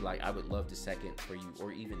and then be like, I would love to second for you,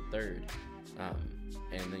 or even third,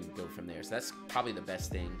 and then go from there. So that's probably the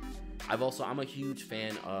best thing. I'm a huge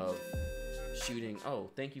fan of shooting. Oh,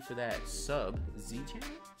 thank you for that sub, Z channel,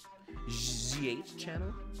 ZH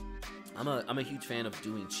channel. I'm a huge fan of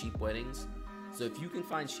doing cheap weddings. So if you can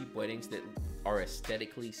find cheap weddings that are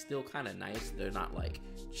aesthetically still kind of nice, they're not like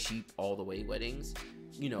cheap all the way weddings,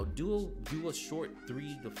 you know, do a short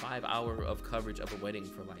 3 to 5 hour of coverage of a wedding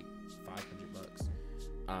for like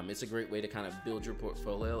 $500. It's a great way to kind of build your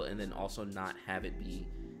portfolio and then also not have it be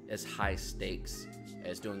as high stakes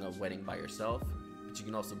as doing a wedding by yourself, but you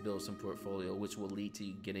can also build some portfolio, which will lead to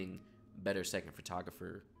you getting better second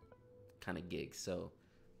photographer kind of gigs. So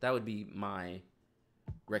that would be my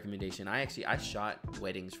recommendation. I shot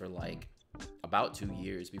weddings for like about 2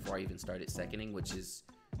 years before I even started seconding, which is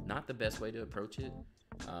not the best way to approach it,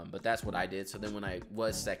 but that's what I did. So then when I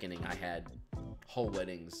was seconding, I had whole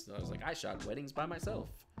weddings. So I was like, I shot weddings by myself.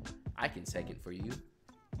 I can second for you.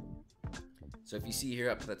 So if you see here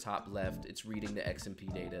up at the top left, it's reading the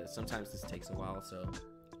XMP data. Sometimes this takes a while, so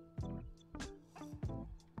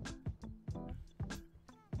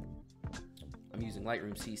I'm using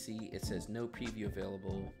Lightroom CC. It says no preview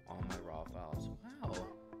available on my raw files. Wow,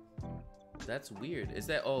 that's weird. Is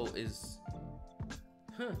that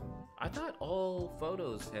I thought all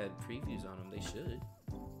photos had previews on them. They should.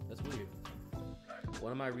 That's weird.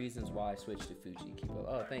 One of my reasons why I switched to Fuji. Keep up.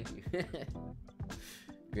 Oh, thank you.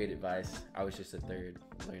 Great advice. I was just a third.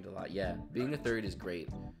 Learned a lot. Yeah, being a third is great.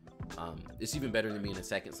 It's even better than being a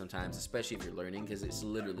second sometimes, especially if you're learning, because it's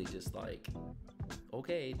literally just like,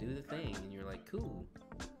 okay, do the thing, and you're like, cool.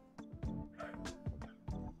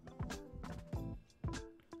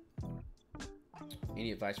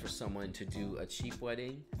 Any advice for someone to do a cheap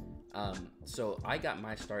wedding? So I got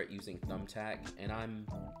my start using Thumbtack, and I'm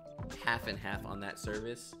half and half on that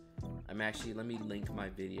service. Let me link my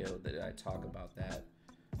video that I talk about that.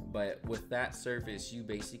 But with that service, you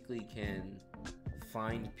basically can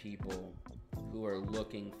find people who are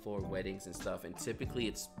looking for weddings and stuff, and typically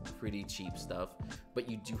it's pretty cheap stuff, but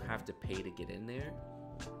you do have to pay to get in there.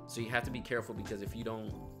 So you have to be careful, because if you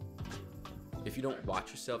don't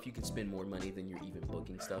watch yourself, you can spend more money than you're even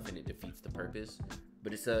booking stuff, and it defeats the purpose.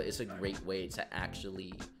 But it's a great way to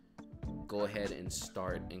actually go ahead and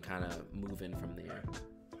start and kind of move in from there.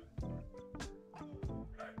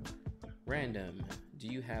 Random, do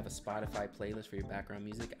you have a Spotify playlist for your background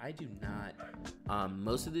music? I do not.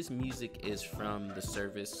 Most of this music is from the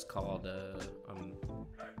service called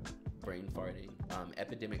brain farting,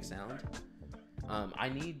 Epidemic Sound. I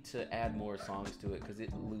need to add more songs to it because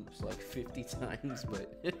it loops like 50 times,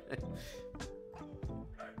 but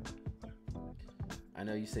I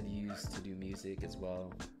know you said you used to do music as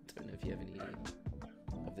well. Don't know if you have any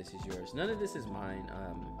of this is yours. None of this is mine.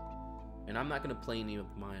 And I'm not gonna play any of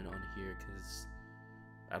mine on here because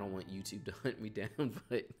I don't want YouTube to hunt me down,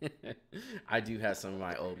 but I do have some of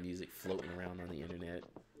my old music floating around on the internet.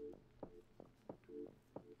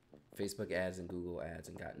 Facebook ads and Google ads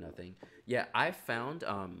and got nothing. Yeah, I found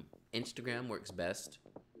Instagram works best.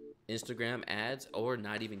 Instagram ads, or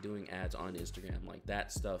not even doing ads on Instagram. Like,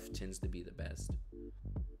 that stuff tends to be the best.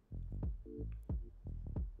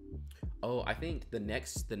 Oh, I think the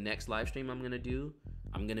next live stream I'm gonna do,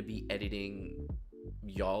 I'm gonna be editing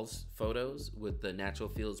y'all's photos with the natural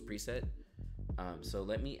fields preset. So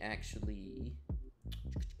let me actually,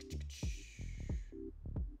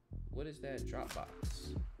 what is that?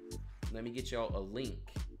 Dropbox. Let me get y'all a link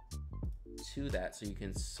to that so you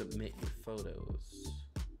can submit your photos.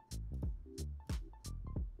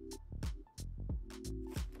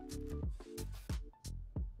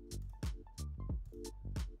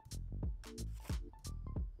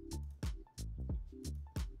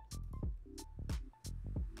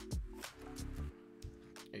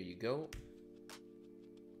 There you go.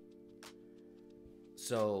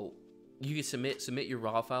 So you can submit your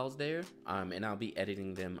raw files there, and I'll be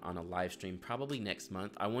editing them on a live stream probably next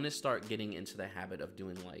month. I want to start getting into the habit of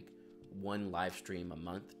doing like one live stream a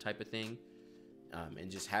month type of thing,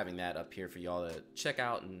 and just having that up here for y'all to check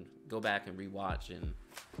out and go back and rewatch and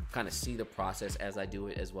kind of see the process as I do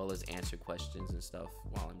it, as well as answer questions and stuff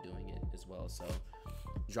while I'm doing it as well. So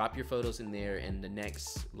drop your photos in there, and the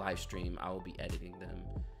next live stream I will be editing them.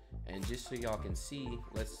 And just so y'all can see,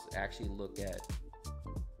 let's actually look at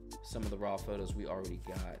some of the raw photos we already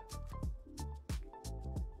got.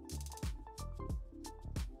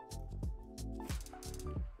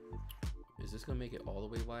 Is this gonna make it all the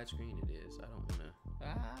way widescreen? It is. I don't wanna.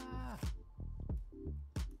 Ah!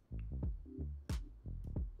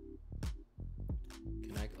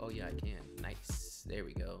 Can I? Oh yeah, I can. Nice. There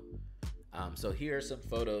we go. So here are some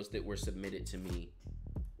photos that were submitted to me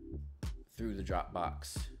through the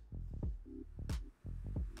Dropbox.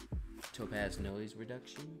 Topaz noise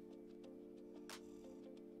reduction.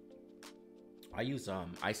 I use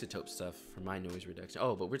isotope stuff for my noise reduction.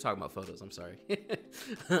 Oh, but we're talking about photos. I'm sorry.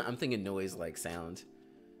 I'm thinking noise like sound.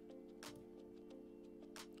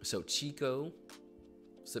 So Chico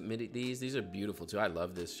submitted these. These are beautiful too. I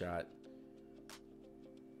love this shot.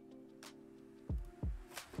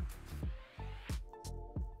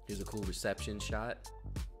 Here's a cool reception shot.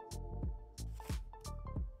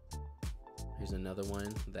 Here's another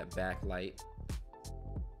one, that backlight.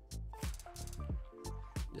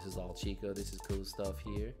 This is all Chico. This is cool stuff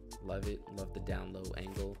here. Love it. Love the down low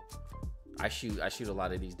angle. I shoot a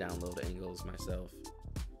lot of these down low angles myself.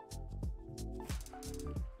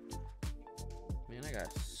 Man, I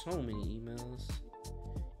got so many emails.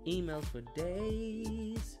 Emails for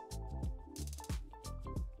days.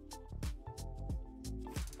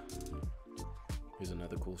 Here's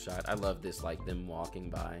another cool shot. I love this, like them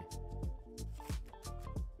walking by.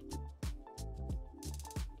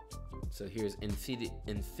 So here's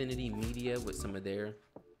Infinity Media with some of their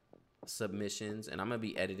submissions, and I'm gonna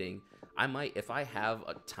be editing. I might, if I have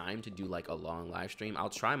a time to do like a long live stream,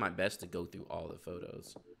 I'll try my best to go through all the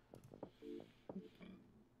photos.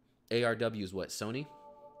 ARW is what, Sony?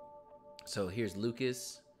 So here's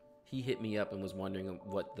Lucas. He hit me up and was wondering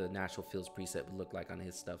what the natural fields preset would look like on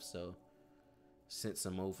his stuff, so sent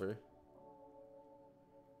some over.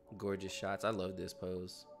 Gorgeous shots. I love this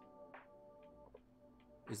pose.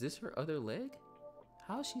 Is this her other leg?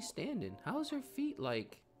 How is she standing? How is her feet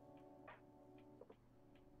like?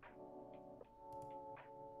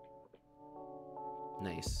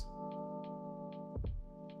 Nice.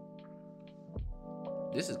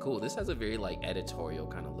 This is cool. This has a very like editorial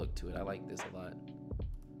kind of look to it. I like this a lot.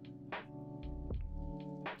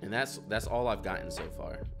 And that's all I've gotten so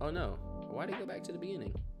far. Oh no, why did it go back to the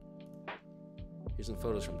beginning? Here's some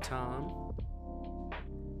photos from Tom.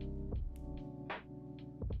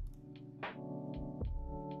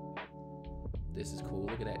 This is cool.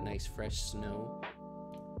 Look at that nice fresh snow.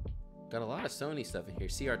 Got a lot of Sony stuff in here.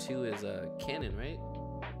 CR2 is a Canon, right?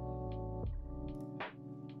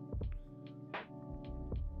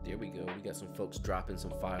 There we go. We got some folks dropping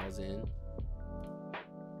some files in.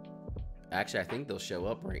 Actually, I think they'll show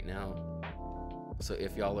up right now. So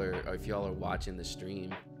if y'all are watching the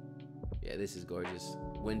stream, yeah, this is gorgeous.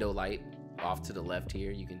 Window light off to the left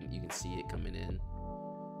here. You can see it coming in.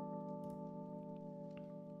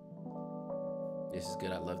 This is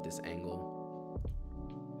good. I love this angle.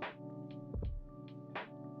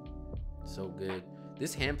 So good.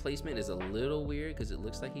 This hand placement is a little weird because it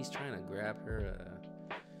looks like he's trying to grab her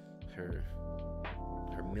her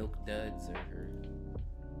milk duds or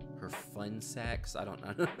her fun sacks. I don't know.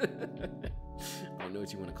 I don't know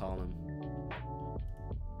what you want to call them.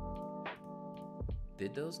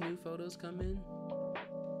 Did those new photos come in?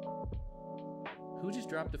 Who just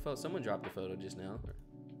dropped a photo? Someone dropped a photo just now.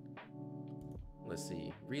 Let's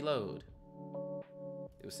see. Reload.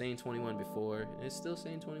 It was saying 21 before, and it's still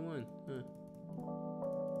saying 21. Huh.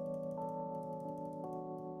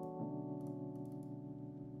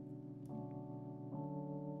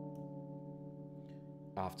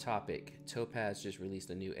 Off topic, Topaz just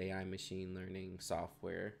released a new AI machine learning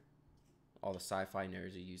software. All the sci-fi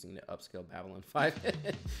nerds are using to upscale Babylon 5,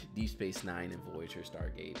 Deep Space Nine, and Voyager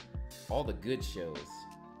Stargate. All the good shows.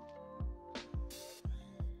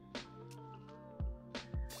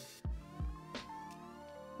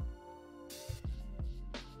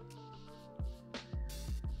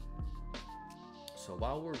 So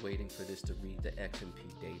while we're waiting for this to read the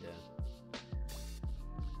XMP data,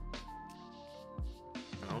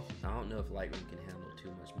 I don't know if Lightroom can handle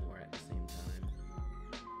too much more at the same time.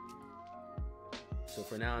 So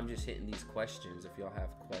for now, I'm just hitting these questions. If y'all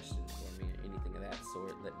have questions for me or anything of that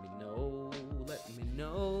sort, let me know. Let me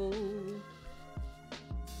know.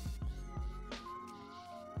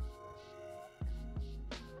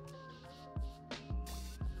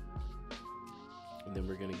 And then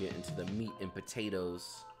we're gonna get into the meat and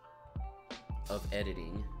potatoes of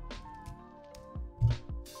editing.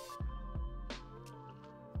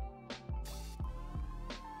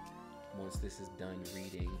 Once this is done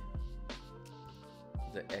reading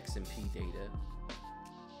the XMP data.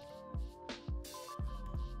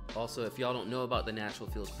 Also, if y'all don't know about the natural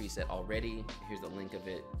fills preset already, here's the link of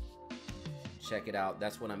it. Check it out.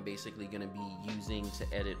 That's what I'm basically going to be using to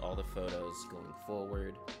edit all the photos going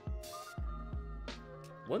forward.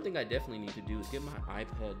 One thing I definitely need to do is get my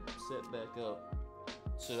iPad set back up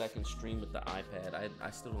so that I can stream with the iPad.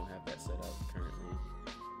 I still don't have that set up currently,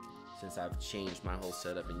 since I've changed my whole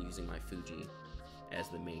setup and using my Fuji as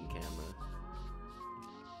the main camera.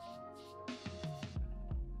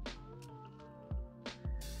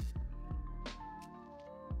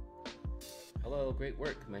 Hello, great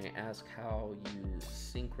work. May I ask how you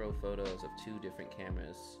synchro photos of two different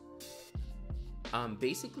cameras?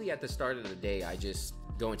 Basically at the start of the day, I just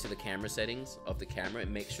go into the camera settings of the camera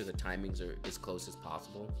and make sure the timings are as close as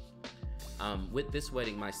possible. With this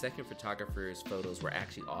wedding, my second photographer's photos were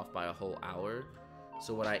actually off by a whole hour.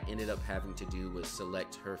 So what I ended up having to do was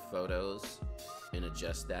select her photos and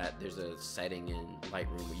adjust that. There's a setting in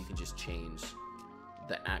Lightroom where you can just change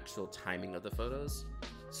the actual timing of the photos.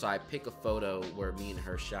 So I pick a photo where me and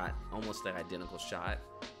her shot almost an identical shot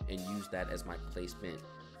and use that as my placement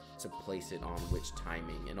to place it on which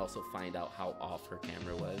timing, and also find out how off her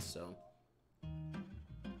camera was. So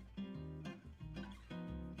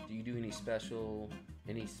do you do any special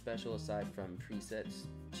aside from presets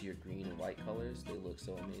to your green and white colors? They look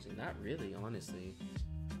so amazing. Not really, honestly.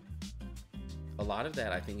 A lot of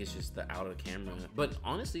that I think is just the out of camera, but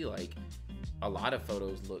honestly, like, a lot of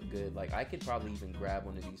photos look good. Like, I could probably even grab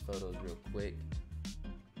one of these photos real quick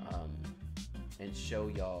and show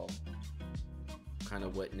y'all kind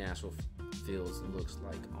of what natural fills looks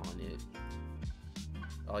like on it.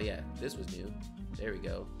 Oh yeah, this was new. There we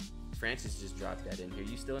go. Francis just dropped that in here.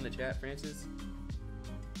 You still in the chat, Francis?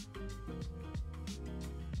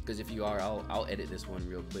 Because if you are, I'll edit this one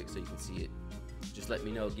real quick so you can see it. Just let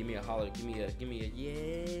me know. Give me a holler. Give me a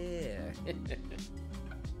yeah.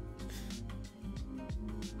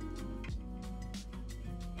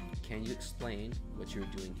 Can you explain what you're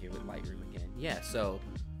doing here with Lightroom again? Yeah, so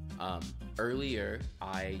earlier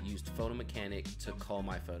I used PhotoMechanic to cull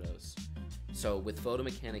my photos. So with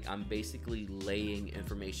PhotoMechanic, I'm basically laying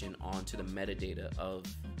information onto the metadata of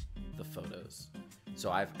the photos.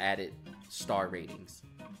 So I've added star ratings.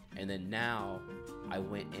 And then now I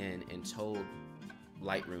went in and told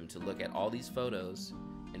Lightroom to look at all these photos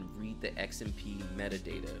and read the XMP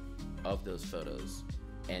metadata of those photos.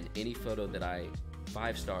 And any photo that I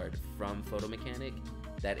 5-starred from PhotoMechanic,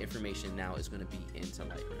 that information now is going to be into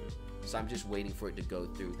Lightroom. So I'm just waiting for it to go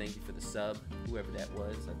through. Thank you for the sub, whoever that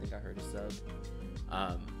was. I think I heard a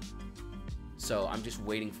sub. So I'm just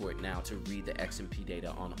waiting for it now to read the XMP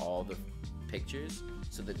data on all the pictures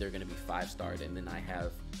so that they're going to be 5-starred, and then I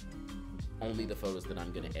have only the photos that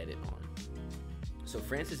I'm going to edit on. So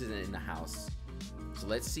Francis isn't in the house. So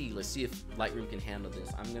let's see if Lightroom can handle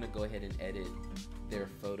this. I'm going to go ahead and edit their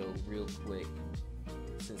photo real quick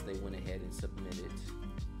since they went ahead and submitted.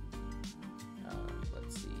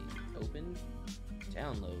 Let's see, open,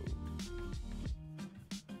 download.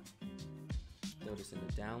 throw this into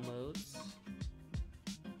downloads.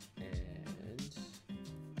 And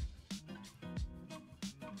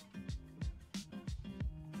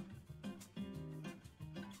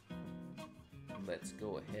let's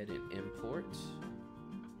go ahead and import.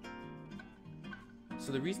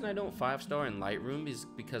 So the reason I don't 5-star in Lightroom is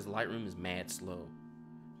because Lightroom is mad slow.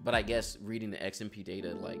 But I guess reading the XMP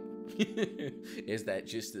data, like, is that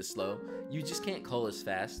just as slow? You just can't cull as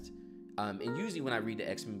fast. And usually when I read the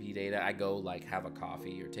XMP data, I go like have a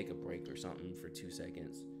coffee or take a break or something for 2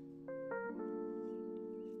 seconds.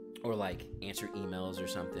 Or like answer emails or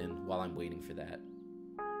something while I'm waiting for that.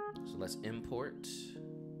 So let's import.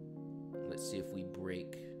 Let's see if we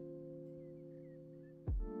break.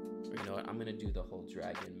 Or you know what, I'm gonna do the whole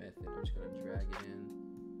drag in method. I'm just gonna drag it in.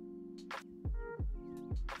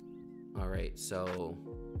 All right, so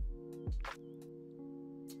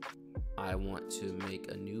I want to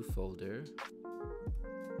make a new folder.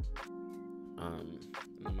 I'm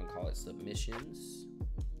gonna call it submissions.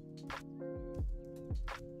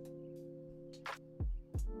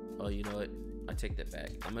 Oh, you know what? I take that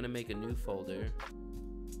back. I'm gonna make a new folder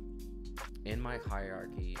in my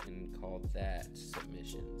hierarchy and call that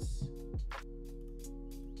submissions.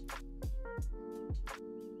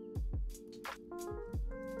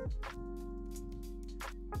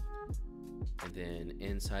 And then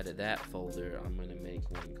inside of that folder, I'm gonna make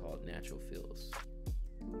one called natural fills.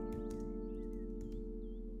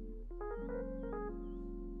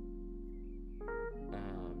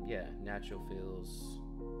 Yeah, natural fills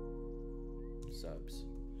subs.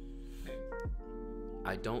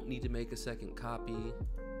 I don't need to make a second copy.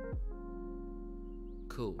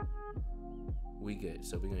 Cool. We good.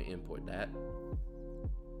 So we're gonna import that.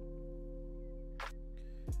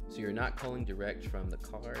 So you're not culling direct from the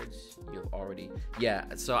cards. You've already,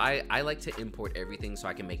 yeah. So I like to import everything so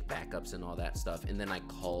I can make backups and all that stuff, and then I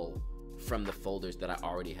cull from the folders that I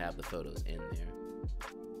already have the photos in there.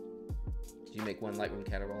 Do you make one Lightroom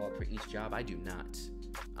catalog for each job? I do not.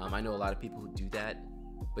 I know a lot of people who do that,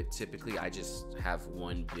 but typically I just have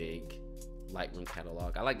one big Lightroom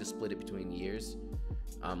catalog. I like to split it between years.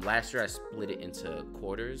 Last year I split it into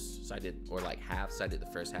quarters, so I did, or like half, so I did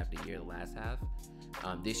the first half of the year, the last half.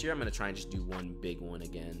 This year I'm gonna try and just do one big one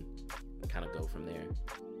again and kind of go from there.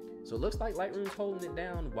 So it looks like Lightroom's holding it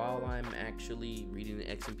down while I'm actually reading the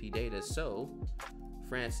XMP data. So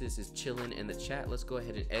Francis is chilling in the chat. Let's go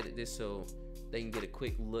ahead and edit this so they can get a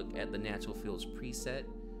quick look at the natural fills preset.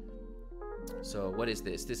 So what is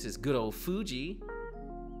this? This is good old Fuji.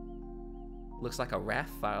 Looks like a RAF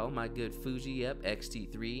file. My good Fuji, yep,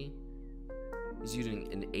 X-T3. Is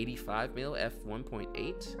using an 85mm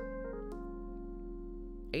f1.8.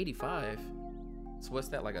 85? So what's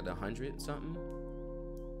that, like a 100 something?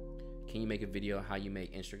 Can you make a video how you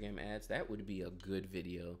make Instagram ads? That would be a good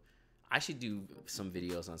video. I should do some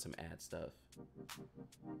videos on some ad stuff.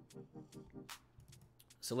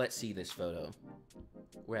 So let's see this photo.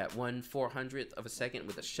 We're at 1/400th of a second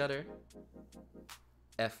with a shutter.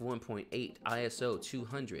 f1.8 ISO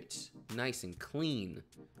 200. Nice and clean.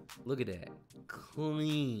 Look at that.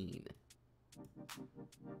 Clean.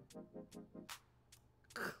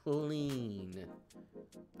 Clean.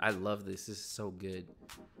 I love this. This is so good.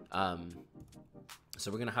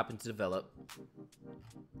 So we're gonna hop into develop.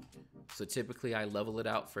 So typically I level it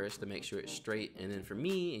out first to make sure it's straight, and then for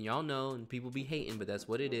me, and y'all know, and people be hating, but that's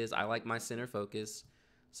what it is, I like my center focus.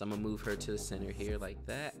 So I'm gonna move her to the center here like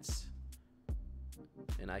that,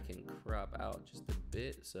 and I can crop out just a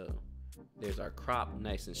bit. So there's our crop,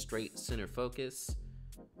 nice and straight center focus.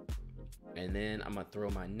 And then I'm gonna throw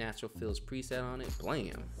my natural fills preset on it,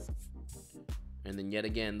 blam. And then yet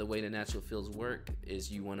again, the way the natural fills work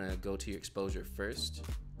is you wanna go to your exposure first.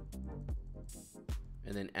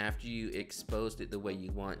 And then after you exposed it the way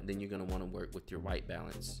you want, then you're gonna wanna work with your white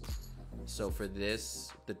balance. So for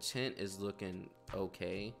this, the tint is looking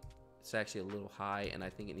okay. It's actually a little high and I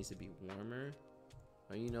think it needs to be warmer.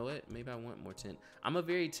 Oh, you know what? Maybe I want more tint. I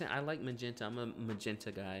like magenta, I'm a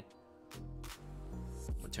magenta guy.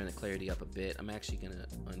 I'm gonna turn the clarity up a bit. I'm actually gonna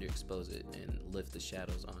underexpose it and lift the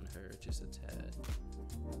shadows on her just a tad.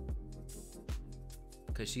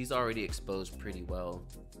 Cause she's already exposed pretty well.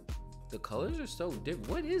 The colors are so different.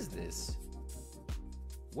 What is this?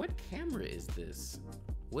 What camera is this?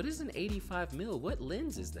 What is an 85mm? What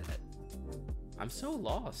lens is that? I'm so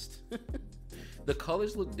lost. The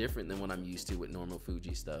colors look different than what I'm used to with normal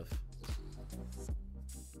Fuji stuff.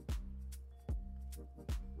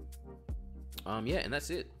 Yeah, and that's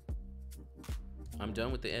it. I'm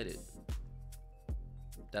done with the edit.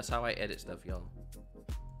 That's how I edit stuff, y'all.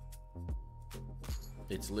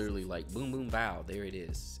 It's literally like boom, boom, bow. There it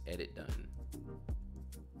is. Edit done.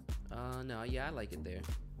 No, yeah, I like it there.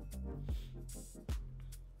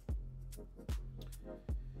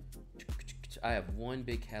 I have one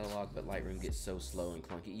big catalog, but Lightroom gets so slow and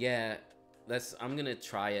clunky. Yeah, I'm gonna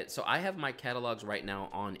try it. So I have my catalogs right now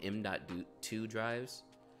on M.2 drives.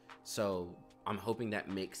 So I'm hoping that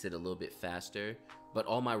makes it a little bit faster. But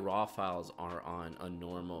all my raw files are on a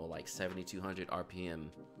normal like 7200 RPM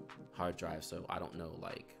hard drive. So I don't know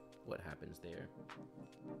like what happens there.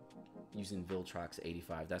 Using Viltrox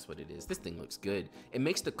 85, that's what it is. This thing looks good. It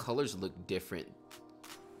makes the colors look different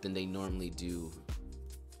than they normally do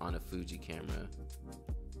on a Fuji camera.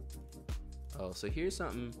 Oh, so here's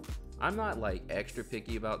something. I'm not like extra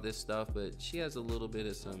picky about this stuff, but she has a little bit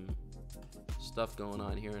of some stuff going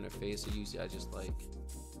on here in her face. So usually I just like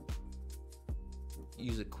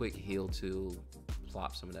use a quick heal tool,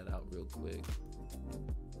 plop some of that out real quick,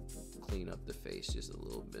 clean up the face just a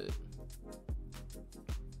little bit.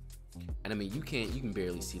 And I mean, you can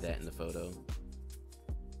barely see that in the photo.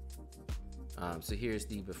 So here's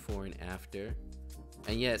the before and after.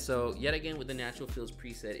 And yeah, so yet again with the natural fills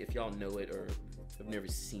preset, if y'all know it or have never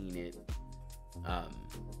seen it,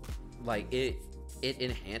 like it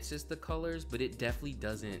enhances the colors, but it definitely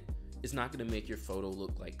doesn't, it's not gonna make your photo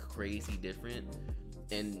look like crazy different.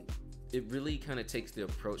 And it really kind of takes the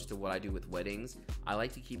approach to what I do with weddings. I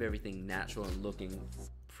like to keep everything natural and looking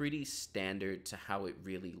pretty standard to how it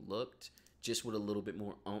really looked, just with a little bit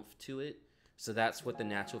more oomph to it. So that's what the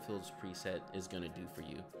natural fills preset is gonna do for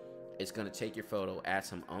you. It's gonna take your photo, add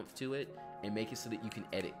some oomph to it, and make it so that you can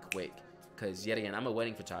edit quick. Because yet again, I'm a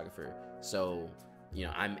wedding photographer, so you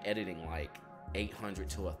know I'm editing like 800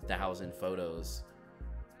 to 1,000 photos,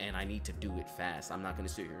 and I need to do it fast. I'm not gonna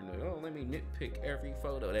sit here and like, oh, let me nitpick every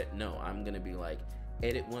photo. No, I'm gonna be like,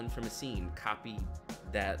 edit one from a scene, copy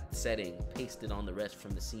that setting, paste it on the rest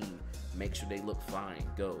from the scene, make sure they look fine,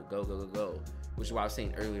 go, go, go, go, go. Which is why I was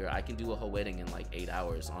saying earlier, I can do a whole wedding in like 8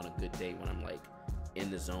 hours on a good day when I'm like in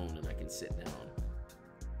the zone and I can sit down.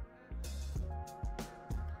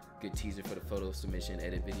 Good teaser for the photo submission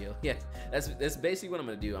edit video. Yeah, that's basically what I'm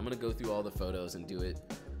gonna do. I'm gonna go through all the photos and do it.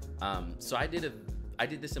 So I did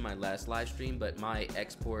this in my last live stream, but my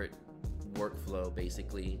export workflow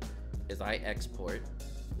basically is I export,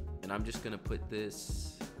 and I'm just gonna put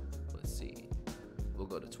this, let's see, we'll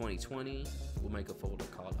go to 2020, we'll make a folder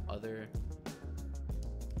called other,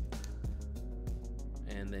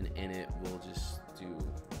 and then in it we'll just do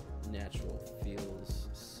natural fills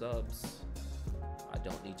subs. I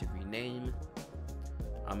don't need to rename.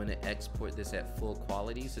 I'm gonna export this at full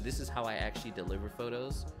quality. So this is how I actually deliver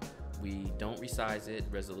photos. We don't resize it,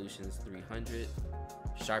 resolution's 300,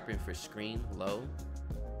 sharpen for screen, low.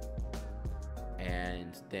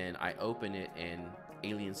 And then I open it in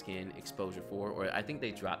alien skin exposure 4, or I think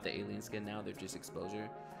they dropped the alien skin now, they're just exposure,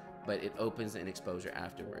 but it opens in exposure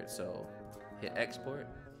afterwards. So hit export.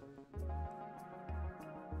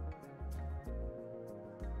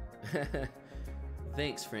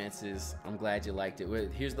 Thanks, Francis. I'm glad you liked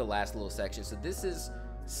it. Here's the last little section. So this is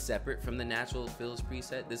separate from the natural fills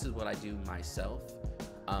preset. This is what I do myself.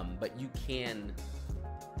 But you can,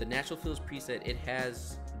 the natural fills preset, it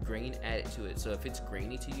has grain added to it. So if it's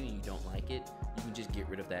grainy to you and you don't like it, you can just get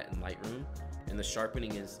rid of that in Lightroom. And the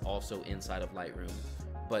sharpening is also inside of Lightroom.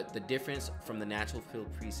 But the difference from the natural fill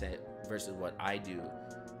preset versus what I do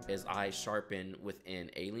is I sharpen within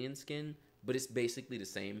alien skin, but it's basically the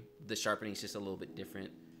same. The sharpening is just a little bit different.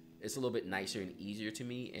 It's a little bit nicer and easier to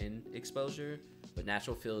me in exposure, but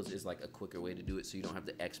natural fills is like a quicker way to do it, so you don't have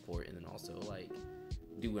to export and then also like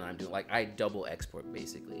do what I'm doing. Like I double export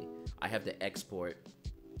basically. I have to export,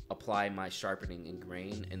 apply my sharpening and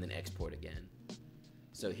grain, and then export again.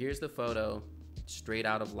 So here's the photo straight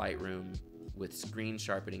out of Lightroom with screen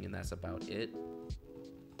sharpening, and that's about it.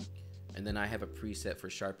 And then I have a preset for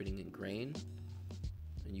sharpening and grain.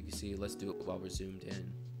 And you can see, let's do it while we're zoomed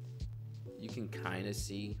in. You can kind of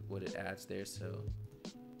see what it adds there. So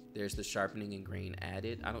there's the sharpening and grain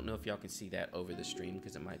added. I don't know if y'all can see that over the stream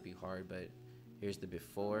because it might be hard, but here's the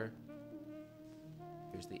before.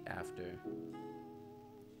 Here's the after.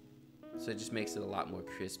 So it just makes it a lot more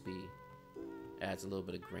crispy. Adds a little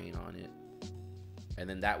bit of grain on it. And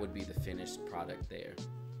then that would be the finished product there.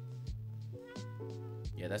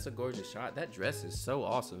 Yeah, that's a gorgeous shot. That dress is so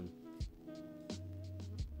awesome.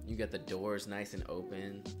 You got the doors nice and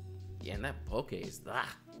open. Yeah, and that bokeh is,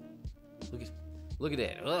 look at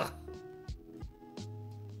that. Ugh.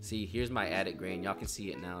 See, here's my added grain. Y'all can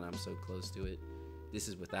see it now and I'm so close to it. This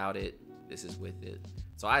is without it. This is with it.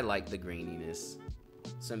 So I like the graininess.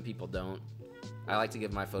 Some people don't. I like to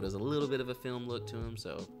give my photos a little bit of a film look to them,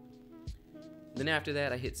 so Then after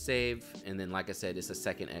that, I hit save, and then like I said, it's a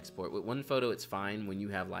second export. With one photo, it's fine. When you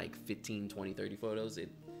have like 15, 20, 30 photos, it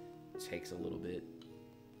takes a little bit.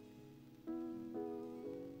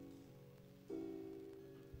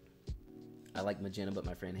 I like magenta, but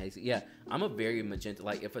my friend hates it. Yeah, I'm a very magenta.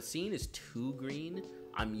 Like, if a scene is too green,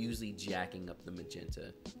 I'm usually jacking up the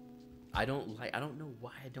magenta. I don't know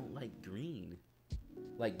why I don't like green.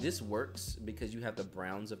 Like, this works because you have the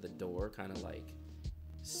browns of the door kind of like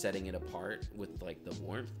setting it apart with like the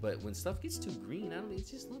warmth. But when stuff gets too green, it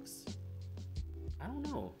just looks, I don't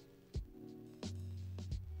know.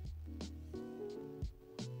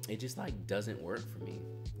 It just like doesn't work for me.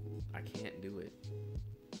 I can't do it.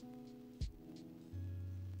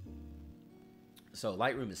 So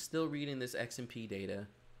Lightroom is still reading this XMP data.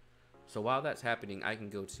 So while that's happening, I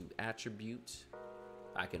can go to attribute.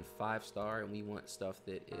 I can 5-star, and we want stuff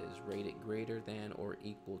that is rated greater than or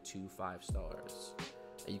equal to 5 stars.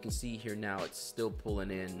 And you can see here now it's still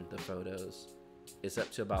pulling in the photos. It's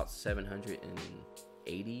up to about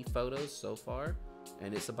 780 photos so far,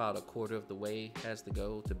 and it's about a quarter of the way has to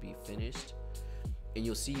go to be finished. And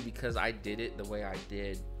you'll see, because I did it the way I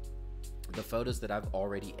did, the photos that I've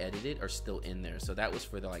already edited are still in there. So that was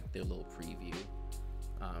for their little preview.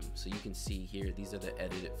 So you can see here, these are the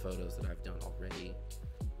edited photos that I've done already.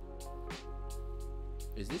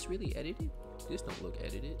 Is this really edited? This don't look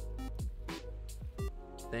edited.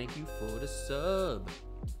 Thank you for the sub.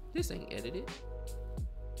 This ain't edited.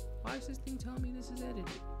 Why is this thing telling me this is edited?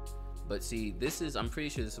 But see, I'm pretty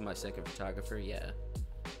sure this is my second photographer, yeah.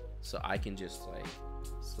 So I can just like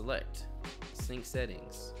select, sync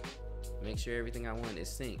settings, make sure everything I want is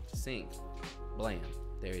synced, blam,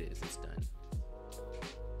 there it is, it's done.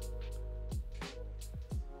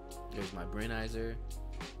 There's my Brenizer.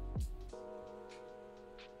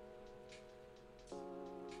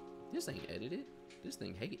 This ain't edited. This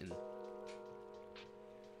thing hating.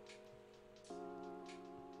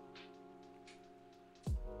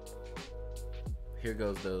 Here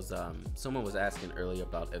goes those, someone was asking earlier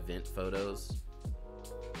about event photos.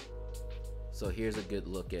 So here's a good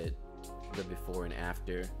look at the before and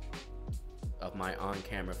after of my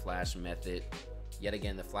on-camera flash method. Yet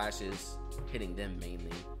again, the flash is hitting them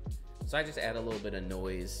mainly. So I just add a little bit of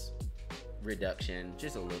noise reduction,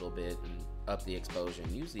 just a little bit, and up the exposure.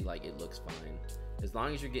 And usually like it looks fine. As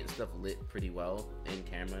long as you're getting stuff lit pretty well in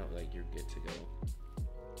camera, like you're good to go.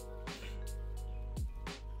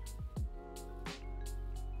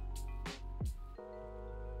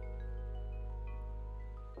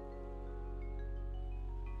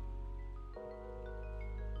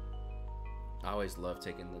 I always love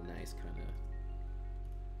taking the nice kind of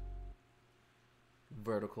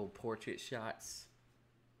vertical portrait shots.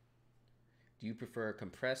 Do you prefer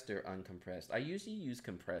compressed or uncompressed? I usually use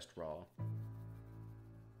compressed raw.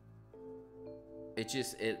 It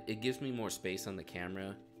just, it gives me more space on the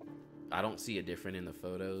camera. I don't see a difference in the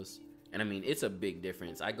photos. And I mean, it's a big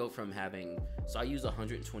difference. I go from having, so I use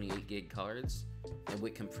 128 gig cards, and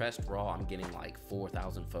with compressed raw, I'm getting like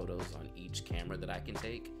 4,000 photos on each camera that I can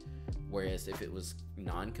take. Whereas if it was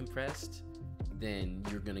non-compressed, then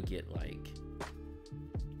you're gonna get like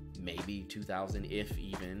maybe 2,000, if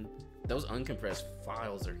even. Those uncompressed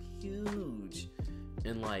files are huge,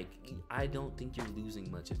 and like I don't think you're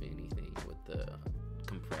losing much of anything with the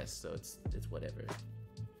compressed, so it's whatever.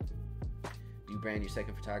 Do you brand your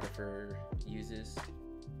second photographer uses?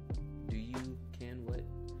 Do you can what?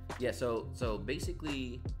 Yeah, so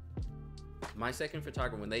basically my second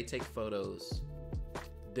photographer, when they take photos,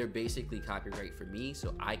 they're basically copyright for me,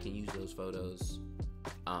 so I can use those photos.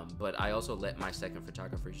 But I also let my second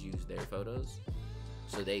photographers use their photos,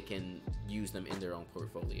 so they can use them in their own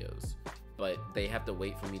portfolios. But they have to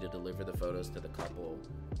wait for me to deliver the photos to the couple,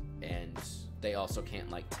 and they also can't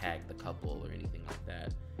like tag the couple or anything like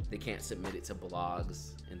that. They can't submit it to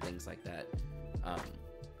blogs and things like that.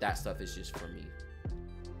 That stuff is just for me.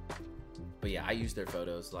 But yeah, I use their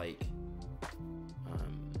photos. Like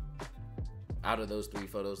out of those 3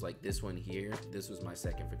 photos, like this one here, this was my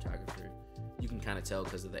second photographer. You can kind of tell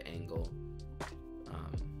because of the angle.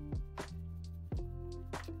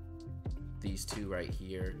 These 2 right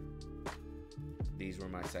here, these were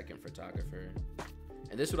my second photographer.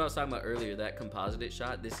 And this is what I was talking about earlier, that composited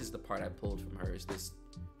shot. This is the part I pulled from hers, this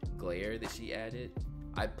glare that she added.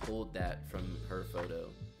 I pulled that from her photo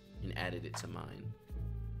and added it to mine.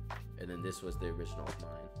 And then this was the original of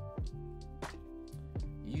mine.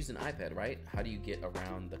 You use an iPad, right? How do you get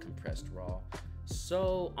around the compressed raw?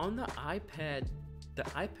 So on the iPad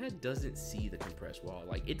doesn't see the compressed raw.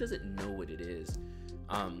 Like, it doesn't know what it is.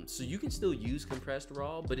 So you can still use compressed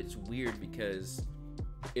raw, but it's weird because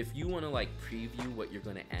if you want to like preview what you're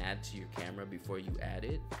going to add to your camera before you add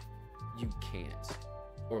it, you can't.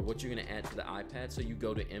 Or what you're going to add to the iPad, so you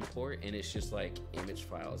go to import and it's just like image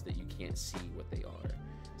files that you can't see what they are.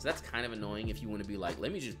 So that's kind of annoying if you want to be like,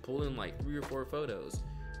 let me just pull in like 3 or 4 photos.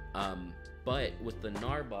 But with the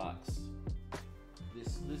NAR box,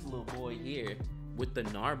 this little boy here, with the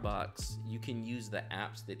NAR box, you can use the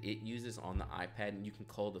apps that it uses on the iPad, and you can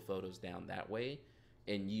cull the photos down that way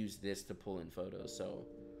and use this to pull in photos. So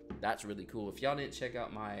that's really cool. If y'all didn't check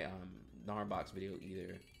out my NAR box video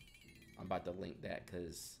either, I'm about to link that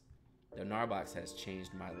because the NAR box has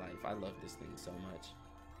changed my life. I love this thing so much.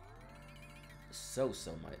 So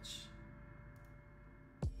much.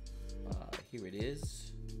 Here it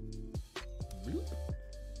is. Bloop.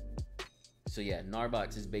 So yeah, NAR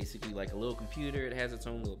box is basically like a little computer. It has its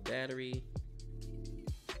own little battery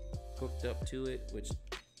hooked up to it, which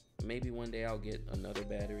maybe one day I'll get another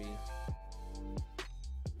battery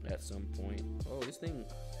at some point. Oh, this thing,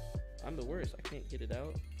 I'm the worst. I can't get it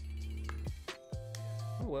out.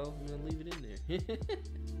 Oh well, I'm gonna leave it in there.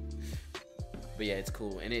 But yeah, it's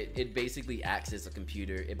cool. And it basically acts as a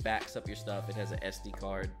computer. It backs up your stuff. It has an SD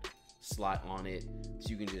card slot on it, so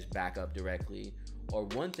you can just back up directly. Or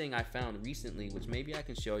one thing I found recently, which maybe I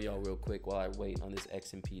can show y'all real quick while I wait on this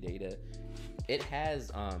XMP data, it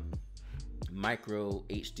has micro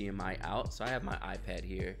HDMI out. So I have my iPad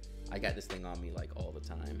here. I got this thing on me like all the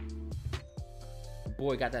time.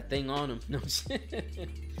 Boy got that thing on him. No shit.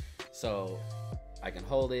 So I can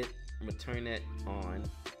hold it. I'm gonna turn it on,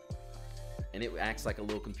 and it acts like a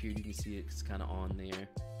little computer. You can see it's kind of on there.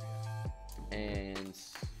 And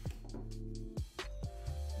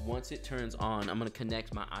once it turns on, I'm gonna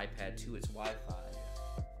connect my iPad to its Wi-Fi.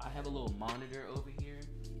 I have a little monitor over here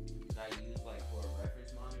that I use like for a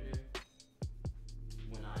reference monitor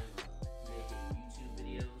when I'm making YouTube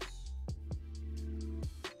videos.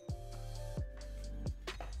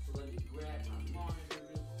 So let me grab my monitor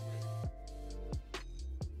real quick.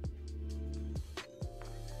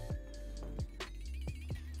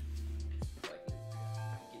 So I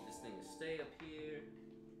can get this thing to stay up here.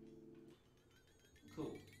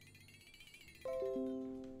 Cool.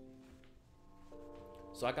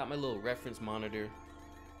 So I got my little reference monitor.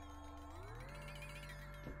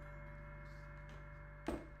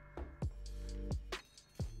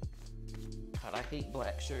 God, I hate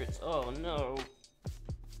black shirts. Oh no.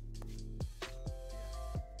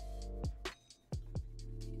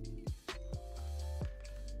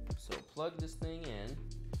 So plug this thing in.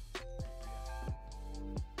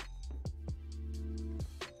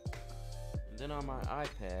 And then on my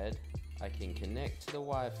iPad, I can connect to the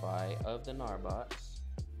Wi-Fi of the NAR box.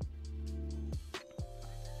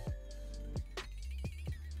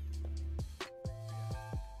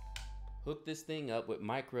 Hook this thing up with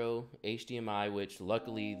micro HDMI, which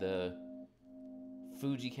luckily the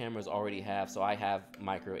Fuji cameras already have, so I have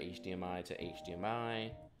micro HDMI to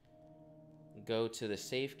HDMI. Go to the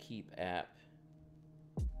SafeKeep app,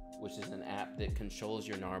 which is an app that controls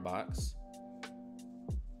your NAR box.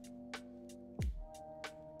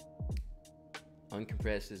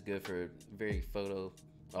 Uncompressed is good for very photo.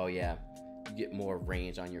 Oh yeah, you get more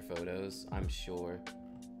range on your photos, I'm sure.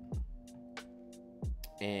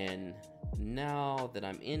 And now that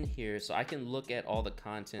I'm in here, so I can look at all the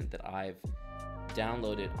content that I've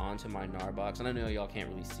downloaded onto my NAR box. And I know y'all can't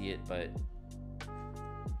really see it, but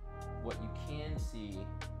what you can see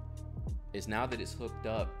is now that it's hooked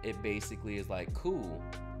up, it basically is like, cool,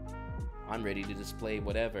 I'm ready to display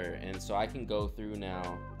whatever. And so I can go through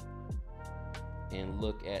now and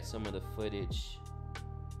look at some of the footage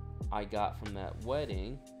I got from that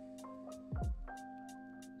wedding.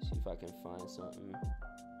 See if I can find something.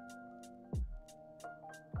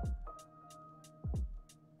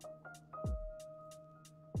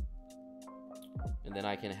 And then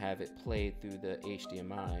I can have it played through the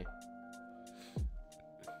HDMI.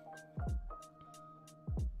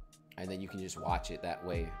 And then you can just watch it that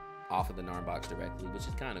way off of the NAR box directly, which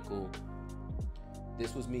is kind of cool.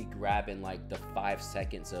 This was me grabbing like the 5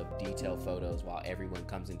 seconds of detailed photos while everyone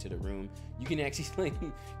comes into the room. You can actually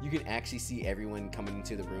see everyone coming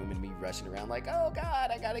into the room and me rushing around like, oh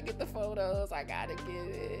God, I gotta get the photos. I gotta get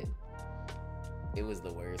it. It was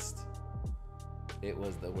the worst. It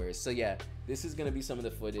was the worst. So yeah, this is gonna be some of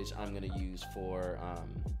the footage I'm gonna use for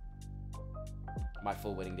my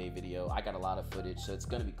full wedding day video. I got a lot of footage, so it's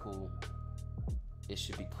gonna be cool. It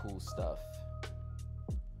should be cool stuff.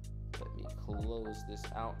 Let me close this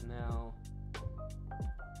out now.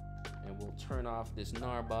 And we'll turn off this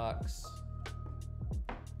NAR box.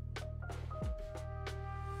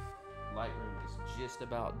 Lightroom is just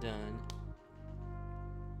about done.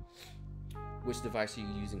 Which device are you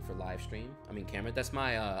using for live stream? I mean, camera. That's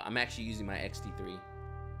my, I'm actually using my X-T3.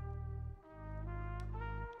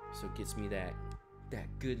 So it gets me that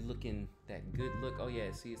good look. Oh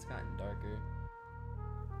yeah, see, it's gotten darker.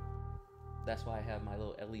 That's why I have my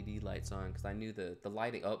little LED lights on, because I knew the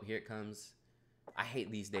lighting, oh, here it comes. I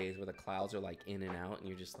hate these days where the clouds are like in and out and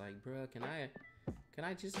you're just like, bro, can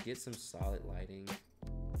I just get some solid lighting?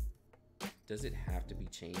 Does it have to be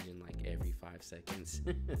changing like every 5 seconds?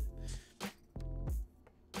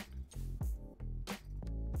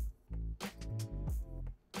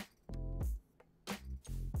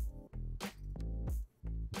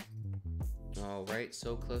 All right,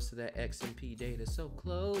 so close to that XMP data, so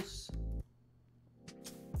close.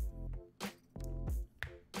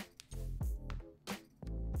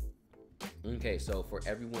 Okay, so for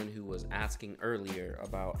everyone who was asking earlier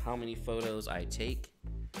about how many photos I take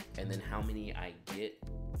and then how many I get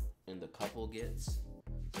and the couple gets,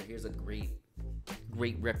 so here's a great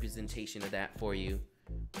representation of that for you.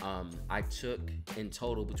 I took in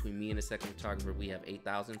total, between me and the second photographer, we have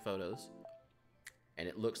 8,000 photos, and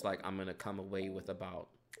it looks like I'm gonna come away with about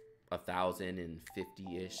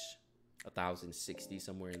 1,050-ish, 1,060,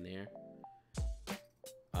 somewhere in there.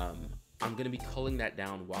 I'm gonna be culling that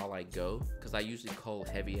down while I go, because I usually cull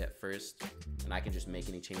heavy at first and I can just make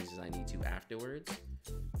any changes I need to afterwards.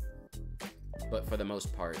 But for the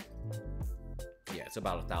most part, yeah, it's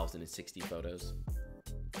about 1,060 photos.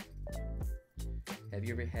 Have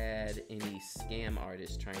you ever had any scam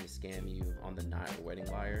artists trying to scam you on the Knot or Wedding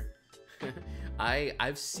Wire?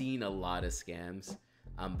 I've seen a lot of scams,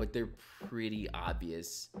 but they're pretty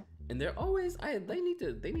obvious. And they're always, they need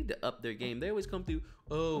to up their game. They always come through,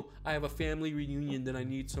 oh, I have a family reunion that I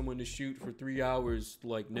need someone to shoot for 3 hours,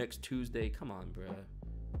 like next Tuesday. Come on, bruh.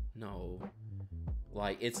 No.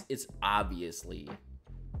 Like, it's obviously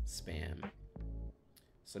spam.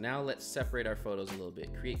 So now let's separate our photos a little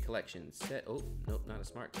bit. Create collection set. Oh, nope, not a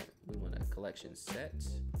smart cut. We want a collection set.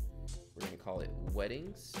 We're gonna call it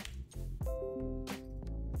weddings.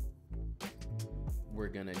 We're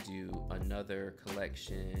gonna do another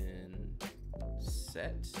collection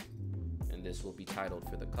set, and this will be titled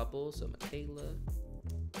for the couple. So Michaela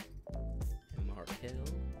and Markel.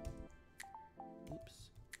 Oops.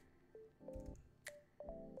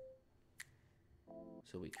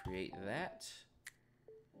 So we create that,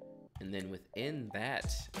 and then within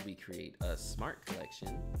that we create a smart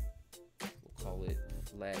collection. We'll call it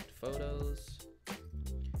flagged photos.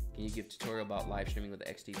 Can you give a tutorial about live streaming with the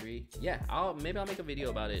X-T3? Yeah, maybe I'll make a video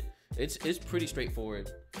about it. It's pretty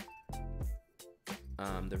straightforward.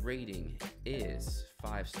 The rating is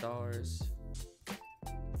 5 stars.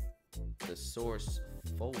 The source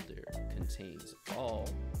folder contains all.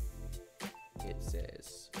 It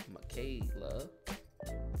says Michaela.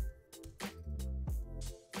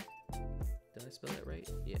 Did I spell that right?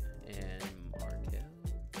 Yeah, and Markel.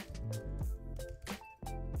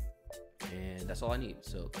 And that's all I need.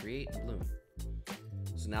 So create bloom.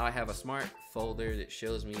 So now I have a smart folder that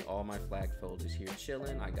shows me all my flagged folders here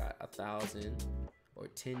chilling. I got 1,000 or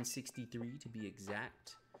 1063 to be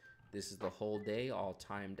exact. This is the whole day, all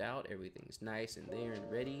timed out. Everything's nice and there and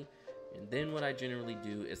ready. And then what I generally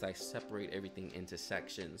do is I separate everything into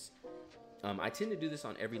sections. I tend to do this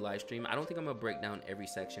on every live stream. I don't think I'm gonna break down every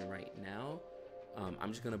section right now.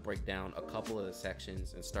 I'm just gonna break down a couple of the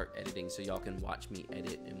sections and start editing so y'all can watch me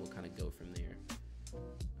edit, and we'll kind of go from there.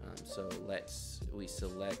 So we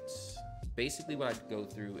select, basically what I go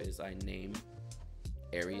through is I name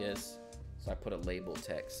areas. So I put a label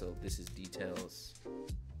text. So this is details.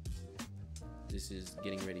 This is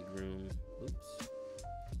getting ready groom. Oops.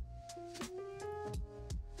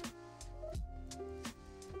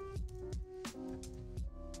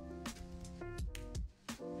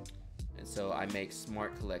 And so I make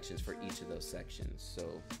smart collections for each of those sections.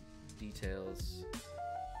 So details,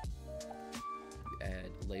 you add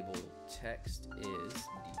label text is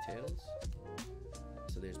details.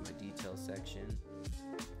 So there's my detail section.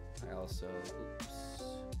 I also, oops.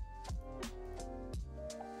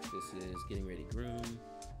 This is getting ready groom.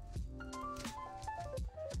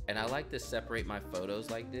 And I like to separate my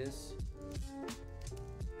photos like this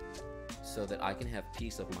so that I can have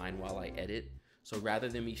peace of mind while I edit. So rather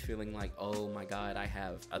than me feeling like, oh my God, I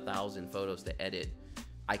have 1,000 photos to edit,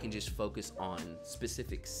 I can just focus on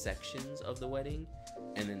specific sections of the wedding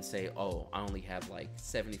and then say, oh, I only have like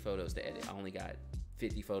 70 photos to edit. I only got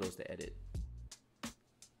 50 photos to edit.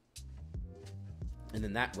 And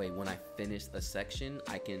then that way, when I finish a section,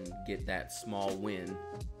 I can get that small win,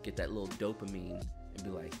 get that little dopamine, and be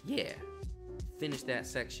like, yeah, finish that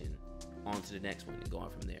section, on to the next one, and go on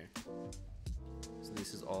from there. So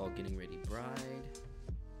this is all getting ready bride.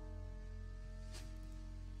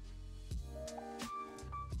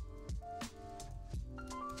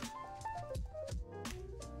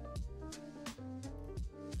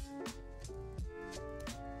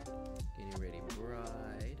 Getting ready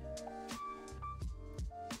bride.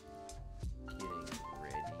 Getting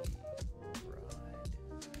ready bride.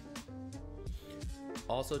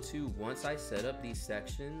 Also too, once I set up these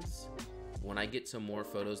sections, when I get some more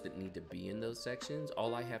photos that need to be in those sections,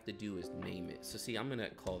 all I have to do is name it. So see, I'm gonna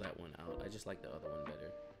call that one out. I just like the other one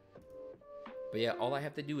better. But yeah, all I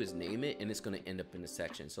have to do is name it and it's gonna end up in the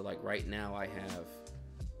section. So like right now I have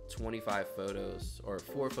 25 photos, or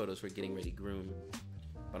 4 photos for getting ready groom.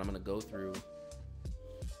 But I'm gonna go through,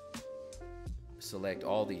 select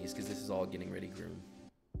all these, because this is all getting ready groom.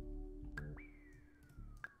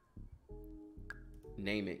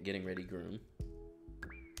 Name it getting ready groom.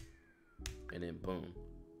 And then boom.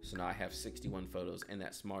 So now I have 61 photos in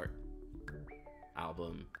that smart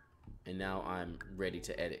album. And now I'm ready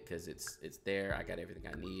to edit because it's there. I got everything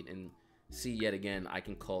I need. And see, yet again, I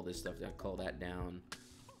can cull this stuff down, cull that down.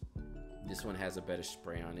 This one has a better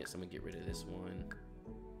spray on it, so I'm gonna get rid of this one.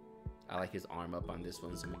 I like his arm up on this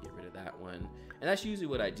one, so I'm gonna get rid of that one. And that's usually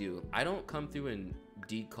what I do. I don't come through and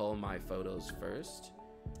decull my photos first,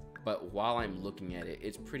 but while I'm looking at it,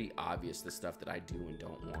 it's pretty obvious the stuff that I do and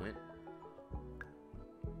don't want.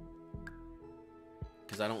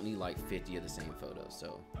 Because I don't need like 50 of the same photos.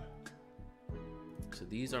 So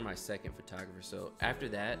these are my second photographer. So after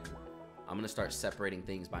that, I'm gonna start separating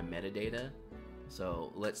things by metadata.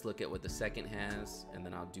 So let's look at what the second has, and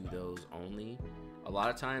then I'll do those only. A lot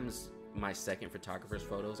of times my second photographer's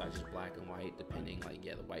photos, I just black and white, depending, like,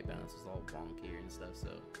 yeah, the white balance is all wonk here and stuff. So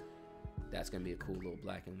that's gonna be a cool little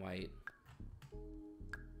black and white.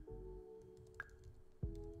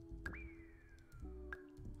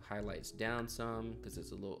 Highlights down some because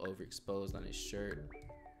it's a little overexposed on his shirt.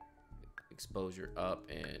 Exposure up,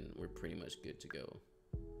 and we're pretty much good to go.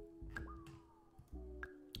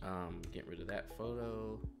 Getting rid of that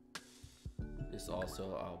photo. This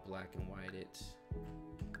also, I'll black and white it.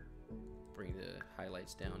 Bring the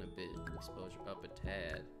highlights down a bit, exposure up a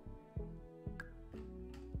tad.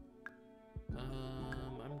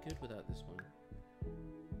 I'm good without this one.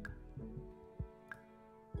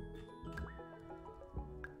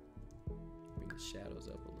 Bring the shadows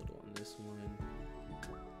up a little on this one.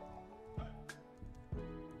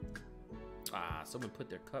 Ah, someone put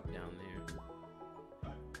their cup down there.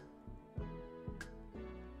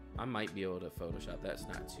 I might be able to Photoshop. That's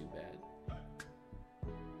not too bad.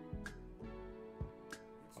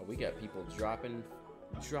 Oh, we got people dropping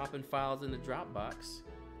files in the Dropbox.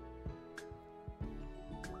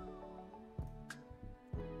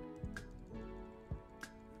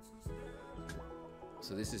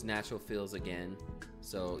 So this is natural fills again.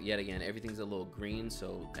 So yet again, everything's a little green,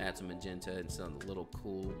 so add some magenta and some a little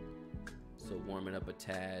cool. So warm it up a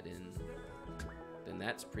tad, and then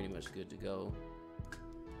that's pretty much good to go.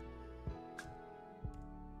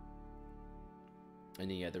 And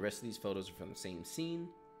then, yeah, the rest of these photos are from the same scene.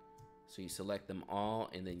 So you select them all,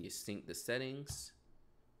 and then you sync the settings.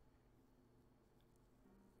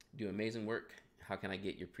 Do amazing work. How can I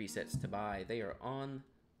get your presets to buy? They are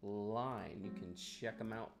online. You can check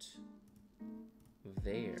them out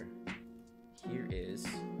there. Here is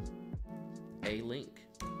a link.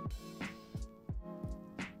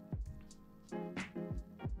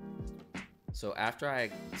 So after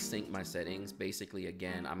I sync my settings, basically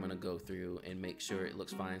again, I'm gonna go through and make sure it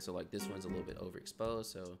looks fine. So like this one's a little bit overexposed,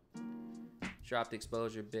 so drop the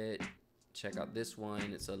exposure a bit. Check out this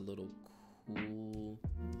one, it's a little cool,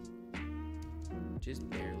 just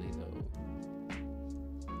barely though.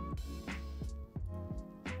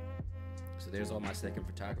 So there's all my second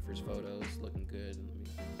photographer's photos, looking good.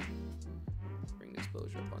 Let me bring the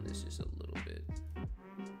exposure up on this just a little bit.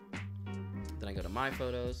 Then I go to my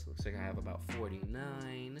photos. Looks like I have about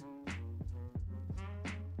 49.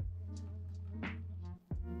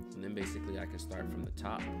 And then basically I can start from the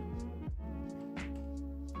top.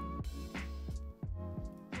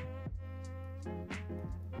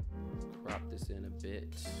 Crop this in a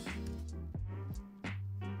bit.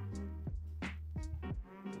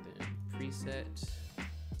 And then preset,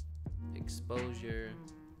 exposure,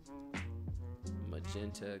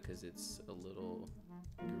 magenta because it's a little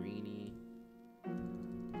greeny. A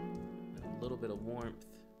little bit of warmth.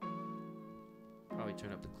 Probably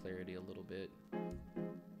turn up the clarity a little bit.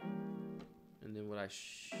 And then what I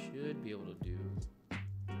should be able to do,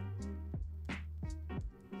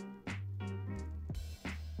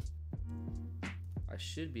 I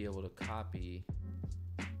should be able to copy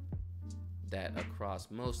that across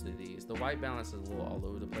most of these. The white balance is a little all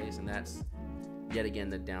over the place, and that's yet again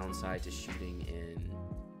the downside to shooting in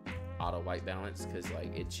auto white balance, because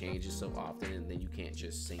like it changes so often and then you can't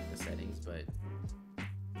just sync the settings. But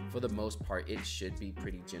for the most part, it should be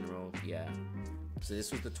pretty general. Yeah. So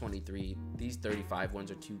this was the 23. These 35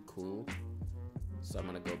 ones are too cool. So I'm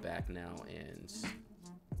gonna go back now and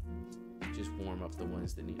just warm up the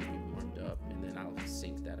ones that need to be warmed up, and then I'll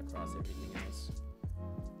sync that across everything else.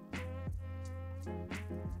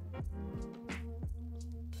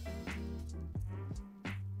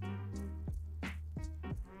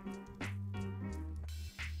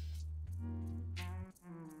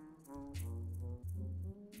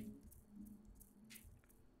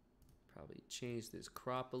 Probably change this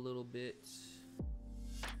crop a little bit.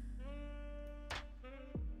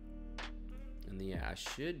 And then, yeah, I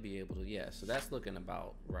should be able to, yeah, so that's looking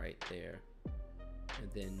about right there. And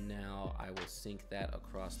then now I will sync that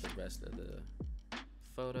across the rest of the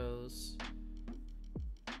photos.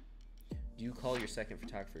 Do you call your second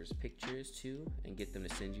photographer's pictures too and get them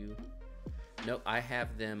to send you? No, I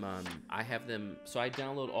have them, so I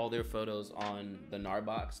download all their photos on the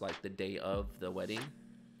Narbox like the day of the wedding.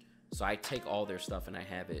 So I take all their stuff and I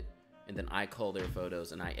have it, and then I cull their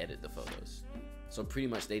photos and I edit the photos. So pretty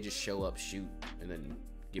much they just show up, shoot, and then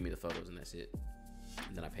give me the photos, and that's it.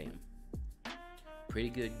 And then I pay them. Pretty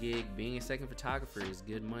good gig. Being a second photographer is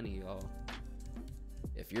good money, y'all.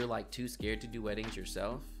 If you're like too scared to do weddings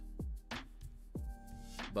yourself,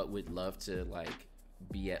 but would love to like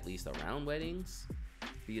be at least around weddings,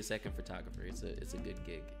 be a second photographer. It's a good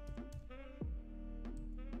gig.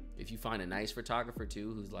 If you find a nice photographer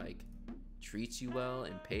too, who's like treats you well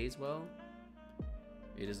and pays well,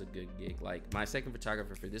 it is a good gig. Like my second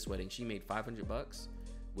photographer for this wedding, she made $500,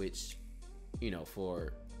 which, you know,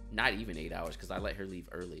 for not even 8 hours, because I let her leave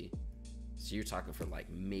early. So you're talking for like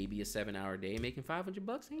maybe a 7-hour day, making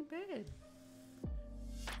 $500 ain't bad.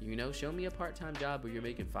 You know, show me a part-time job where you're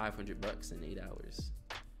making $500 in 8 hours.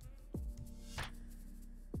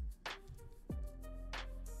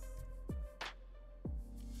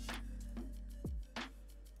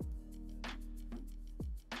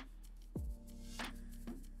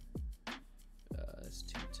 That's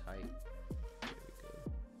too tight. There we go.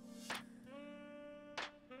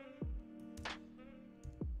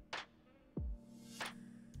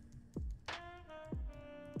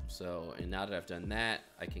 So, and now that I've done that,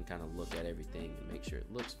 I can kind of look at everything and make sure it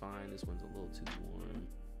looks fine. This one's a little too warm.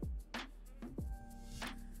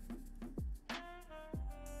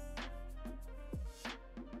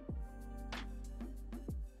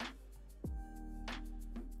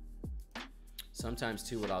 Sometimes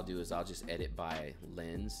too, what I'll do is I'll just edit by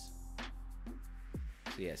lens.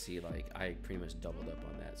 So yeah, see, like I pretty much doubled up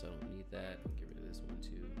on that, so I don't need that. I'll get rid of this one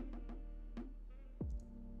too.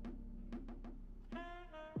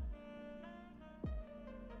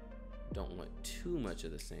 Don't want too much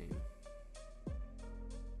of the same.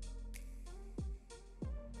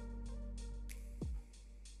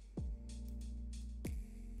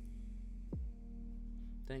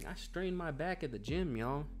 Dang, I strained my back at the gym,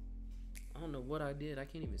 y'all. I don't know what I did. I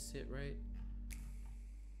can't even sit right.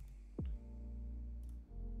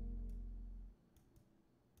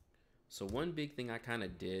 So one big thing I kind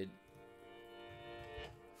of did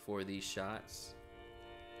for these shots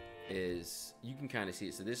is, you can kind of see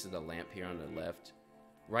it. So this is the lamp here on the left.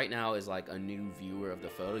 Right now is like a new viewer of the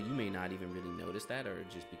photo. You may not even really notice that, or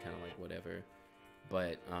just be kind of like whatever.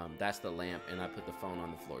 But that's the lamp, and I put the phone on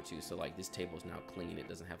the floor too. So like this table's now clean. It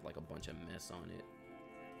doesn't have like a bunch of mess on it.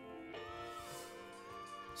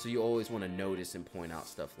 So you always want to notice and point out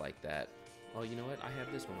stuff like that. Oh, you know what? I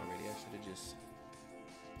have this one already. I should have just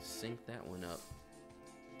synced that one up.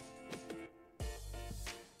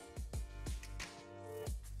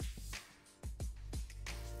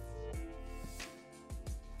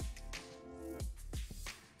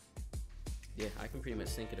 Yeah, I can pretty much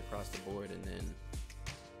sync it across the board, and then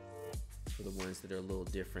for the ones that are a little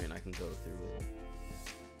different, I can go through and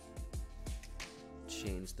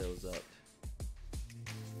change those up.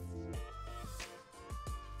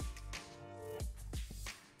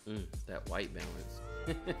 That white balance.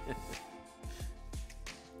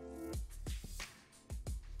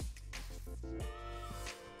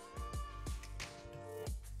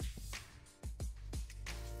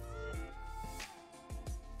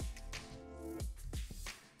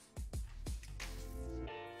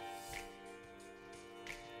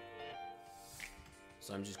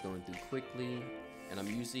 So I'm just going through quickly, and I'm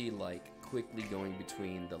usually like quickly going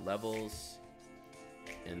between the levels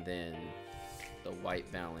and then the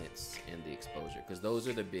white balance and the exposure, because those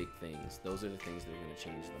are the big things. Those are the things that are going to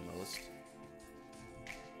change the most.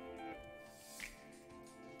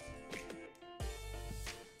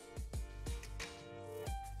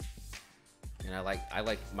 And I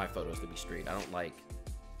like my photos to be straight. I don't like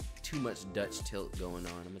too much Dutch tilt going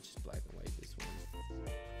on. I'm gonna just black and white this one.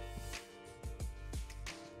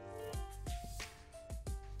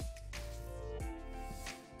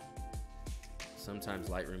 Sometimes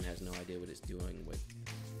Lightroom has no idea what it's doing with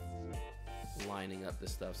lining up the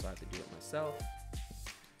stuff, so I have to do it myself.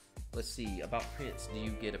 Let's see, about prints. Do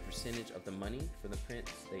you get a percentage of the money for the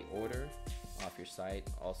prints they order off your site?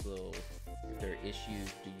 Also, if there are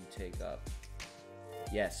issues, do you take up?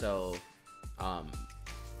 Yeah, so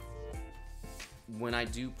when I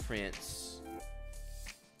do prints,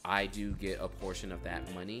 I do get a portion of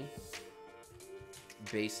that money.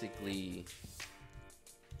 Basically,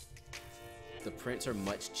 the prints are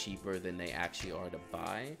much cheaper than they actually are to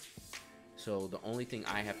buy. So the only thing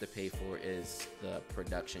I have to pay for is the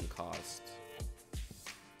production cost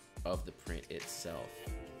of the print itself.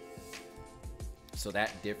 So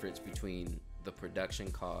that difference between the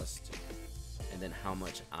production cost and then how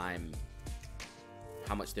much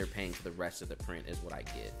they're paying for the rest of the print is what I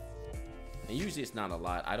get. And usually it's not a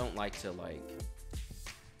lot. I don't like to like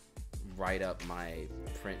write up my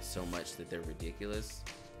prints so much that they're ridiculous.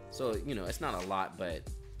 So, you know, it's not a lot, but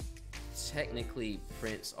technically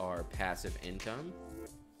prints are passive income.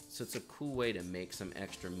 So it's a cool way to make some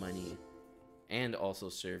extra money and also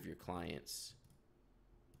serve your clients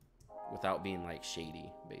without being like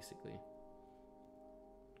shady, basically.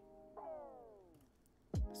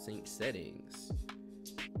 Sync settings.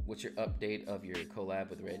 What's your update of your collab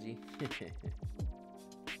with Reggie?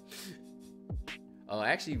 Oh,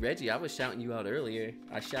 actually, Reggie, I was shouting you out earlier.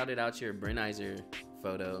 I shouted out your Brenizer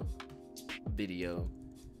photo video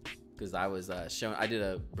because I was I did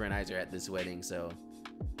a Brenizer at this wedding, so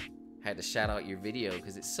had to shout out your video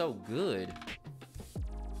because it's so good.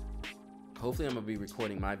 Hopefully I'm gonna be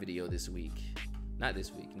recording my video this week. Not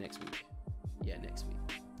this week, next week. Yeah, next week.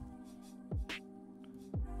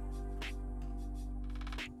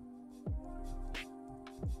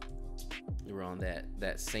 We're on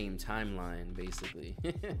that same timeline, basically.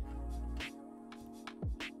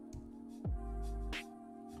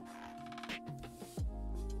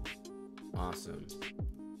 Awesome.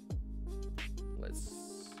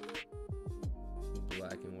 Let's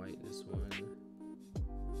black and white this one.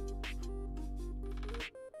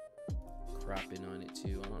 Cropping on it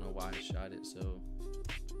too. I don't know why I shot it so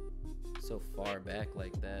far back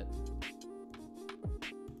like that.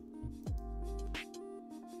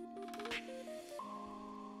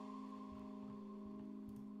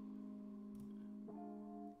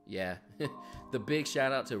 Yeah, the big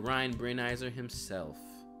shout out to Ryan Brenizer himself.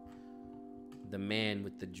 The man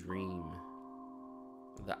with the dream,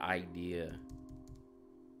 the idea.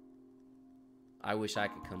 I wish I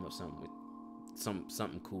could come up with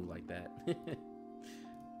something cool like that.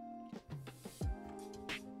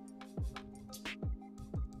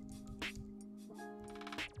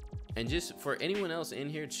 And just for anyone else in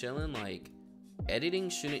here chilling, like, editing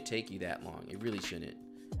shouldn't take you that long. It really shouldn't.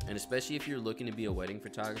 And especially if you're looking to be a wedding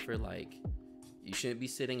photographer, like, you shouldn't be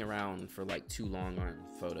sitting around for like too long on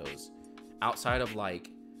photos. Outside of like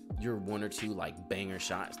your one or two like banger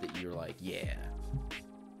shots that you're like, yeah,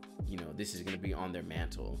 you know, this is gonna be on their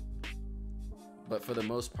mantle. But for the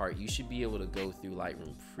most part, you should be able to go through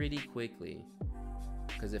Lightroom pretty quickly,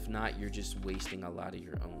 because if not, you're just wasting a lot of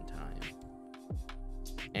your own time.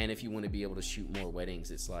 And if you want to be able to shoot more weddings,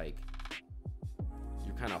 it's like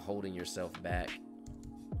you're kind of holding yourself back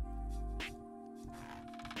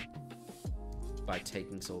by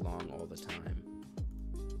taking so long all the time.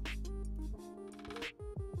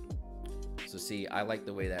 So see, I like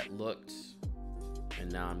the way that looked,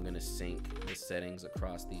 and now I'm gonna sync the settings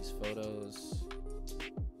across these photos.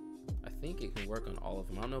 I think it can work on all of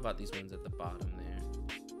them. I don't know about these ones at the bottom there,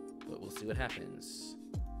 but we'll see what happens.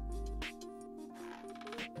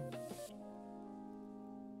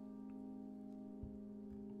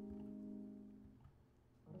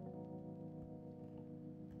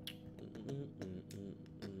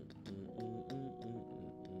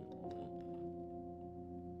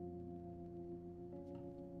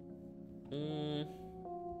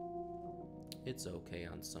 It's okay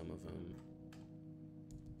on some of them.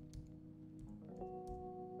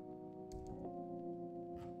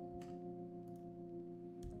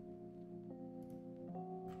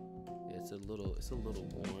 Yeah, it's a little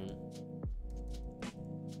warm.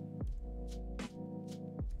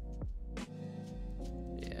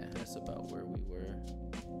 Yeah, that's about where we were.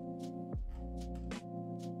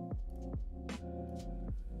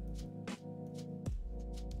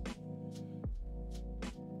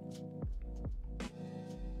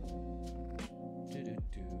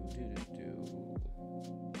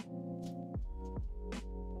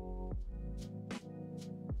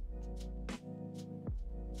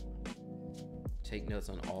 Take notes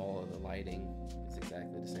on all of the lighting. It's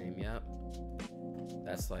exactly the same. Yep.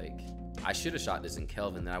 That's like, I should have shot this in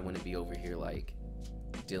Kelvin, then I wouldn't be over here like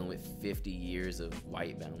dealing with 50 years of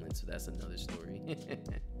white balance. So that's another story.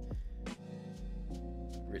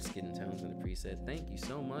 Rich skin tones in the preset. Thank you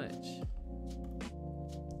so much.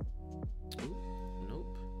 Oop,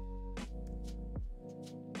 nope.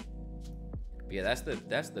 But yeah,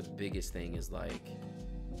 that's the biggest thing, is like,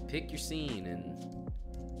 pick your scene and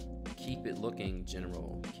keep it looking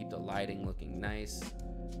general. Keep the lighting looking nice.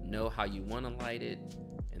 Know how you want to light it,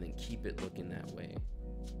 and then keep it looking that way.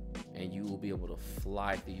 And you will be able to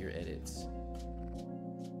fly through your edits.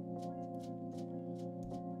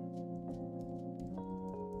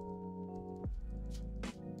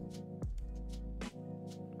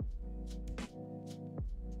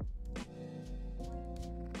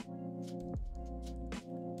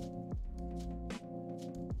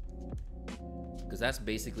 Because that's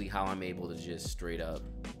basically how I'm able to just straight up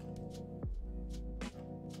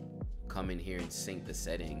come in here and sync the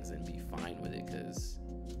settings and be fine with it, because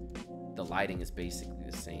the lighting is basically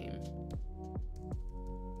the same.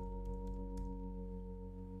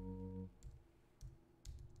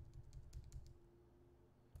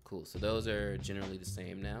 Cool, so those are generally the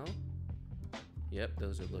same now. Yep,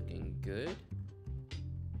 those are looking good.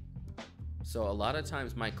 So a lot of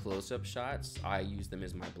times my close-up shots, I use them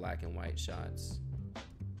as my black and white shots.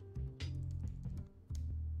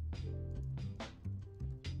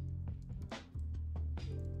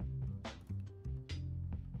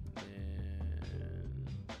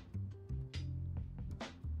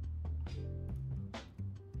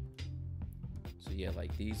 So yeah,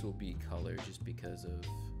 like these will be color just because of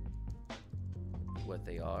what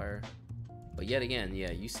they are. But yet again,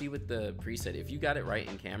 yeah, you see with the preset, if you got it right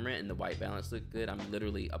in camera and the white balance looked good, I'm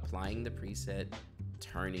literally applying the preset,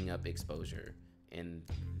 turning up exposure, and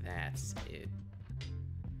that's it.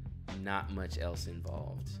 Not much else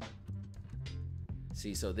involved.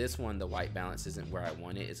 See, so this one, the white balance isn't where I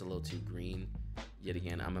want it. It's a little too green. Yet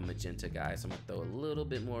again, I'm a magenta guy, so I'm gonna throw a little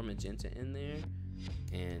bit more magenta in there,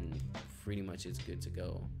 and pretty much it's good to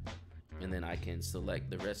go. And then I can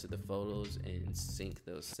select the rest of the photos and sync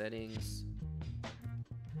those settings.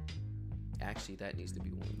 Actually, that needs to be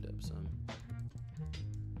warmed up some.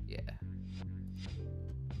 Yeah.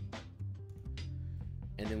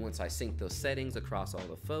 And then once I sync those settings across all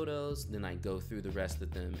the photos, then I go through the rest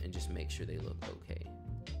of them and just make sure they look okay.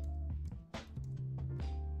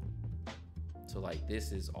 So like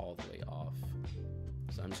this is all the way off.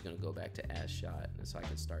 So I'm just gonna go back to as shot, and so I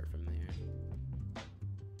can start from there.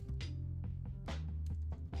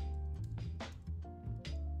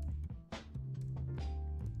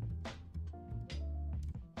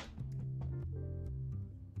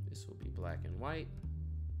 Black and white.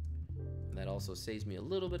 And that also saves me a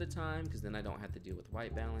little bit of time, because then I don't have to deal with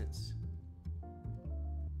white balance.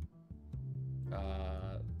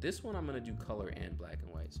 This one I'm going to do color and black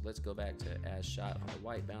and white. So let's go back to as shot on the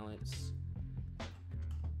white balance.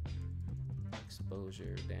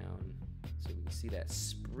 Exposure down so we can see that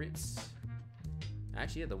spritz.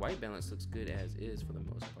 Actually, yeah, the white balance looks good as is for the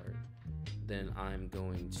most part. Then I'm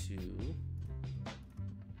going to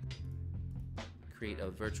create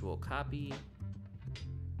a virtual copy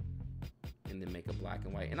and then make a black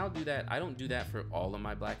and white. And I'll do that. I don't do that for all of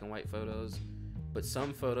my black and white photos, but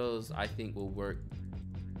some photos I think will work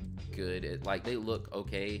good. Like they look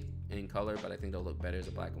okay in color, but I think they'll look better as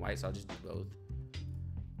a black and white, so I'll just do both.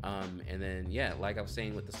 And then yeah, like I was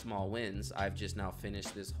saying with the small wins, I've just now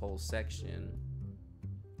finished this whole section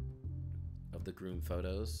of the groom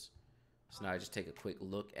photos. So now I just take a quick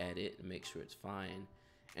look at it and make sure it's fine.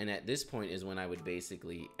 And at this point is when I would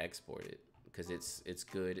basically export it, because it's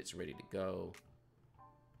good, it's ready to go.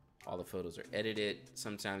 All the photos are edited.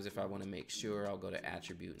 Sometimes if I want to make sure, I'll go to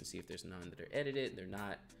attribute and see if there's none that are edited. They're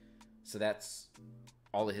not. So that's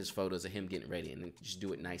all of his photos of him getting ready, and then just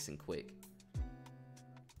do it nice and quick.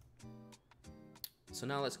 So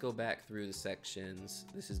now let's go back through the sections.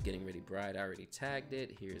 This is getting ready bride. I already tagged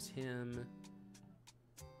it. Here's him.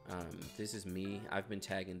 This is me. I've been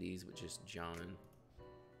tagging these with just John.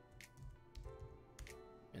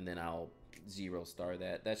 And then I'll 0 star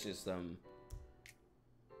that. That's just some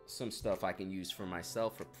stuff I can use for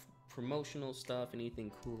myself, for promotional stuff,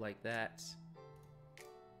 anything cool like that.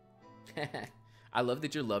 I love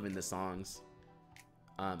that you're loving the songs.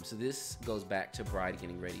 So this goes back to bride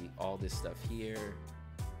getting ready. All this stuff here.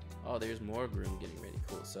 Oh, there's more groom getting ready.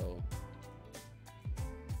 Cool. So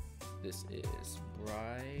this is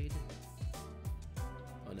bride.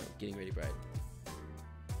 Oh no, getting ready bride.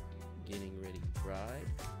 Getting ready bride.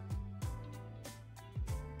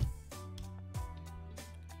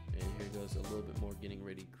 And here goes was a little bit more getting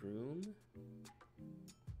ready groom.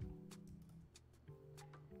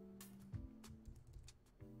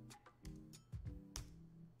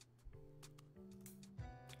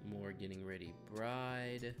 More getting ready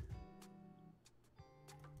bride.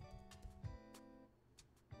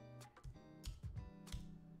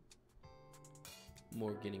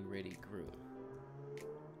 More getting ready groom.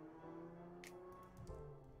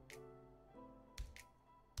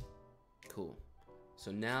 Cool. So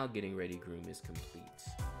now getting ready groom is complete.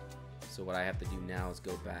 So what I have to do now is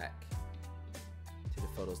go back to the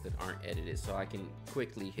photos that aren't edited. So I can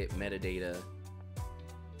quickly hit metadata,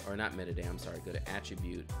 or not metadata, I'm sorry, go to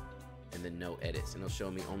attribute and then no edits, and it'll show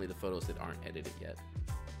me only the photos that aren't edited yet.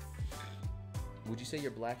 Would you say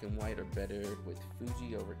your black and white are better with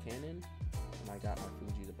Fuji over Canon? And I got my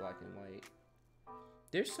Fuji to black and white.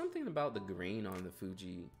 There's something about the grain on the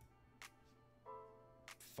Fuji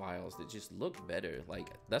files that just look better. Like,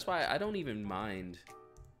 that's why I don't even mind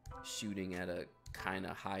shooting at a kind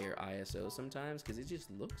of higher ISO sometimes, because it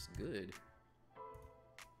just looks good.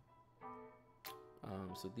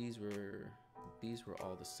 So these were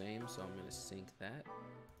all the same, so I'm gonna sync that.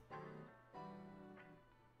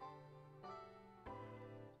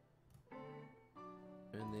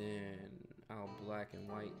 And then I'll black and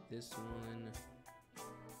white this one.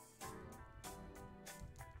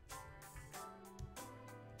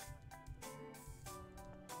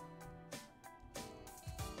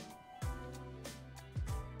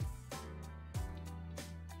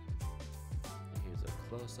 Here's a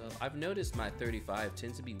close-up. I've noticed my 35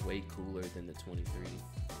 tends to be way cooler than the 23.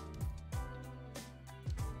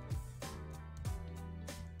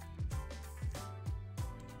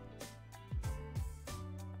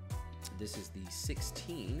 This is the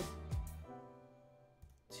 16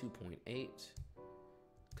 2.8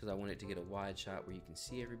 because I wanted to get a wide shot where you can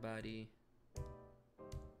see everybody.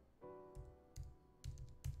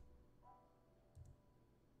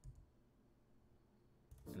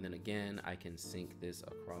 And then again, I can sync this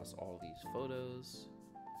across all these photos.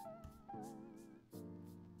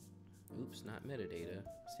 Oops, not metadata.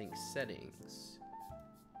 Sync settings.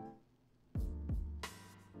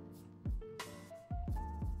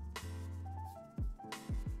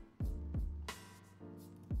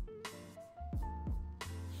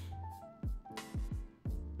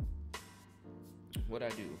 What'd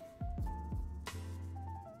I do?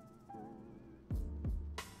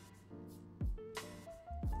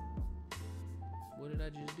 What did I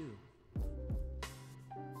just do?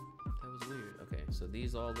 That was weird. Okay, so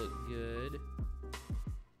these all look good.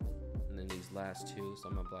 And then these last two, so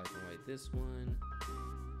I'm gonna black and white this one.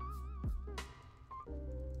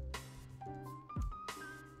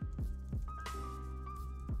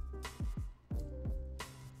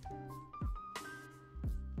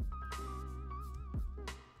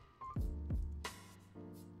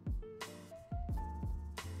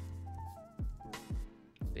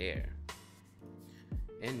 There.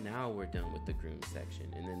 And now we're done with the groom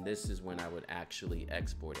section. And then this is when I would actually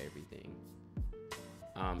export everything.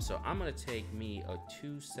 So I'm gonna take me a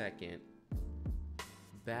 2-second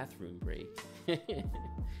bathroom break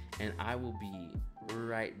and I will be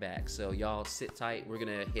right back. So y'all sit tight. We're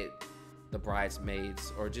gonna hit the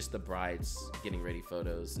bridesmaids, or just the brides getting ready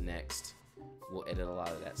photos next. We'll edit a lot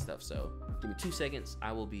of that stuff. So give me 2 seconds.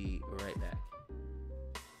 I will be right back.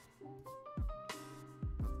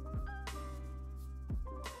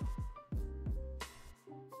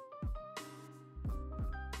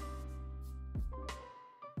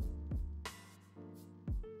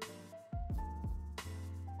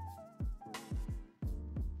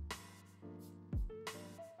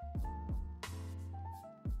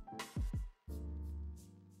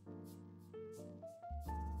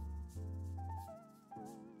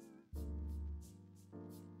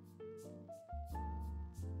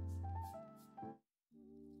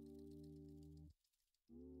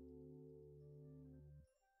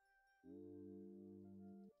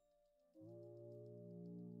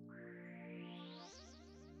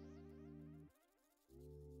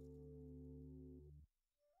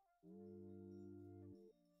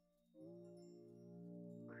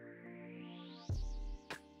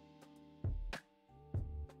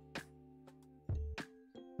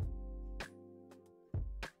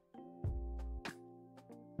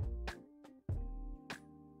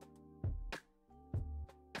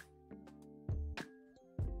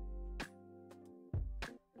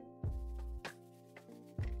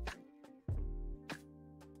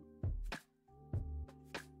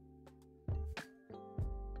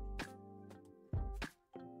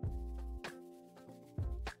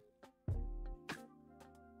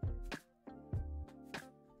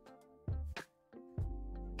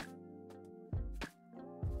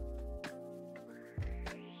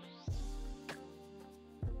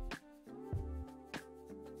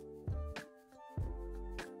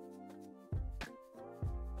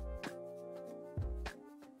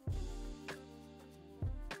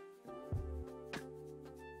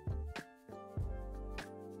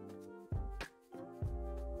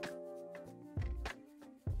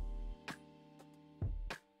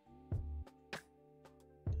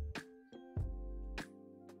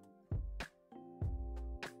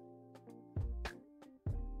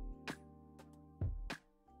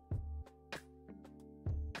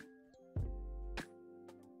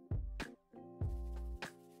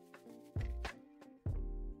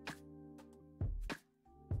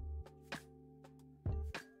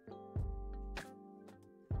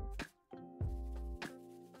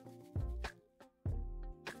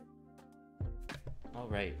 All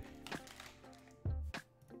right.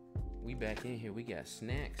 We back in here. We got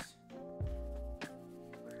snacks.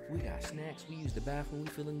 We got snacks. We use the bathroom. We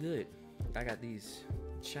feeling good. I got these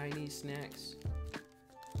Chinese snacks.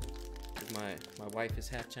 My wife is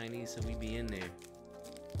half Chinese, so we be in there.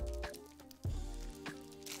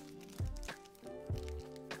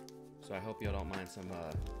 So I hope y'all don't mind some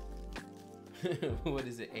what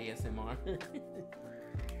is it, ASMR?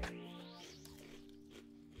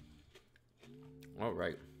 All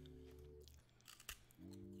right.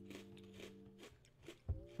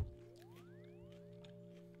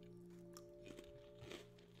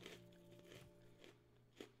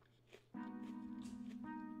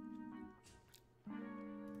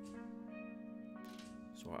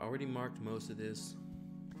 So I already marked most of this.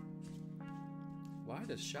 Why are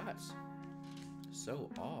the shots so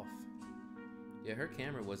off? Yeah, her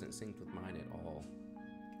camera wasn't synced with mine at all.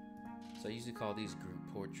 So I usually call these group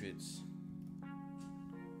portraits.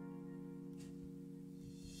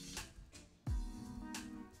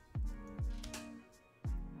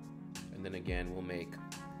 And then again, we'll make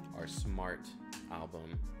our smart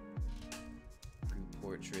album group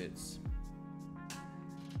portraits.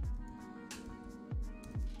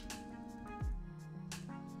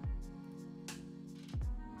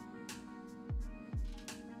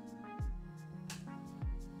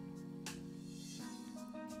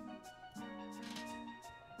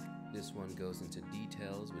 This one goes into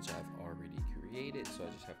details, which I've already created, so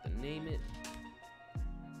I just have to name it.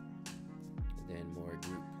 And then more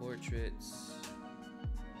group portraits.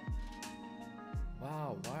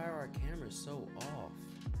 Wow, why are our cameras so off?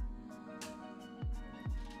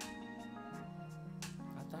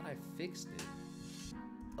 I thought I fixed it.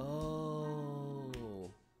 Oh,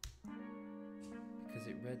 because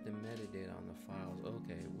it read the metadata on the files.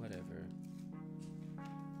 Okay, whatever.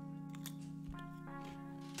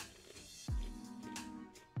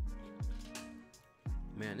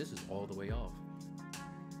 Man, this is all the way off.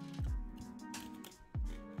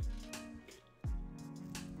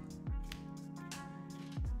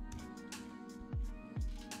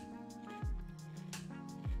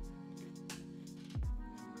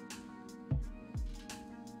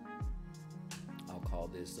 I'll call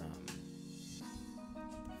this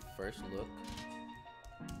first look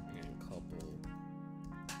and couple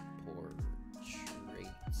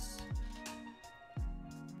portraits.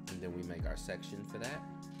 And then we make our section for that.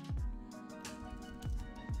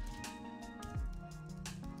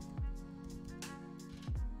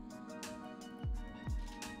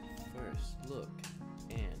 First look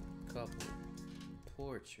and couple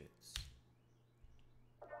portraits.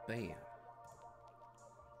 Bam.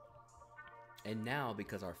 And now,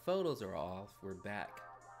 because our photos are off, we're back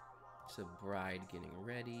to bride getting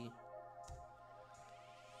ready.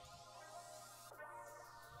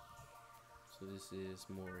 So this is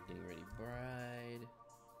more getting ready bride.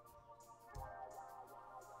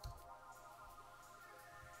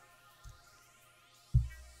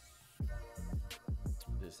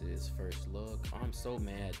 This is first look. Oh, I'm so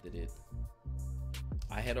mad that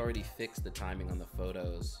I had already fixed the timing on the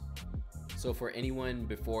photos. So for anyone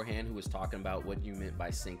beforehand who was talking about what you meant by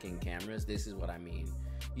syncing cameras, this is what I mean.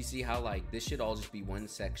 You see how like this should all just be one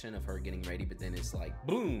section of her getting ready, but then it's like,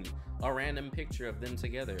 boom, a random picture of them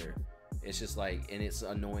together. It's just like, and it's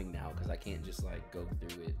annoying now because I can't just like go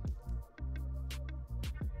through it.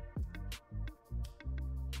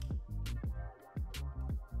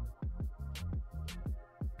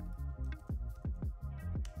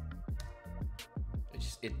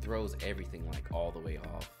 It throws everything like all the way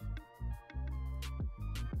off.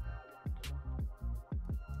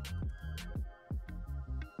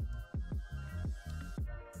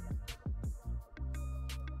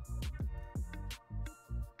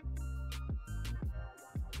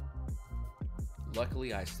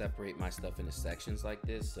 Luckily, I separate my stuff into sections like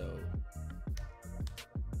this, so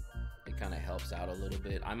it kind of helps out a little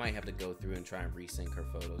bit. I might have to go through and try and resync her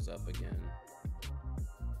photos up again.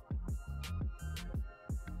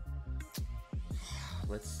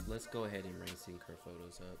 Let's go ahead and resync her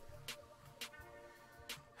photos up.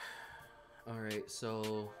 All right,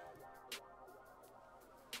 so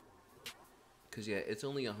because yeah, it's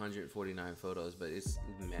only 149 photos, but it's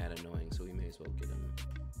mad annoying, so we may as well get them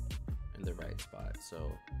in the right spot.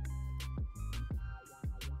 So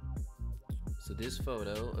this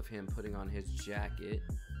photo of him putting on his jacket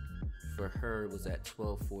for her was at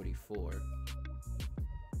 12:44.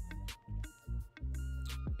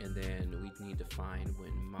 And then we need to find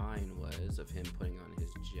when mine was of him putting on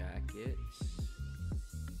his jacket.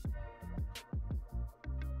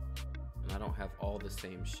 And I don't have all the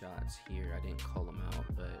same shots here. I didn't cull them out,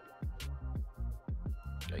 but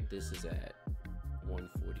like this is at 1:30.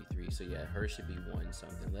 143. So yeah, hers should be 1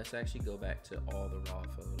 something. Let's actually go back to all the raw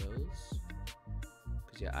photos.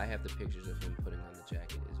 Cause yeah, I have the pictures of him putting on the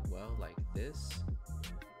jacket as well, like this.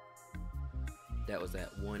 That was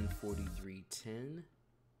at 143.10.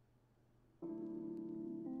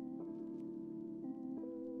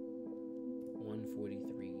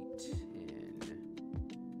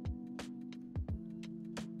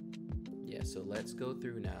 Yeah, so let's go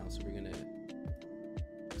through now. So we're gonna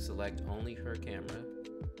select only her camera.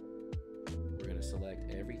 We're gonna select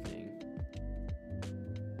everything.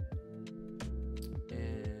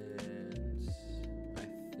 And I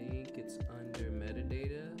think it's under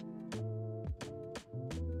metadata.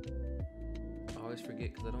 I always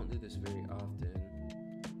forget because I don't do this very often.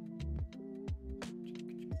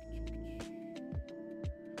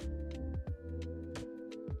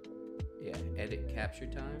 Yeah, edit capture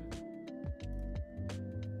time.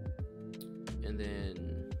 And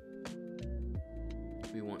then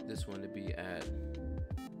we want this one to be at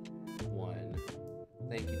 1.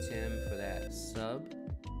 Thank you, Tim, for that sub.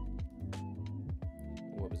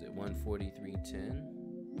 What was it? 143.10.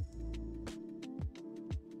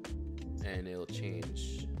 And it'll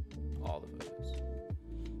change all the photos.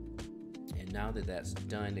 And now that that's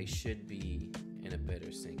done, they should be in a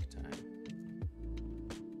better sync time.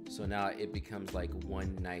 So now it becomes like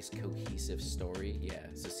one nice cohesive story. Yeah,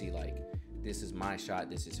 so see, like, this is my shot,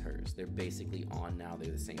 this is hers. They're basically on now,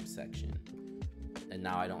 they're the same section. And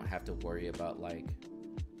now I don't have to worry about like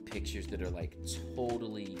pictures that are like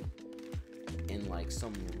totally in like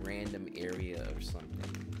some random area or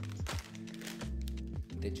something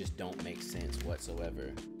that just don't make sense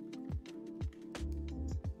whatsoever.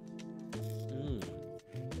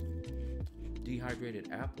 Dehydrated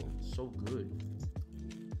apple, so good.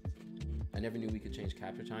 I never knew we could change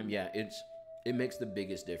capture time. Yeah, it makes the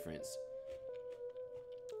biggest difference.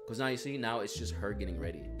 Because now you see, now it's just her getting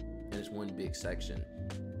ready. And it's one big section.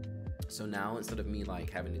 So now instead of me like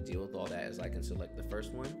having to deal with all that, is I can select the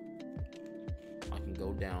first one. I can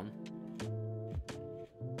go down.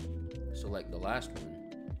 Select the last one.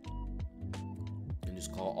 And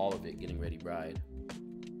just call all of it getting ready bride.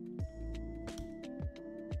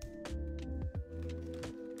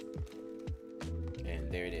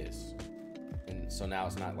 And there it is. And so now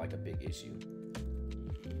it's not like a big issue.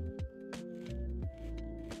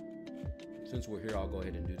 Since we're here, I'll go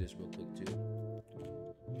ahead and do this real quick too.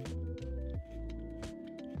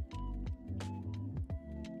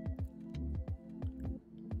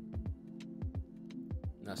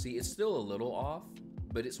 Now see, it's still a little off,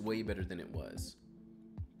 but it's way better than it was.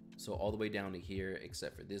 So all the way down to here,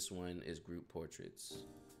 except for this one, is group portraits.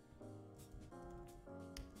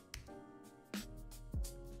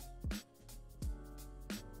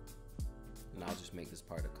 And I'll just make this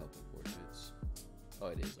part a couple portraits. Oh,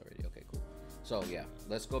 it is already. Okay, cool. So yeah,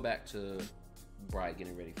 let's go back to bride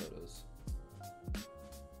getting ready photos.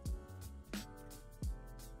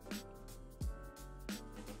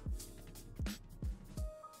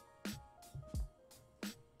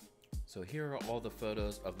 So here are all the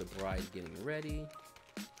photos of the bride getting ready.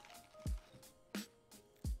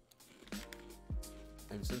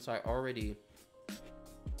 And since I already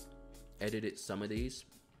edited some of these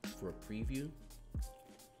for a preview,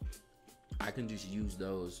 I can just use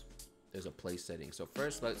those as a place setting. So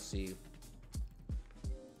first, let's see.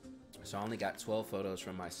 So I only got 12 photos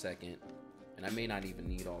from my second, and I may not even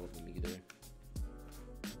need all of them either.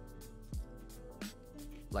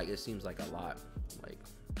 Like, it seems like a lot. Like,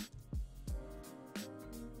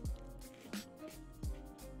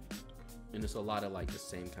 and it's a lot of like the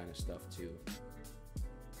same kind of stuff too.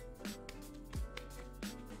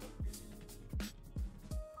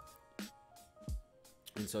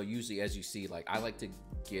 And so usually, as you see, like, I like to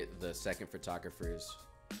get the second photographer's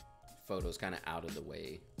photos kind of out of the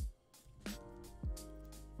way.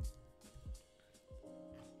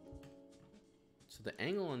 So the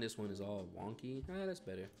angle on this one is all wonky. Ah, that's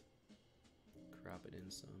better. Crop it in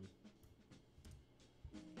some.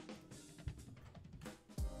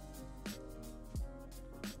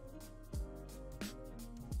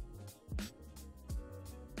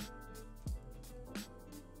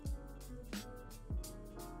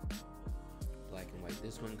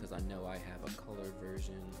 This one because I know I have a color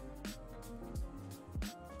version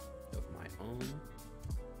of my own.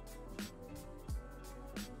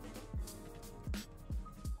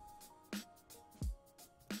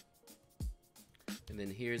 And then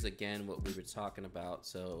here's again what we were talking about.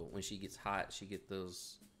 So when she gets hot, she gets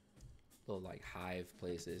those little like hive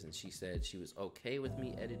places, and she said she was okay with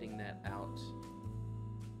me editing that out.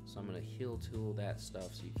 So I'm gonna heel tool that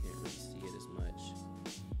stuff so you can't really see it as much.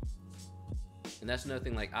 And that's another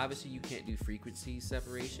thing, like obviously you can't do frequency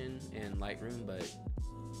separation in Lightroom, but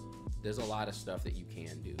there's a lot of stuff that you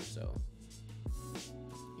can do. So,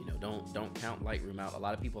 you know, don't count Lightroom out. A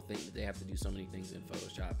lot of people think that they have to do so many things in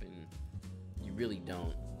Photoshop, and you really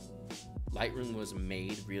don't. Lightroom was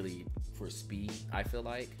made really for speed, I feel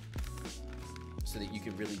like, so that you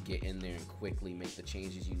can really get in there and quickly make the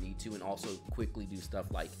changes you need to, and also quickly do stuff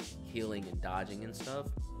like healing and dodging and stuff.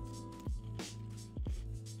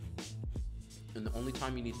 And the only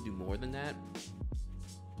time you need to do more than that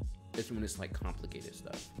is when it's like complicated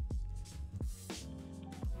stuff.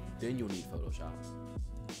 Then you'll need Photoshop.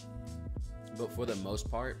 But for the most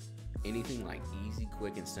part, anything like easy,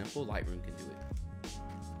 quick, and simple, Lightroom can do it.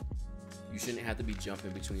 You shouldn't have to be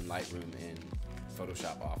jumping between Lightroom and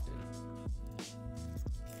Photoshop often.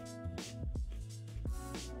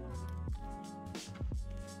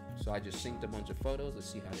 So I just synced a bunch of photos. Let's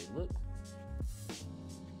see how they look.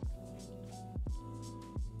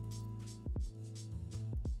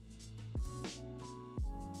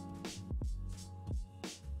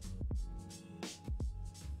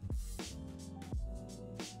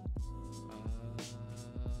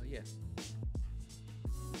 Yeah.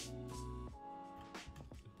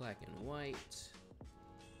 Black and white.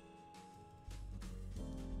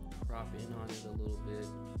 Crop in on it a little bit.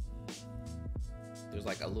 There's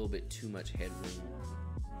like a little bit too much headroom.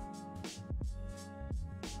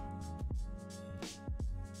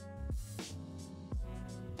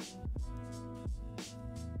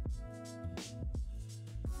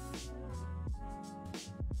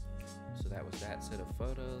 So that was that set of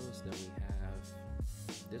photos. Then we have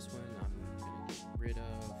this one I'm gonna get rid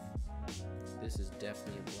of. This is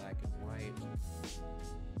definitely a black and white.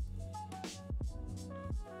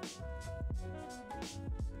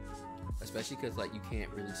 Especially because like you can't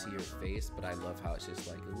really see her face, but I love how it's just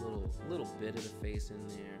like a little bit of the face in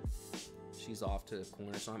there. She's off to the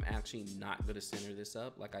corner, so I'm actually not gonna center this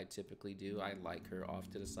up like I typically do. I like her off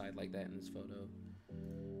to the side like that in this photo.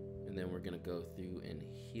 And then we're gonna go through and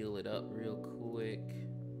heal it up real quick.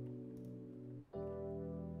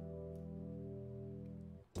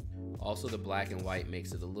 Also, the black and white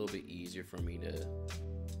makes it a little bit easier for me to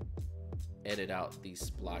edit out these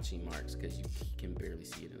splotchy marks because you can barely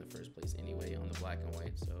see it in the first place anyway on the black and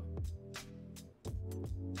white. So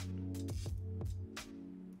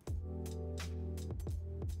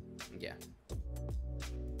yeah,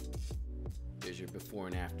 there's your before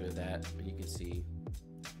and after that, and you can see,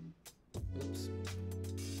 oops,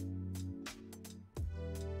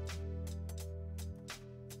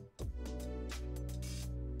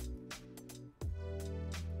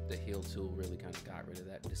 the heal tool really kind of got rid of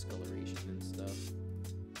that discoloration and stuff.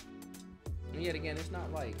 And yet again, it's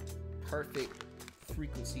not like perfect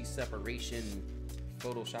frequency separation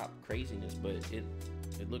Photoshop craziness, but it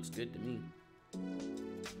looks good to me.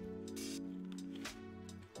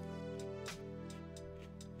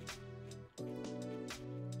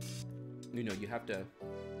 You know, you have to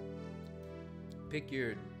pick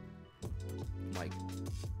your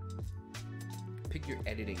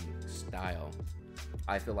editing style.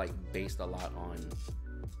 I feel like based a lot on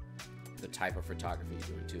the type of photography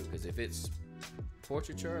you're doing too, because if it's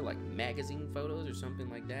portraiture, like magazine photos or something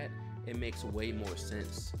like that, it makes way more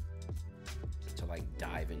sense to like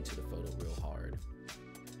dive into the photo real hard.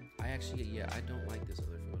 I actually, yeah, I don't like this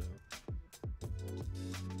other photo.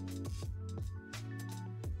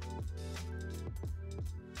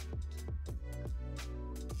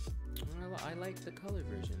 I like the color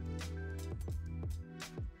version.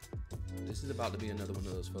 This is about to be another one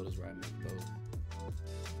of those photos where I make both.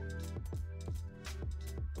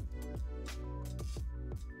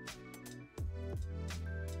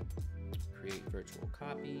 Create virtual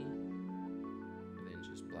copy, and then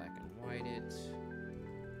just black and white it.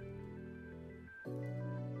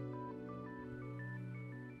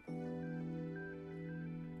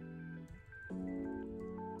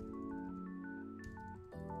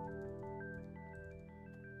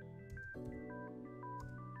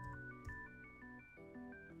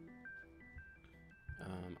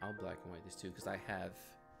 I'll black and white this too because I have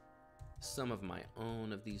some of my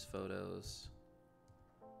own of these photos.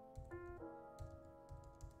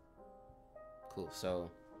 Cool, so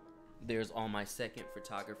there's all my second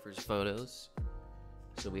photographer's photos.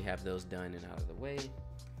 So we have those done and out of the way.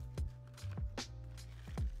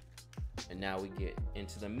 And now we get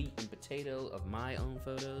into the meat and potato of my own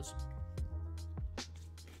photos.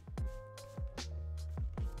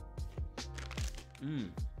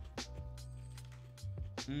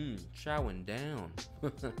 Chowing down.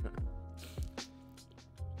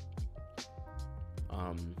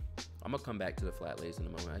 I'm gonna come back to the flat lays in a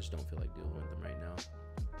moment. I just don't feel like dealing with them right now.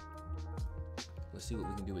 Let's see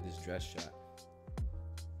what we can do with this dress shot.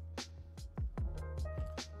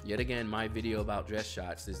 Yet again, my video about dress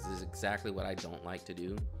shots, this is exactly what I don't like to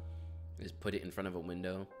do, is put it in front of a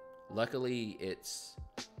window. Luckily, it's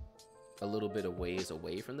a little bit of ways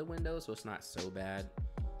away from the window, so it's not so bad.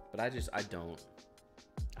 But I don't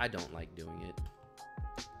like doing it.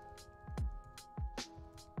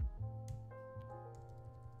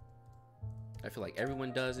 I feel like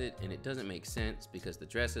everyone does it, and it doesn't make sense because the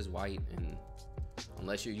dress is white, and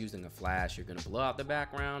unless you're using a flash, you're gonna blow out the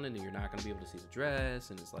background, and you're not gonna be able to see the dress.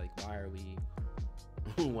 And it's like, why are we,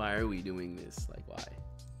 why are we doing this? Like, why?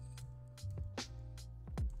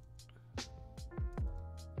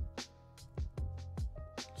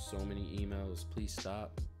 So many emails. Please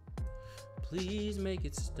stop. Please make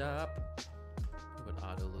it stop. What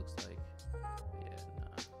auto looks like. Yeah,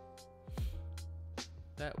 nah.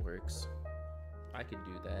 That works. I could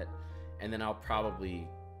do that. And then I'll probably,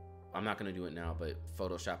 I'm not gonna do it now, but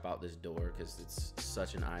Photoshop out this door because it's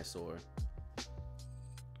such an eyesore.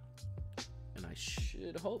 And I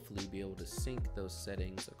should hopefully be able to sync those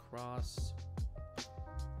settings across.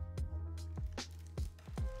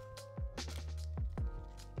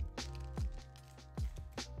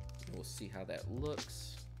 We'll see how that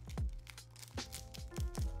looks.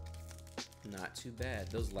 Not too bad.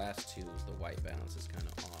 Those last two, the white balance is kind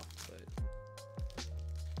of off, but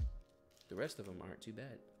the rest of them aren't too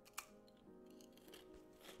bad.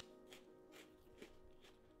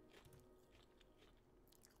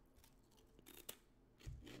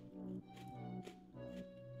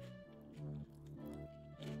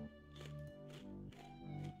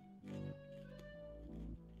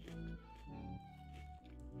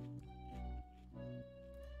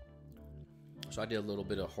 So I did a little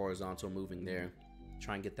bit of horizontal moving there.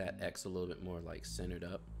 Try and get that X a little bit more like centered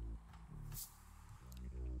up.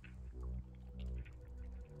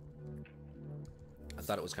 I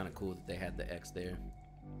thought it was kind of cool that they had the X there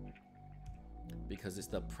because it's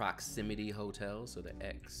the proximity hotel, so the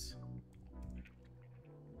X.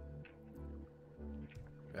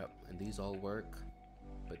 Yep, and these all work,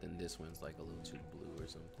 but then this one's like a little too blue or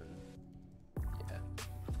something. Yeah.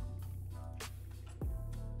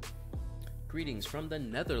 Greetings from the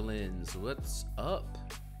Netherlands. What's up?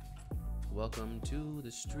 Welcome to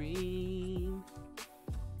the stream.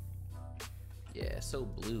 Yeah, so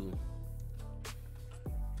blue.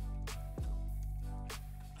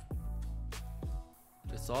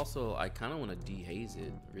 It's also, I kind of want to dehaze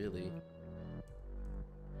it, really.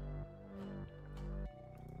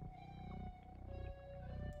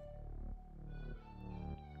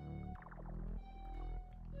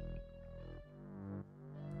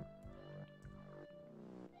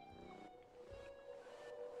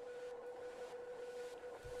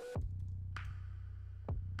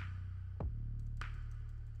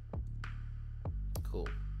 Cool.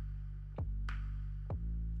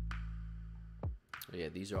 Yeah,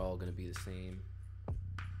 these are all going to be the same.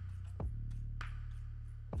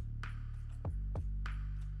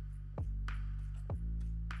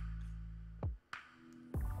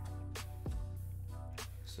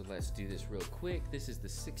 So let's do this real quick. This is the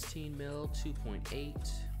 16mm 2.8.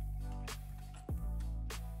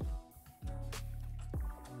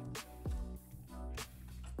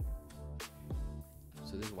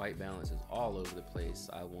 So this white balance is all over the place.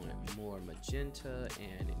 I want more magenta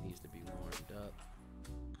and it needs to be warmed up.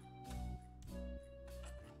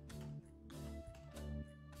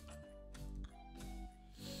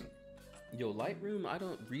 Yo,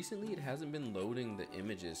 Lightroom, recently it hasn't been loading the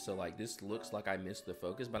images. So like this looks like I missed the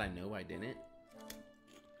focus, but I know I didn't.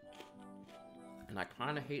 And I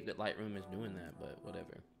kind of hate that Lightroom is doing that, but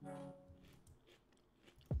whatever.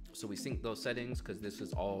 So we sync those settings because this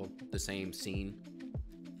is all the same scene.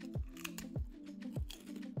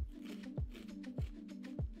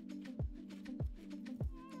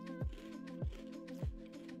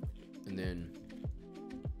 And then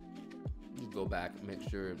you go back, make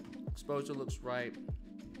sure exposure looks right,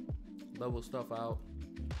 level stuff out.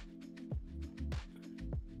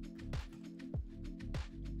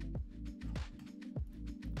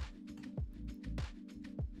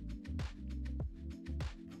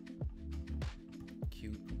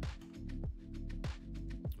 Cute.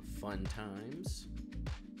 Fun times.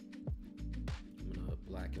 I'm gonna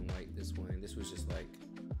black and white this one. This was just like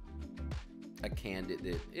a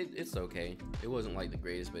candid. It's okay. It wasn't like the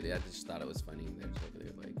greatest, but I just thought it was funny. There's over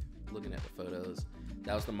there like looking at the photos.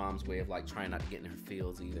 That was the mom's way of like trying not to get in her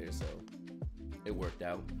feels either, so it worked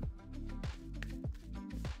out.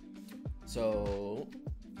 So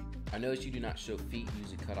I noticed you do not show feet,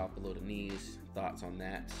 usually cut off below the knees. Thoughts on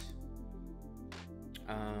that?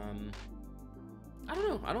 I don't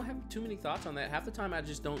know. I don't have too many thoughts on that. Half the time I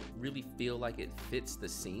just don't really feel like it fits the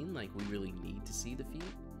scene. Like we really need to see the feet.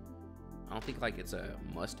 I don't think like it's a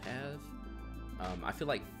must-have. I feel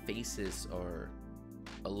like faces are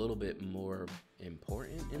a little bit more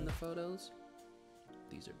important in the photos.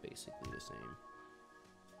 These are basically the same.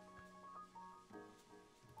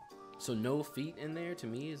 So no feet in there to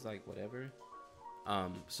me is like whatever.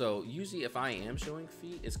 So usually if I am showing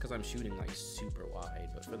feet, it's because I'm shooting like super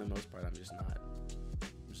wide, but for the most part I'm just not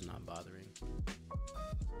bothering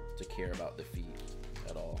to care about the feet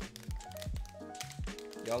at all.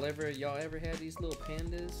 Y'all ever had these little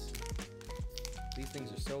pandas? These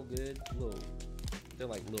things are so good. They're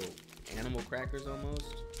like little animal crackers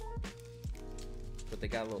almost, but they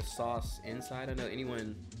got a little sauce inside. I know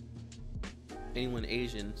anyone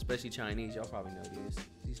Asian, especially Chinese, y'all probably know these.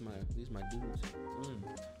 These my dudes.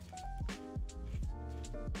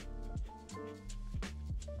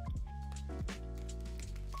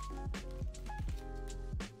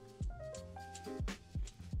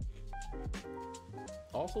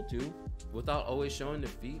 Also too, without always showing the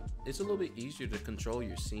feet, it's a little bit easier to control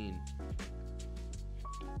your scene.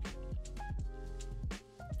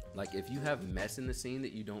 Like if you have mess in the scene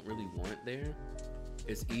that you don't really want there,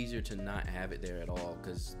 it's easier to not have it there at all,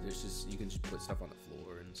 because there's just, you can just put stuff on the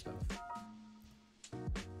floor and stuff.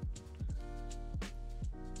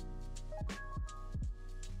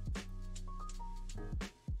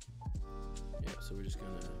 Yeah, so we're just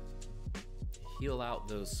gonna heal out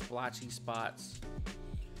those splotchy spots.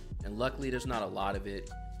 And luckily there's not a lot of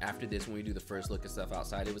it. After this, when we do the first look at stuff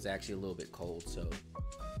outside, it was actually a little bit cold, so.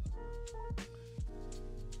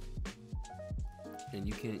 And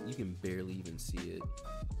you can barely even see it.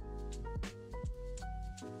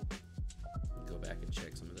 Go back and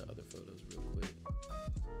check some of the other photos real quick.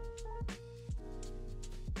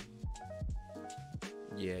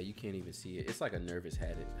 Yeah, you can't even see it. It's like a nervous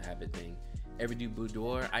habit thing. Ever do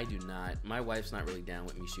boudoir? I do not. My wife's not really down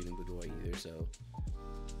with me shooting boudoir either, so.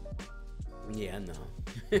 Yeah, no.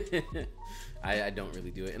 I don't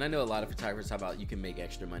really do it. And I know a lot of photographers talk about you can make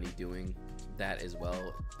extra money doing that as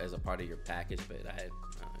well as a part of your package, but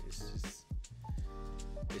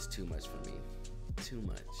it's too much for me. Too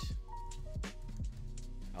much.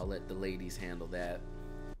 I'll let the ladies handle that.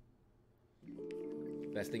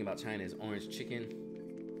 Best thing about China is orange chicken.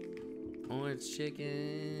 Orange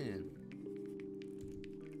chicken.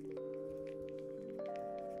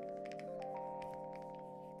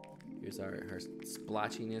 Here's her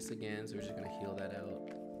splotchiness again, so we're just gonna heal that out.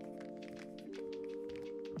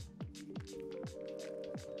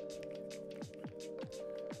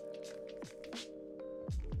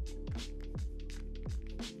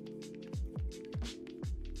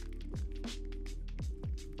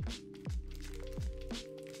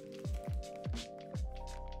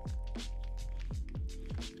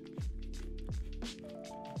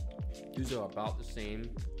 These are about the same.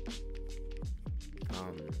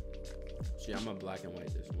 See, I'm a black and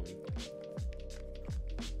white this one.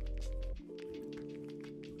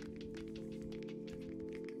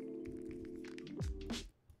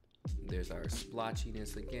 There's our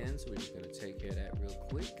splotchiness again, so we're just gonna take care of that real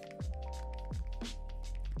quick.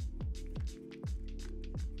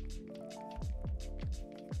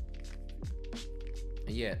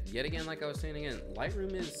 And yeah, yet again, like I was saying again,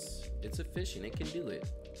 Lightroom it's efficient, it can do it.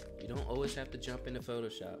 You don't always have to jump into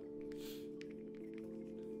Photoshop.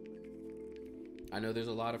 I know there's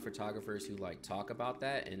a lot of photographers who like talk about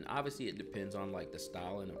that, and obviously it depends on like the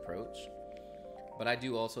style and approach. But I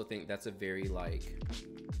do also think that's a very like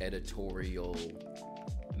editorial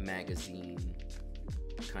magazine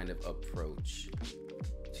kind of approach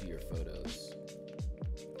to your photos.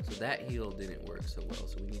 So that heel didn't work so well,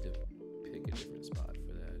 so we need to pick a different spot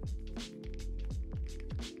for that.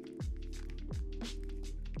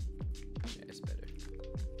 Yeah, it's better.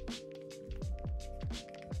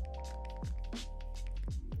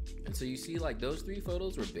 And so you see like those three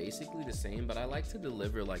photos were basically the same, but I like to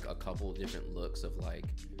deliver like a couple different looks of like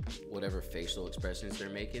whatever facial expressions they're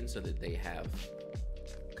making so that they have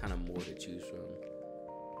kind of more to choose from.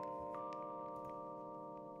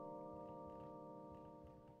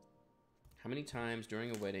 How many times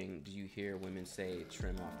during a wedding do you hear women say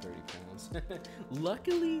trim off 30 pounds?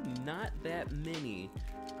 Luckily, not that many.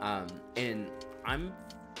 And I'm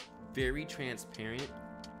very transparent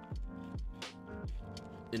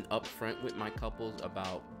and upfront with my couples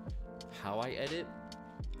about how I edit.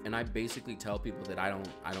 And I basically tell people that I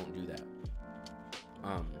don't do that.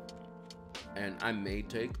 And I may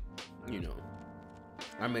take,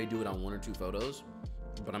 I may do it on 1 or 2 photos,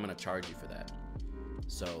 but I'm gonna charge you for that.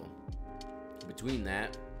 So between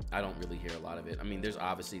that, I don't really hear a lot of it. I mean, there's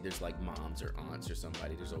like moms or aunts or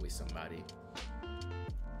somebody. There's always somebody.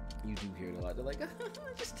 You do hear it a lot. They're like,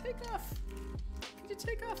 just take off. Can you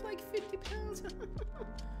take off like 50 pounds?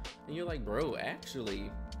 And you're like, bro,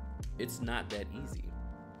 actually, it's not that easy.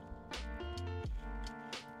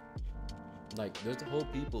 Like, there's whole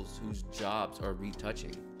people whose jobs are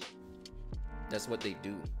retouching. That's what they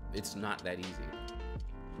do. It's not that easy.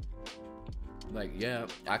 Like, yeah,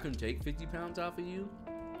 I can take 50 pounds off of you,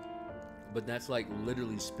 but that's like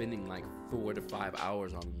literally spending like 4 to 5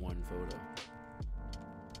 hours on one photo.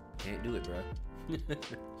 Can't do it, bro.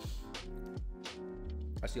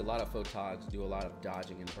 I see a lot of photogs do a lot of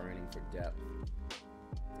dodging and burning for depth,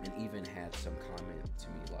 and even had some comment to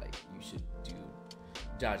me like, you should do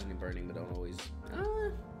dodging and burning, but don't always.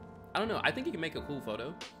 I don't know. I think he can make a cool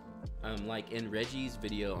photo. Like in Reggie's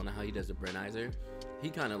video on how he does a Brenizer, he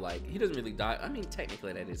kind of like, he doesn't really dodge. I mean,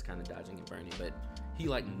 technically that is kind of dodging and burning, but he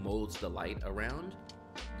like molds the light around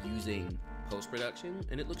using post-production,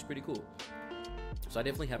 and it looks pretty cool. So I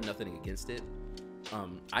definitely have nothing against it.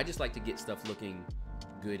 I just like to get stuff looking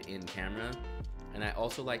good in camera, and I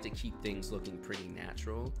also like to keep things looking pretty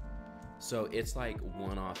natural. So it's like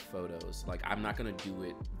one-off photos. Like, I'm not gonna do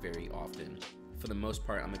it very often. For the most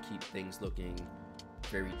part, I'm gonna keep things looking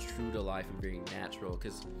very true to life and very natural,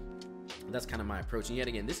 because that's kind of my approach. And yet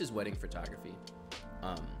again, this is wedding photography.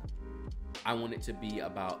 I want it to be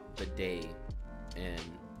about the day and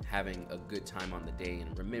having a good time on the day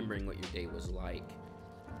and remembering what your day was like,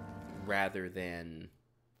 rather than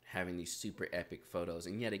having these super epic photos.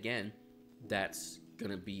 And yet again, that's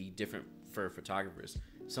gonna be different for photographers.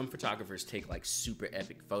 Some photographers take like super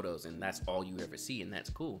epic photos and that's all you ever see, and that's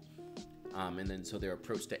cool. And then so their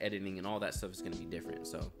approach to editing and all that stuff is gonna be different.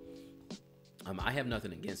 So I have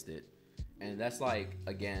nothing against it. And that's like,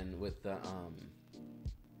 again, with the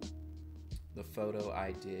photo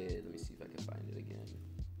I did, let me see if I can find it again,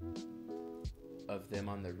 of them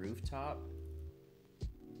on the rooftop.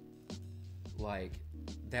 Like,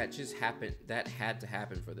 that just happened, that had to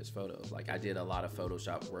happen for this photo. Like, I did a lot of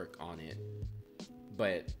Photoshop work on it,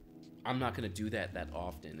 but I'm not gonna do that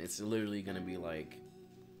often. It's literally gonna be like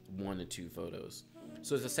 1 to 2 photos.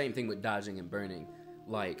 So it's the same thing with dodging and burning.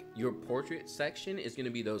 Like, your portrait section is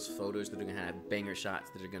gonna be those photos that are gonna have banger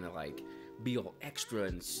shots that are gonna like be all extra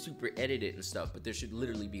and super edited and stuff, but there should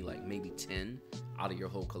literally be like maybe 10 out of your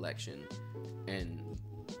whole collection. And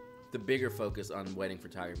the bigger focus on wedding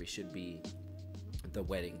photography should be the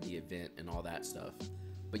wedding, the event, and all that stuff.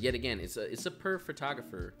 But yet again, it's a per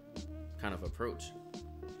photographer kind of approach.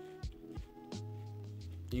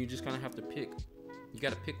 You just kind of have to pick. You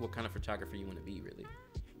got to pick what kind of photographer you want to be, really.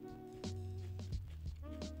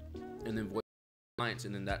 And then voice clients,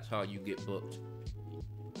 and then that's how you get booked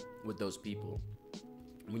with those people.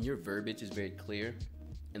 When your verbiage is very clear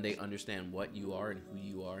and they understand what you are and who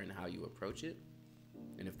you are and how you approach it,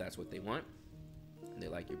 and if that's what they want and they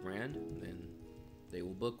like your brand, then they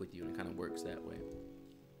will book with you, and it kind of works that way.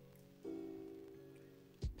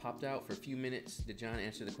 Popped out for a few minutes. Did John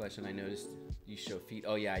answer the question? I noticed you show feet.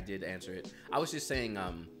 Oh yeah, I did answer it. I was just saying,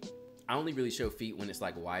 I only really show feet when it's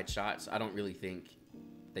like wide shots. I don't really think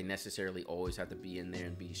they necessarily always have to be in there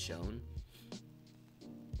and be shown.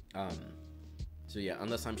 So yeah,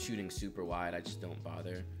 unless I'm shooting super wide, I just don't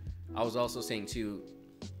bother. I was also saying too,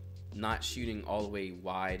 not shooting all the way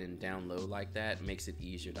wide and down low like that makes it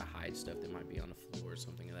easier to hide stuff that might be on the floor or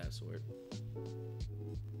something of that sort.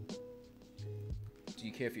 Do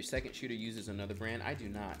you care if your second shooter uses another brand? I do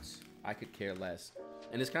not. I could care less.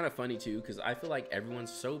 And it's kind of funny too, because I feel like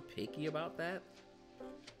everyone's so picky about that.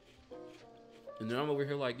 And then I'm over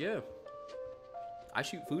here like, yeah, I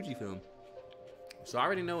shoot Fujifilm. So I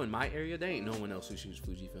already know in my area, there ain't no one else who shoots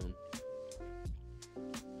Fujifilm.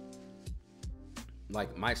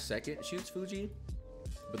 Like, my second shoots Fuji,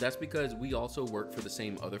 but that's because we also work for the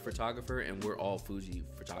same other photographer, and we're all Fuji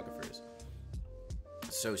photographers.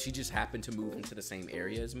 So she just happened to move into the same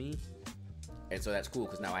area as me, and so that's cool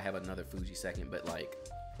because now I have another Fuji second. But like,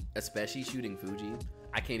 especially shooting Fuji,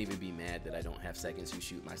 I can't even be mad that I don't have seconds who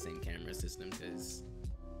shoot my same camera system, because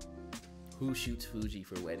who shoots Fuji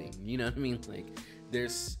for wedding? You know what I mean? Like,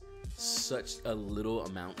 there's such a little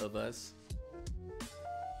amount of us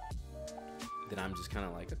that I'm just kind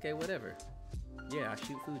of like, okay, whatever. Yeah, I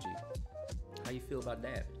shoot Fuji. How you feel about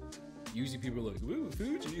that? Usually people are like, woo,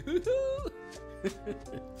 Fuji, woohoo!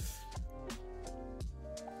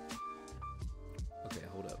 Okay,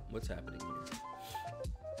 hold up. What's happening here?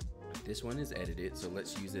 This one is edited, so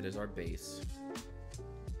let's use it as our base.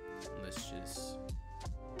 Let's just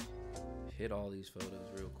hit all these photos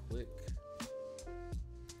real quick.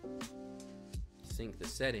 Sync the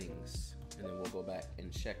settings. and then we'll go back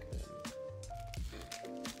and check them.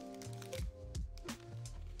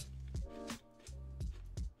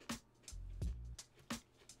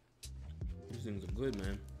 These things are good,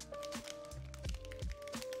 man.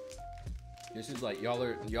 This is like, y'all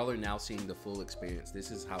are now seeing the full experience. This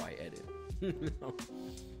is how I edit.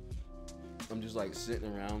 I'm just like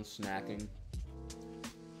sitting around snacking.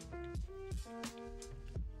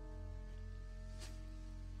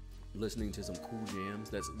 Listening to some cool jams.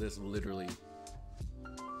 That's literally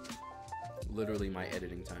my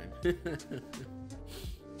editing time.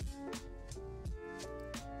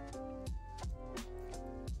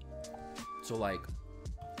 So like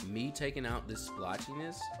me taking out this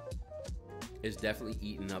splotchiness is definitely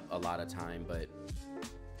eating up a lot of time, but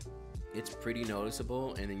it's pretty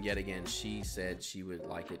noticeable. And then yet again, she said she would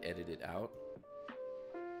like it edited out,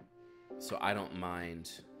 so I don't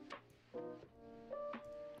mind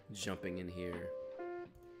jumping in here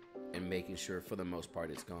and making sure for the most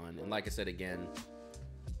part it's gone. And like I said again,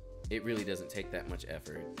 it really doesn't take that much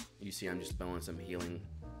effort. You see I'm just throwing some healing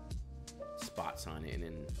spots on it and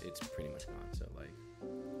then it's pretty much gone. So like,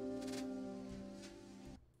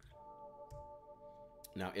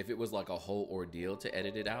 now if it was like a whole ordeal to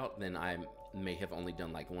edit it out, then I may have only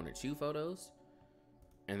done like 1 or 2 photos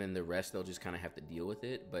and then the rest they'll just kind of have to deal with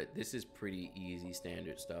it. But this is pretty easy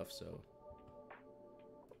standard stuff, so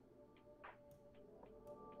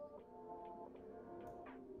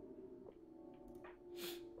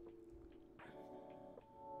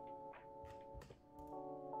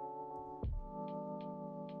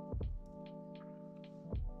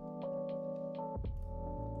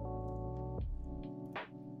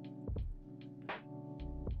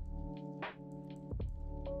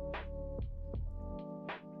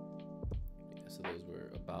those were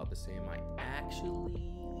about the same. I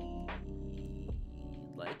actually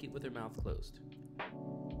like it with her mouth closed,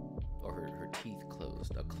 or her teeth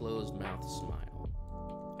closed, a closed mouth smile.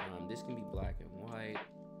 This can be black and white.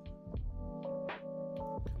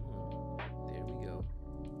 Come on, there we go.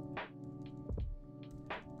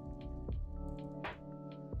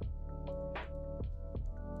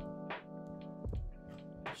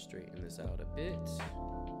 Straighten this out a bit.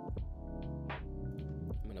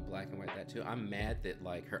 Black and white that too. I'm mad that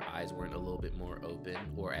like her eyes weren't a little bit more open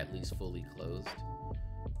or at least fully closed.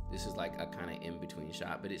 This is like a kind of in between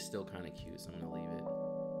shot, but it's still kind of cute, so I'm gonna leave it.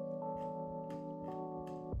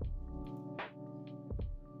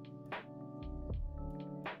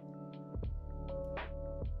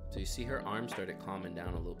 So you see her arm started calming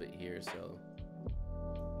down a little bit here, so,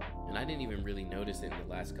 and I didn't even really notice it in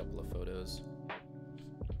the last couple of photos.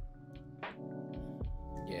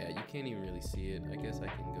 Yeah, you can't even really see it. I guess I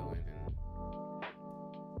can go in and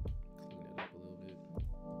clean it up a little bit.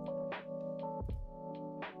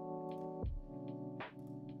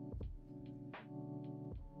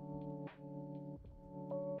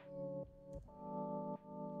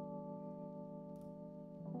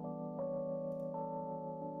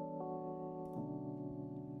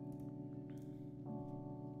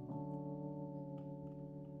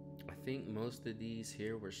 I think most of these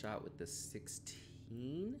here were shot with the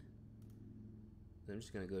 16. I'm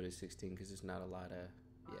just gonna go to 16 because there's not a lot of,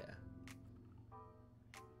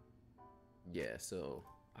 yeah, so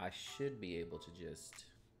I should be able to just,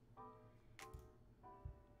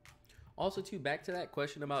 also too, back to that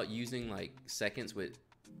question about using like seconds with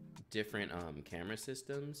different camera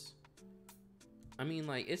systems. I mean,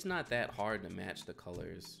 like, it's not that hard to match the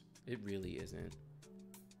colors. It really isn't.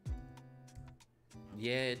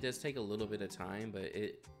 Yeah, it does take a little bit of time, but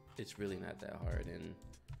it's really not that hard. And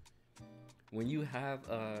when you have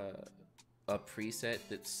a preset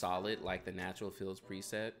that's solid, like the natural fields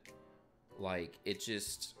preset, like it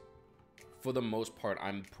just, for the most part,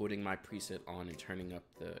 I'm putting my preset on and turning up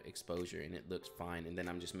the exposure and it looks fine. And then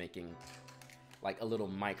I'm just making like a little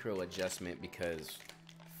micro adjustment because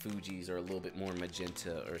Fuji's are a little bit more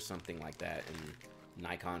magenta or something like that, and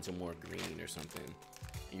Nikon's are more green or something.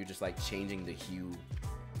 And you're just like changing the hue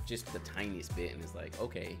just the tiniest bit, and it's like,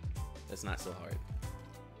 okay, that's not so hard.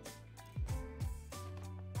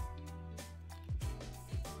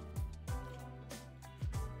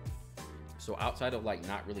 So outside of like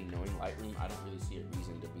not really knowing Lightroom, I don't really see a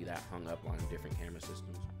reason to be that hung up on different camera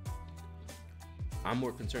systems. I'm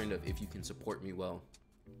more concerned of if you can support me well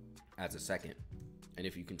as a second, and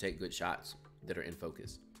if you can take good shots that are in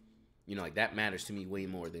focus. You know, like that matters to me way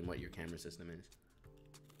more than what your camera system is.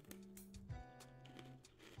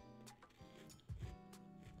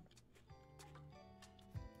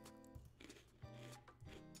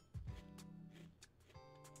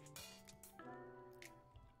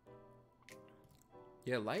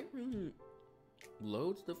 Yeah, Lightroom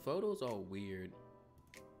loads the photos all weird.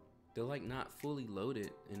 They're like not fully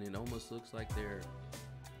loaded, and it almost looks like they're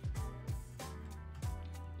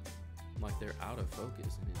out of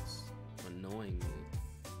focus, and it's annoying me.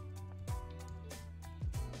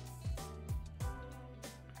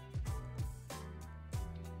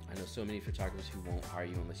 I know so many photographers who won't hire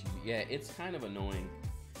you unless you, yeah, it's kind of annoying.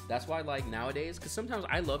 That's why, like, nowadays, because sometimes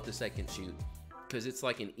I love the second shoot, because it's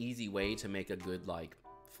like an easy way to make a good like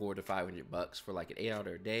 $400 to $500 for like an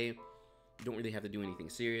 8-hour day. You don't really have to do anything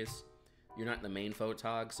serious. You're not the main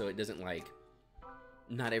photog, so it doesn't like,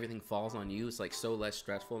 not everything falls on you. It's like so less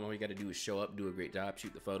stressful, and all you got to do is show up, do a great job,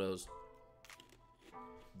 shoot the photos,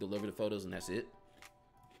 deliver the photos, and that's it.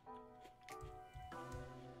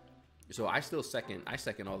 So I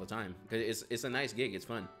second all the time, because it's a nice gig, it's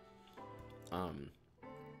fun.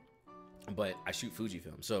 But I shoot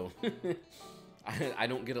Fujifilm, so I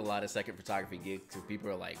don't get a lot of second photography gigs because people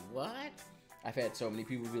are like, what? I've had so many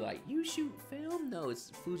people be like, you shoot film? No,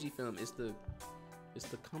 it's Fujifilm. It's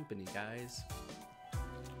the company, guys.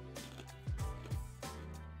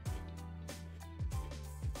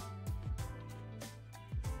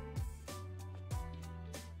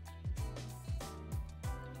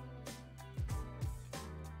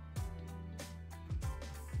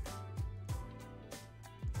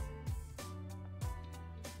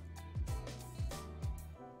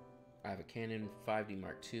 I have a Canon 5D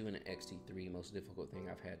Mark II and an X-T3. Most difficult thing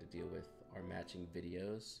I've had to deal with are matching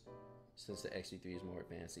videos, since the X-T3 is more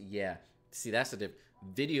advanced. Yeah, see, that's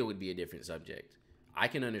video would be a different subject. I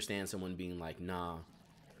can understand someone being like, nah,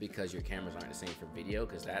 because your cameras aren't the same for video,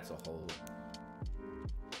 because that's a whole,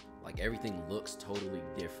 like, everything looks totally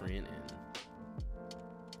different, and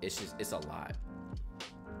it's a lot.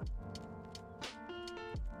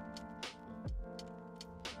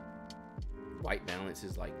 White balance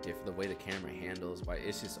is like different. The way the camera handles white,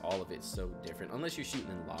 it's just all of it's so different. Unless you're shooting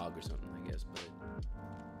in log or something, I guess. But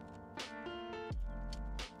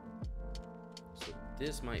so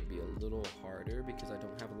this might be a little harder because I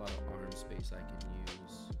don't have a lot of arm space I can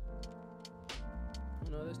use. Oh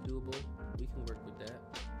no, that's doable. We can work with that.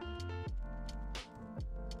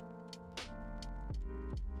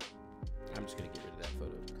 I'm just gonna get rid of that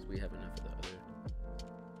photo because we have enough of the other.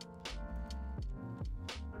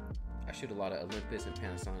 I shoot a lot of Olympus and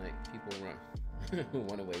Panasonic. People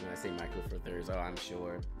run away when I say Micro Four Thirds. Oh, I'm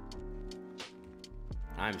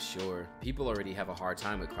sure. People already have a hard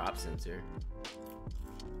time with crop sensor.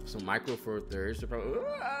 So Micro Four Thirds are probably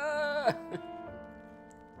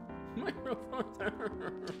Micro Four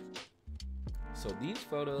Thirds. So these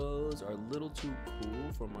photos are a little too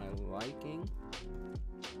cool for my liking.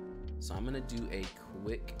 So I'm gonna do a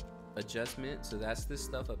quick adjustment. So that's this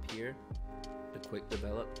stuff up here, the quick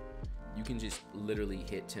develop. You can just literally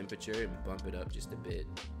hit temperature and bump it up just a bit.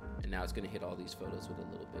 And now it's gonna hit all these photos with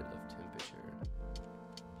a little bit of temperature.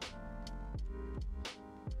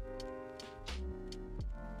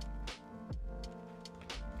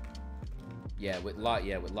 Yeah, with log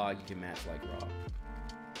you can match like raw.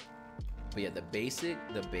 But yeah, the basic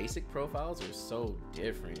profiles are so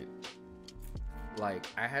different. Like,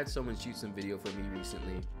 I had someone shoot some video for me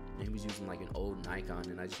recently, and he was using like an old Nikon,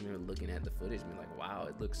 and I just remember looking at the footage and being like, wow,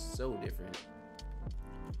 it looks so different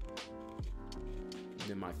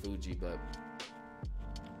than my Fuji, but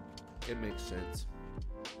it makes sense.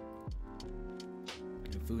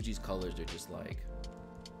 And Fuji's colors are just like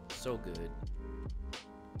so good.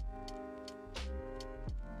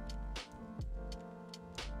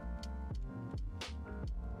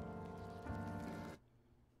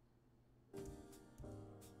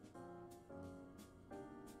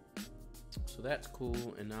 So that's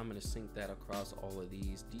cool, and now I'm gonna sync that across all of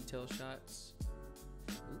these detail shots.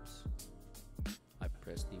 Oops, I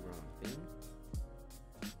pressed the wrong thing.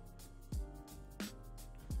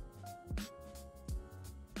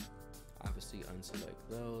 Obviously unselect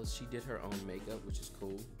those. She did her own makeup, which is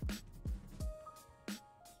cool.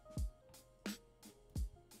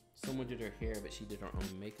 Someone did her hair, but she did her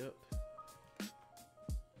own makeup.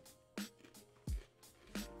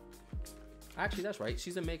 Actually, that's right.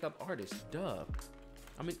 She's a makeup artist. Duh.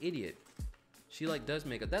 I'm an idiot. She like does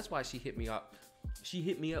makeup. That's why she hit me up. She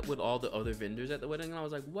hit me up with all the other vendors at the wedding, and I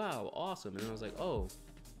was like, wow, awesome. And I was like, oh,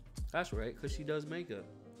 that's right, because she does makeup.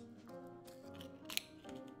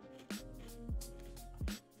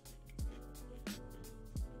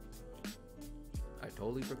 I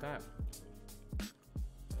totally forgot.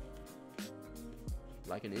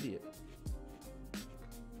 Like an idiot.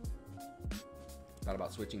 Thought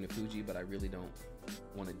about switching to Fuji, but I really don't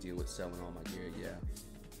want to deal with selling all my gear. Yeah.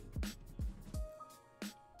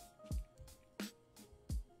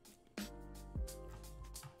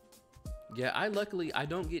 Yeah, I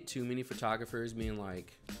don't get too many photographers being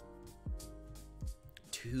like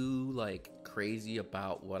too like crazy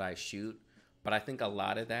about what I shoot, but I think a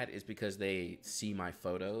lot of that is because they see my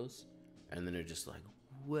photos and then they're just like,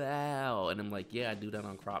 wow, and I'm like, yeah, I do that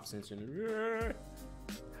on crop sensor.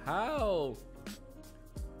 How?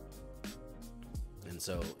 And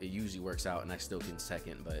so it usually works out and I still can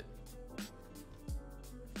second, but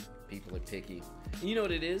people are picky. And you know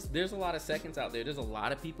what it is? There's a lot of seconds out there. There's a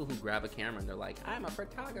lot of people who grab a camera and they're like, I'm a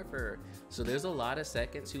photographer. So there's a lot of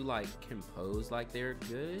seconds who like can pose like they're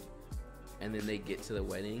good, and then they get to the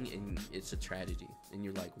wedding and it's a tragedy. And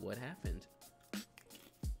you're like, what happened?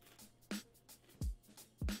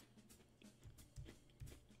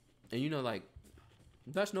 And you know, like,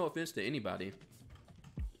 that's no offense to anybody,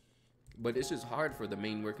 but it's just hard for the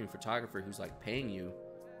main working photographer who's like paying you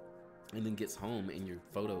and then gets home and your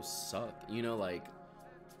photos suck. You know, like,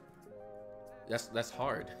 that's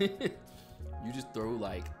hard. You just throw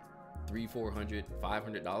like $300, $400,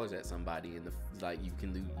 $500 at somebody and like you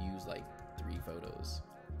can use like 3 photos.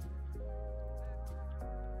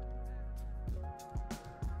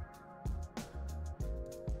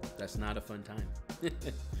 That's not a fun time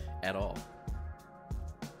at all.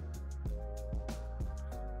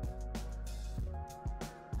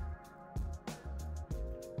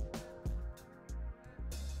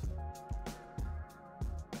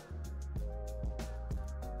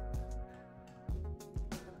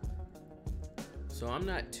 So I'm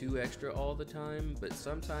not too extra all the time, but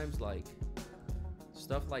sometimes like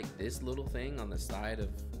stuff like this little thing on the side of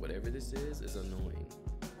whatever this is annoying.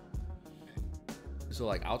 So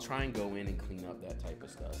like I'll try and go in and clean up that type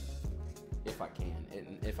of stuff if I can,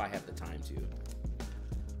 and if I have the time to.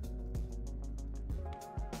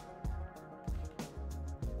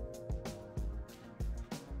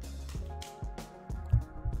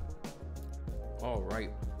 All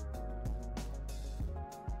right.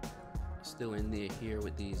 Still in there here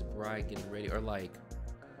with these bright getting ready, or like,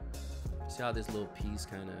 see how this little piece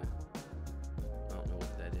kind of, I don't know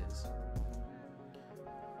what that is.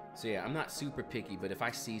 So yeah, I'm not super picky, but if I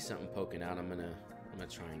see something poking out, I'm gonna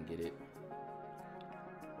try and get it.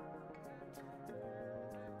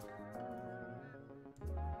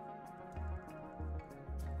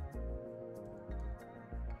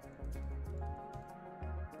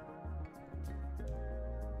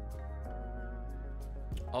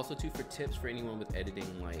 Also too, for tips for anyone with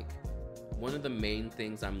editing, like one of the main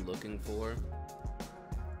things I'm looking for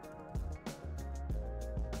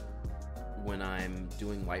when I'm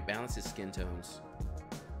doing white balance is skin tones.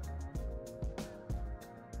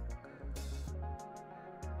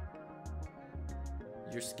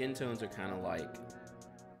 Your skin tones are kind of like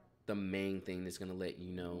the main thing that's gonna let you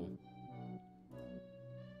know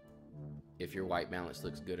if your white balance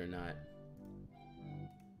looks good or not.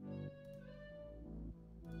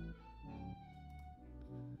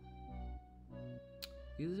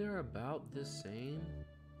 These are about the same.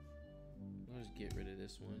 I'll just get rid of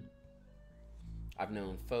this one. I've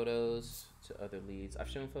known photos to other leads. I've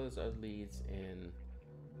shown photos to other leads and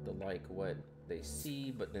the like what they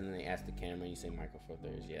see, but then they ask the camera and you say micro four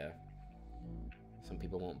thirds. Yeah. Some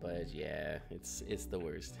people won't budge. Yeah, it's the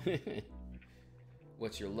worst.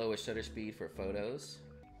 What's your lowest shutter speed for photos?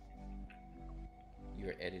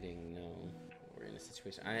 You're editing, no. We're in a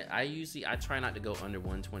situation. I try not to go under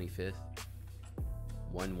 1/25.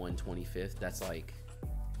 1/125th. That's like,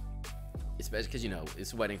 especially because, you know,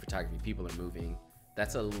 it's wedding photography, people are moving.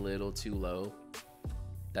 That's a little too low.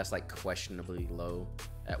 That's like questionably low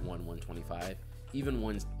at 1/125. Even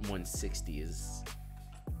 1/160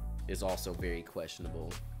 is also very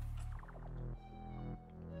questionable.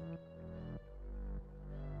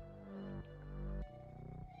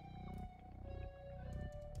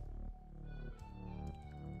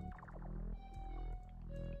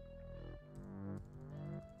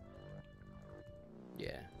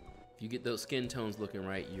 Yeah, if you get those skin tones looking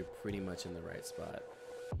right, you're pretty much in the right spot.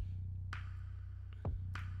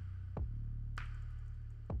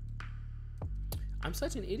 I'm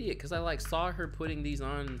such an idiot because I like saw her putting these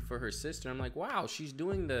on for her sister. I'm like, wow, she's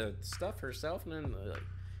doing the stuff herself, and then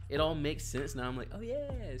it all makes sense now. I'm like, oh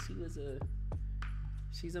yeah,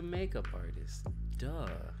 she's a makeup artist. Duh.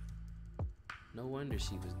 No wonder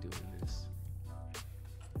she was doing this.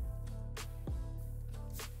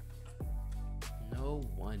 No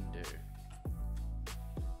wonder.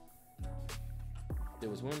 There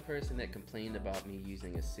was one person that complained about me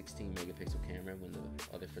using a 16 megapixel camera when the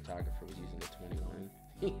other photographer was using a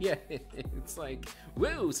 21. Yeah, it's like,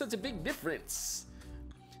 whoa, such a big difference.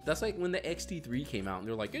 That's like when the X-T3 came out and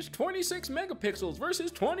they're like, it's 26 megapixels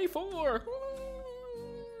versus 24.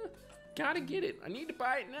 Gotta get it. I need to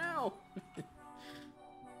buy it now.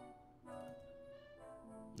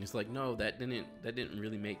 It's like, no, that didn't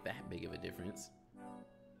really make that big of a difference.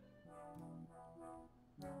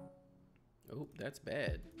 Oh, that's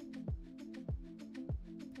bad.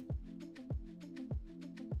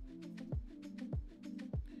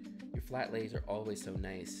 Your flat lays are always so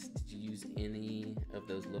nice. Did you use any of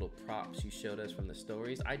those little props you showed us from the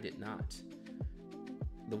stories? I did not.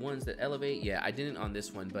 The ones that elevate, yeah, I didn't on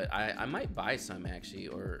this one, but I might buy some actually.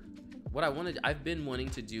 Or what I wanted, I've been wanting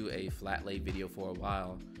to do a flat lay video for a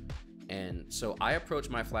while. And so I approach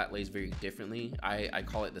my flat lays very differently. I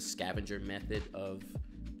call it the scavenger method of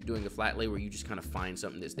doing a flat lay, where you just kind of find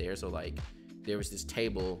something that's there. So like there was this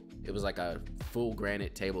table, it was like a full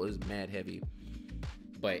granite table. It was mad heavy,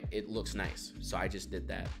 but it looks nice. So I just did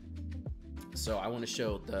that. So I want to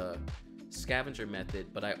show the scavenger method,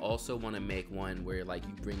 but I also want to make one where like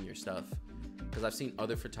you bring your stuff, because I've seen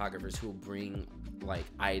other photographers who will bring like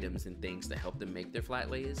items and things to help them make their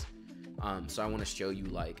flat lays. So I want to show you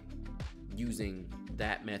like using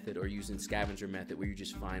that method, or using scavenger method, where you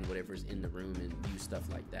just find whatever's in the room and use stuff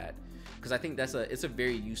like that. Because I think it's a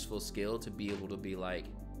very useful skill to be able to be like,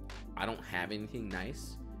 I don't have anything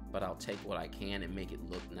nice, but I'll take what I can and make it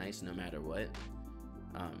look nice no matter what.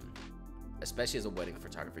 Especially as a wedding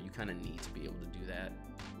photographer, you kind of need to be able to do that,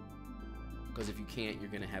 because if you can't, you're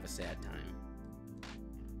gonna have a sad time.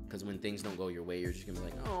 Because when things don't go your way, you're just gonna be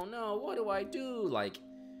like, oh no, what do I do? Like,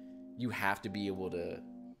 you have to be able to,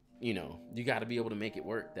 you know, you got to be able to make it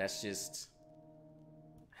work. That's just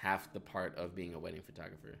half the part of being a wedding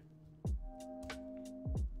photographer.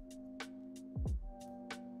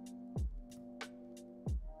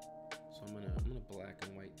 So I'm gonna black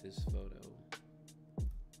and white this photo.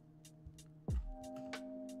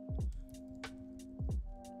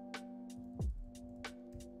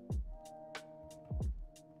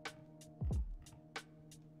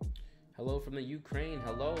 Hello from the Ukraine.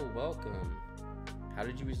 Hello, welcome. How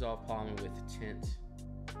did you resolve problem with tint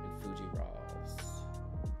in Fuji RAWs?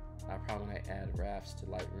 I probably might add rafts to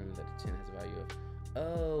Lightroom that the tint has a value of.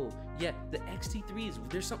 Oh, yeah, the X-T3 is,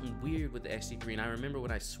 there's something weird with the X-T3, and I remember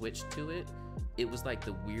when I switched to it, it was like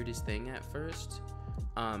the weirdest thing at first.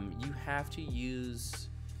 You have to use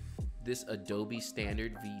this Adobe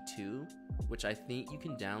Standard V2, which I think you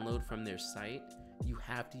can download from their site. You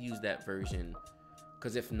have to use that version,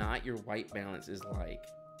 because if not, your white balance is like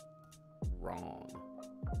wrong.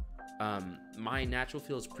 My natural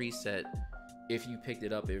fields preset, if you picked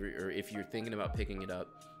it up, or if you're thinking about picking it up,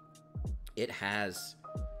 it has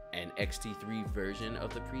an X-T3 version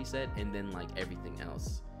of the preset, and then like everything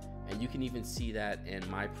else. And you can even see that in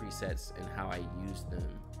my presets and how I use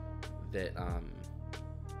them, that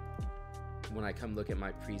when I come look at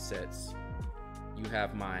my presets, you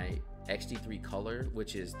have my X-T3 color,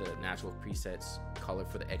 which is the natural presets color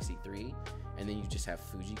for the X-T3, and then you just have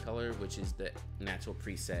Fuji color, which is the natural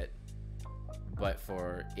preset but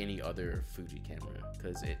for any other Fuji camera,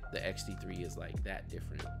 because the X-T3 is like that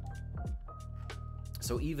different.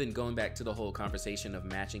 So even going back to the whole conversation of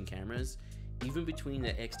matching cameras, even between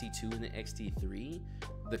the X-T2 and the X-T3,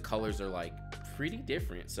 the colors are like pretty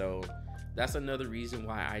different. So that's another reason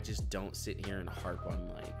why I just don't sit here and harp on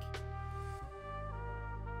like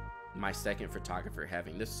my second photographer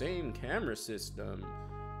having the same camera system,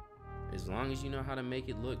 as long as you know how to make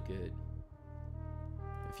it look good.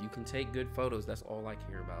 If you can take good photos, that's all I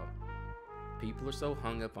care about. People are so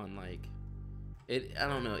hung up on like it, I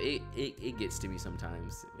don't know, it gets to me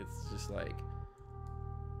sometimes. It's just like,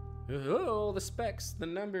 oh, the specs, the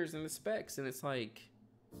numbers and the specs, and it's like,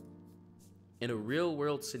 in a real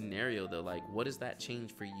world scenario though, like what does that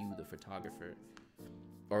change for you, the photographer?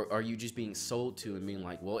 Or are you just being sold to and being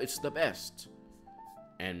like, well, it's the best,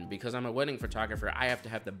 and because I'm a wedding photographer, I have to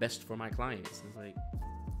have the best for my clients? It's like,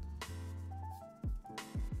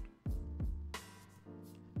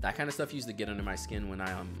 that kind of stuff used to get under my skin when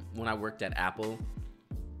I worked at Apple,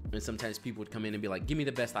 and sometimes people would come in and be like, give me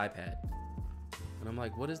the best iPad, and I'm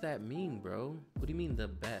like, what does that mean, bro? What do you mean the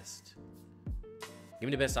best? Give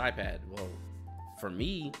me the best iPad. Well, for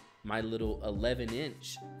me, my little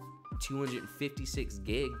 11-inch 256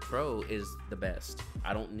 gig Pro is the best.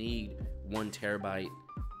 I don't need 1 terabyte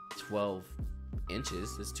 12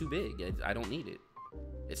 inches. It's too big. I don't need it.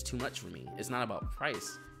 It's too much for me. It's not about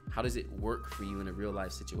price. How does it work for you in a real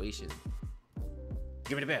life situation?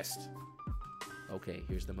 Give me the best. Okay,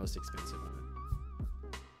 here's the most expensive one.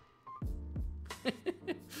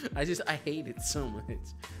 I hate it so much.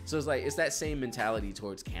 So it's like, it's that same mentality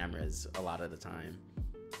towards cameras a lot of the time.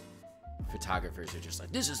 Photographers are just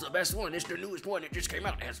like, this is the best one, it's the newest one, it just came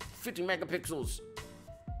out, it has 50 megapixels.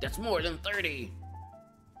 That's more than 30.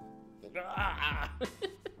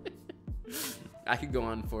 I could go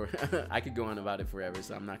on for I could go on about it forever,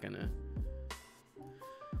 so I'm not gonna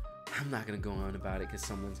go on about it because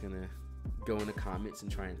someone's gonna go in the comments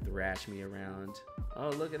and try and thrash me around. Oh,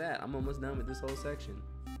 look at that, I'm almost done with this whole section.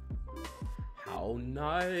 How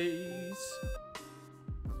nice.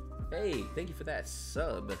 Hey, thank you for that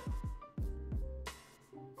sub.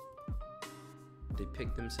 They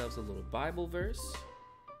picked themselves a little Bible verse,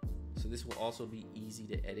 so this will also be easy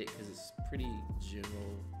to edit because it's pretty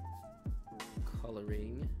general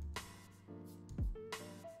coloring,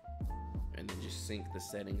 and then just sync the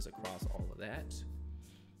settings across all of that.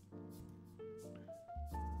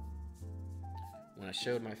 When I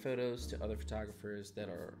showed my photos to other photographers that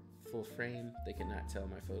are full frame, they could not tell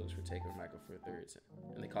my photos were taken with Micro Four Thirds,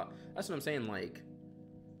 and they caught. That's what I'm saying. Like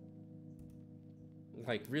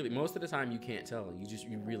really, most of the time you can't tell.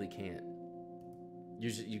 You really can't.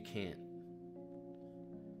 You can't.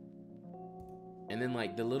 And then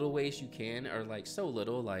like the little ways you can are like so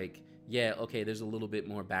little. Like, yeah, okay, there's a little bit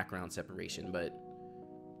more background separation, but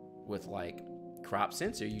with like crop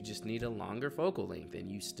sensor, you just need a longer focal length,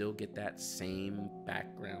 and you still get that same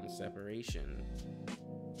background separation.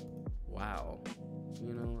 Wow.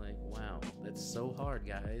 You know, like, wow, that's so hard,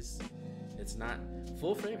 guys. It's not,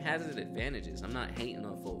 full frame has its advantages. I'm not hating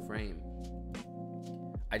on full frame.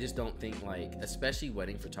 I just don't think, like, especially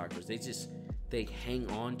wedding photographers, they hang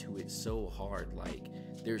on to it so hard. Like,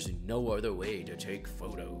 there's no other way to take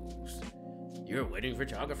photos. You're a wedding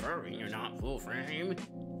photographer and you're not full frame.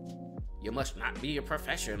 You must not be a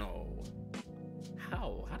professional.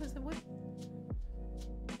 How does that work?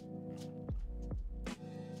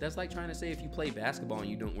 That's like trying to say if you play basketball and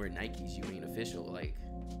you don't wear Nikes, you ain't official. Like,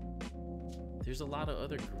 there's a lot of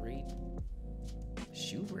other great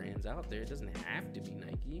shoe brands out there. It doesn't have to be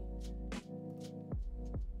Nike.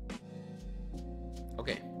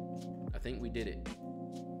 Okay, I think we did it.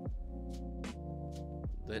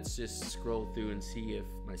 Let's just scroll through and see if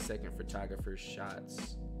my second photographer's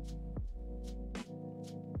shots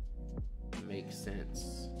make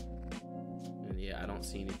sense. And yeah, I don't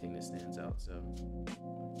see anything that stands out, so.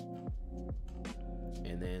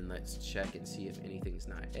 And then let's check and see if anything's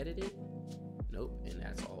not edited. Nope, and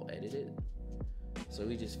that's all edited. So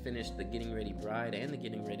we just finished the Getting Ready Bride and the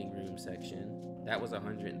Getting Ready Groom section. That was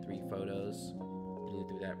 103 photos. Blew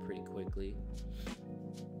through that pretty quickly.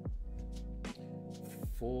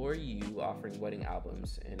 For you offering wedding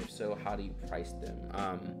albums, and if so, how do you price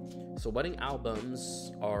them? So wedding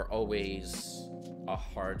albums are always a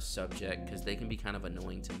hard subject because they can be kind of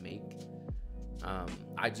annoying to make.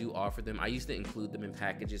 I do offer them. I used to include them in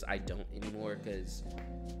packages. I don't anymore because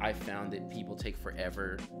I found that people take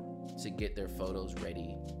forever to get their photos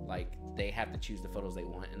ready. Like, they have to choose the photos they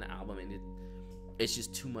want in the album, and it's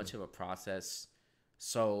just too much of a process.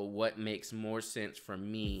 So what makes more sense for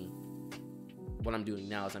me, what I'm doing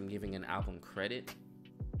now, is I'm giving an album credit,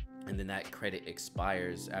 and then that credit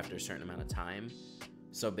expires after a certain amount of time.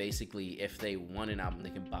 So basically, if they want an album, they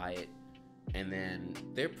can buy it, and then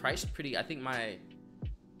they're priced pretty. I think my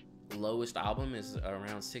lowest album is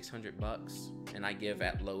around $600, and I give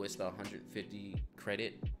at lowest 150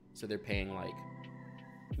 credit. So they're paying like,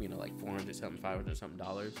 you know, like 400 something, 500 something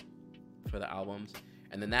dollars for the albums,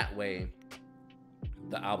 and then that way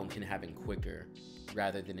the album can happen quicker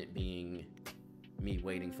rather than it being me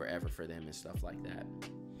waiting forever for them and stuff like that.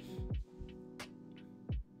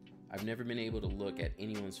 I've never been able to look at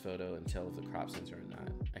anyone's photo and tell if the crop sensor or not.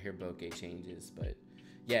 I hear bokeh changes, but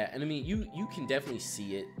yeah, and I mean, you can definitely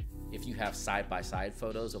see it if you have side-by-side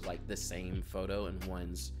photos of like the same photo, and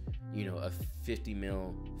one's, you know, a 50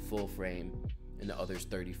 mil full frame and the other's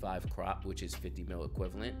 35 crop, which is 50 mil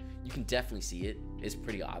equivalent. You can definitely see it. It's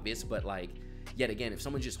pretty obvious, but like, yet again, if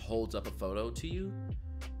someone just holds up a photo to you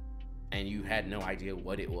and you had no idea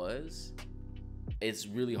what it was, it's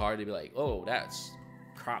really hard to be like, oh, that's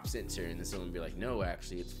crop sensor, and then someone be like, no,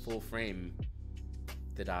 actually it's full frame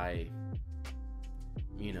that I,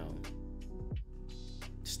 you know,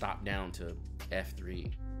 stop down to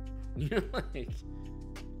F3. You know,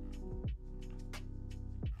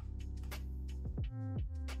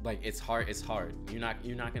 like it's hard. You're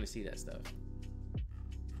not gonna see that stuff.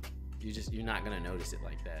 You're not gonna notice it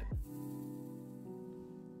like that.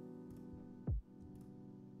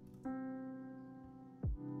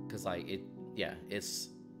 Cause like it's,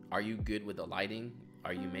 are you good with the lighting?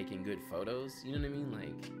 Are you making good photos? You know what I mean?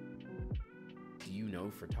 Like, do you know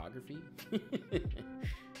photography?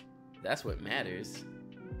 That's what matters.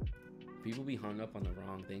 People be hung up on the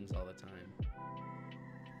wrong things all the time.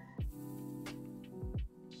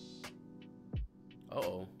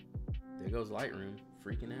 Uh-oh. There goes Lightroom,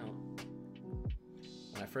 freaking out.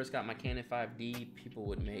 When I first got my Canon 5D, people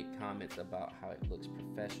would make comments about how it looks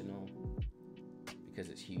professional because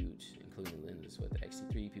it's huge, including lenses with the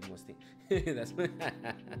X-T3. People must think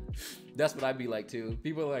that's what I'd be like too.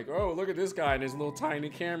 People are like, oh, look at this guy and his little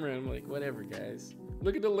tiny camera. I'm like, whatever, guys.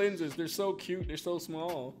 Look at the lenses. They're so cute. They're so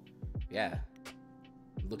small. Yeah.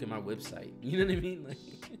 Look at my website. You know what I mean? Like,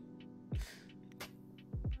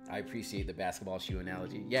 I appreciate the basketball shoe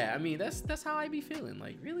analogy. Yeah, I mean, that's how I be feeling.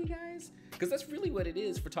 Like, really, guys? Because that's really what it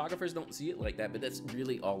is. Photographers don't see it like that, but that's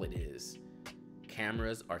really all it is.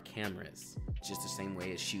 Cameras are cameras, just the same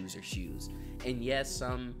way as shoes are shoes. And yes,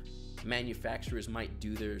 some manufacturers might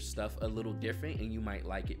do their stuff a little different and you might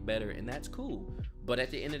like it better, and that's cool. But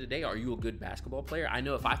at the end of the day, are you a good basketball player? I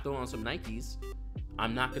know if I throw on some Nikes,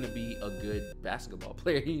 I'm not gonna be a good basketball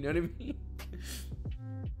player, you know what I mean?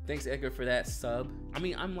 Thanks, Edgar, for that sub. I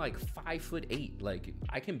mean, I'm like 5'8". Like,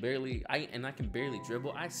 I can barely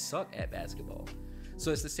dribble. I suck at basketball.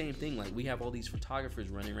 So it's the same thing. Like, we have all these photographers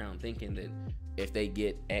running around thinking that if they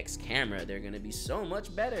get X camera, they're gonna be so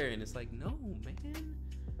much better. And it's like, no, man.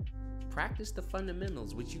 Practice the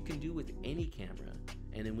fundamentals, which you can do with any camera.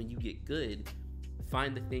 And then when you get good,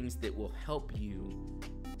 find the things that will help you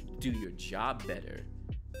do your job better.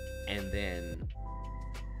 And then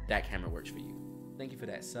that camera works for you. Thank you for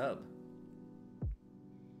that sub.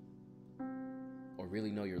 Or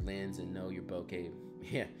really know your lens and know your bokeh.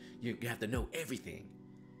 Yeah, you have to know everything.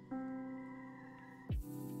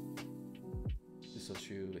 It's so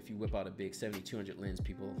true. If you whip out a big 70-200 lens,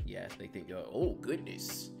 people, yeah, they think, oh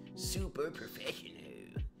goodness, super professional.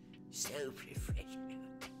 So professional.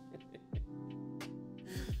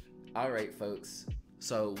 All right, folks.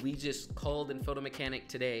 So we just culled in PhotoMechanic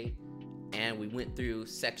today. And we went through,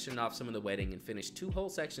 sectioned off some of the wedding and finished 2 whole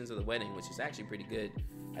sections of the wedding, which is actually pretty good.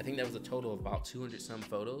 I think that was a total of about 200 some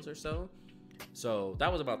photos or so. So that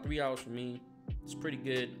was about 3 hours for me. It's pretty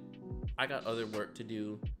good. I got other work to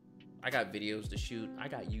do. I got videos to shoot. I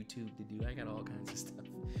got YouTube to do. I got all kinds of stuff.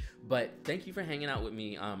 But thank you for hanging out with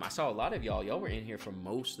me. I saw a lot of y'all. Y'all were in here for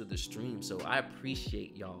most of the stream. So I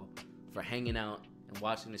appreciate y'all for hanging out and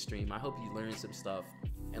watching the stream. I hope you learned some stuff.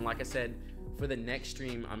 And like I said, for the next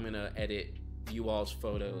stream, I'm gonna edit you all's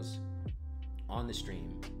photos on the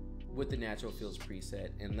stream with the natural fields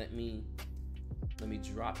preset. And let me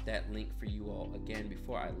drop that link for you all again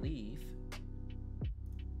before I leave.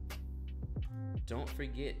 Don't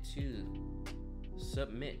forget to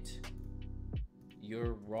submit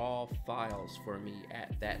your raw files for me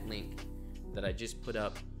at that link that I just put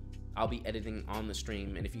up. I'll be editing on the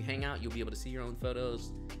stream, and if you hang out, you'll be able to see your own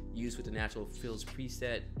photos used with the natural fields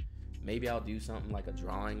preset. Maybe I'll do something like a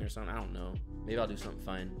drawing or something. I don't know. Maybe I'll do something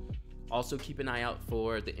fun. Also, keep an eye out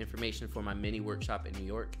for the information for my mini workshop in New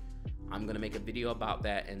York. I'm gonna make a video about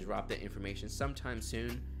that and drop that information sometime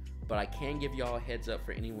soon. But I can give y'all a heads up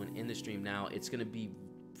for anyone in the stream now. It's gonna be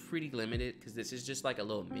pretty limited because this is just like a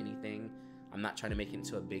little mini thing. I'm not trying to make it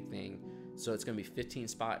into a big thing. So it's gonna be 15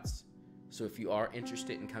 spots. So if you are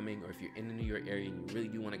interested in coming, or if you're in the New York area and you really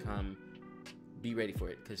do wanna come, be ready for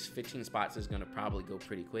it, because 15 spots is gonna probably go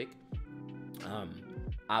pretty quick.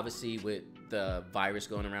 Obviously with the virus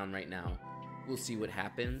going around right now, we'll see what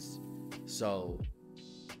happens. So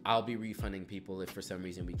I'll be refunding people if for some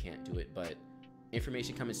reason we can't do it, but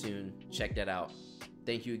information coming soon. Check that out.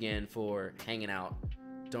 Thank you again for hanging out.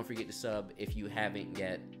 Don't forget to sub if you haven't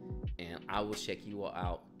yet, and I will check you all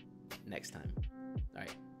out next time. All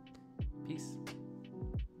right, peace.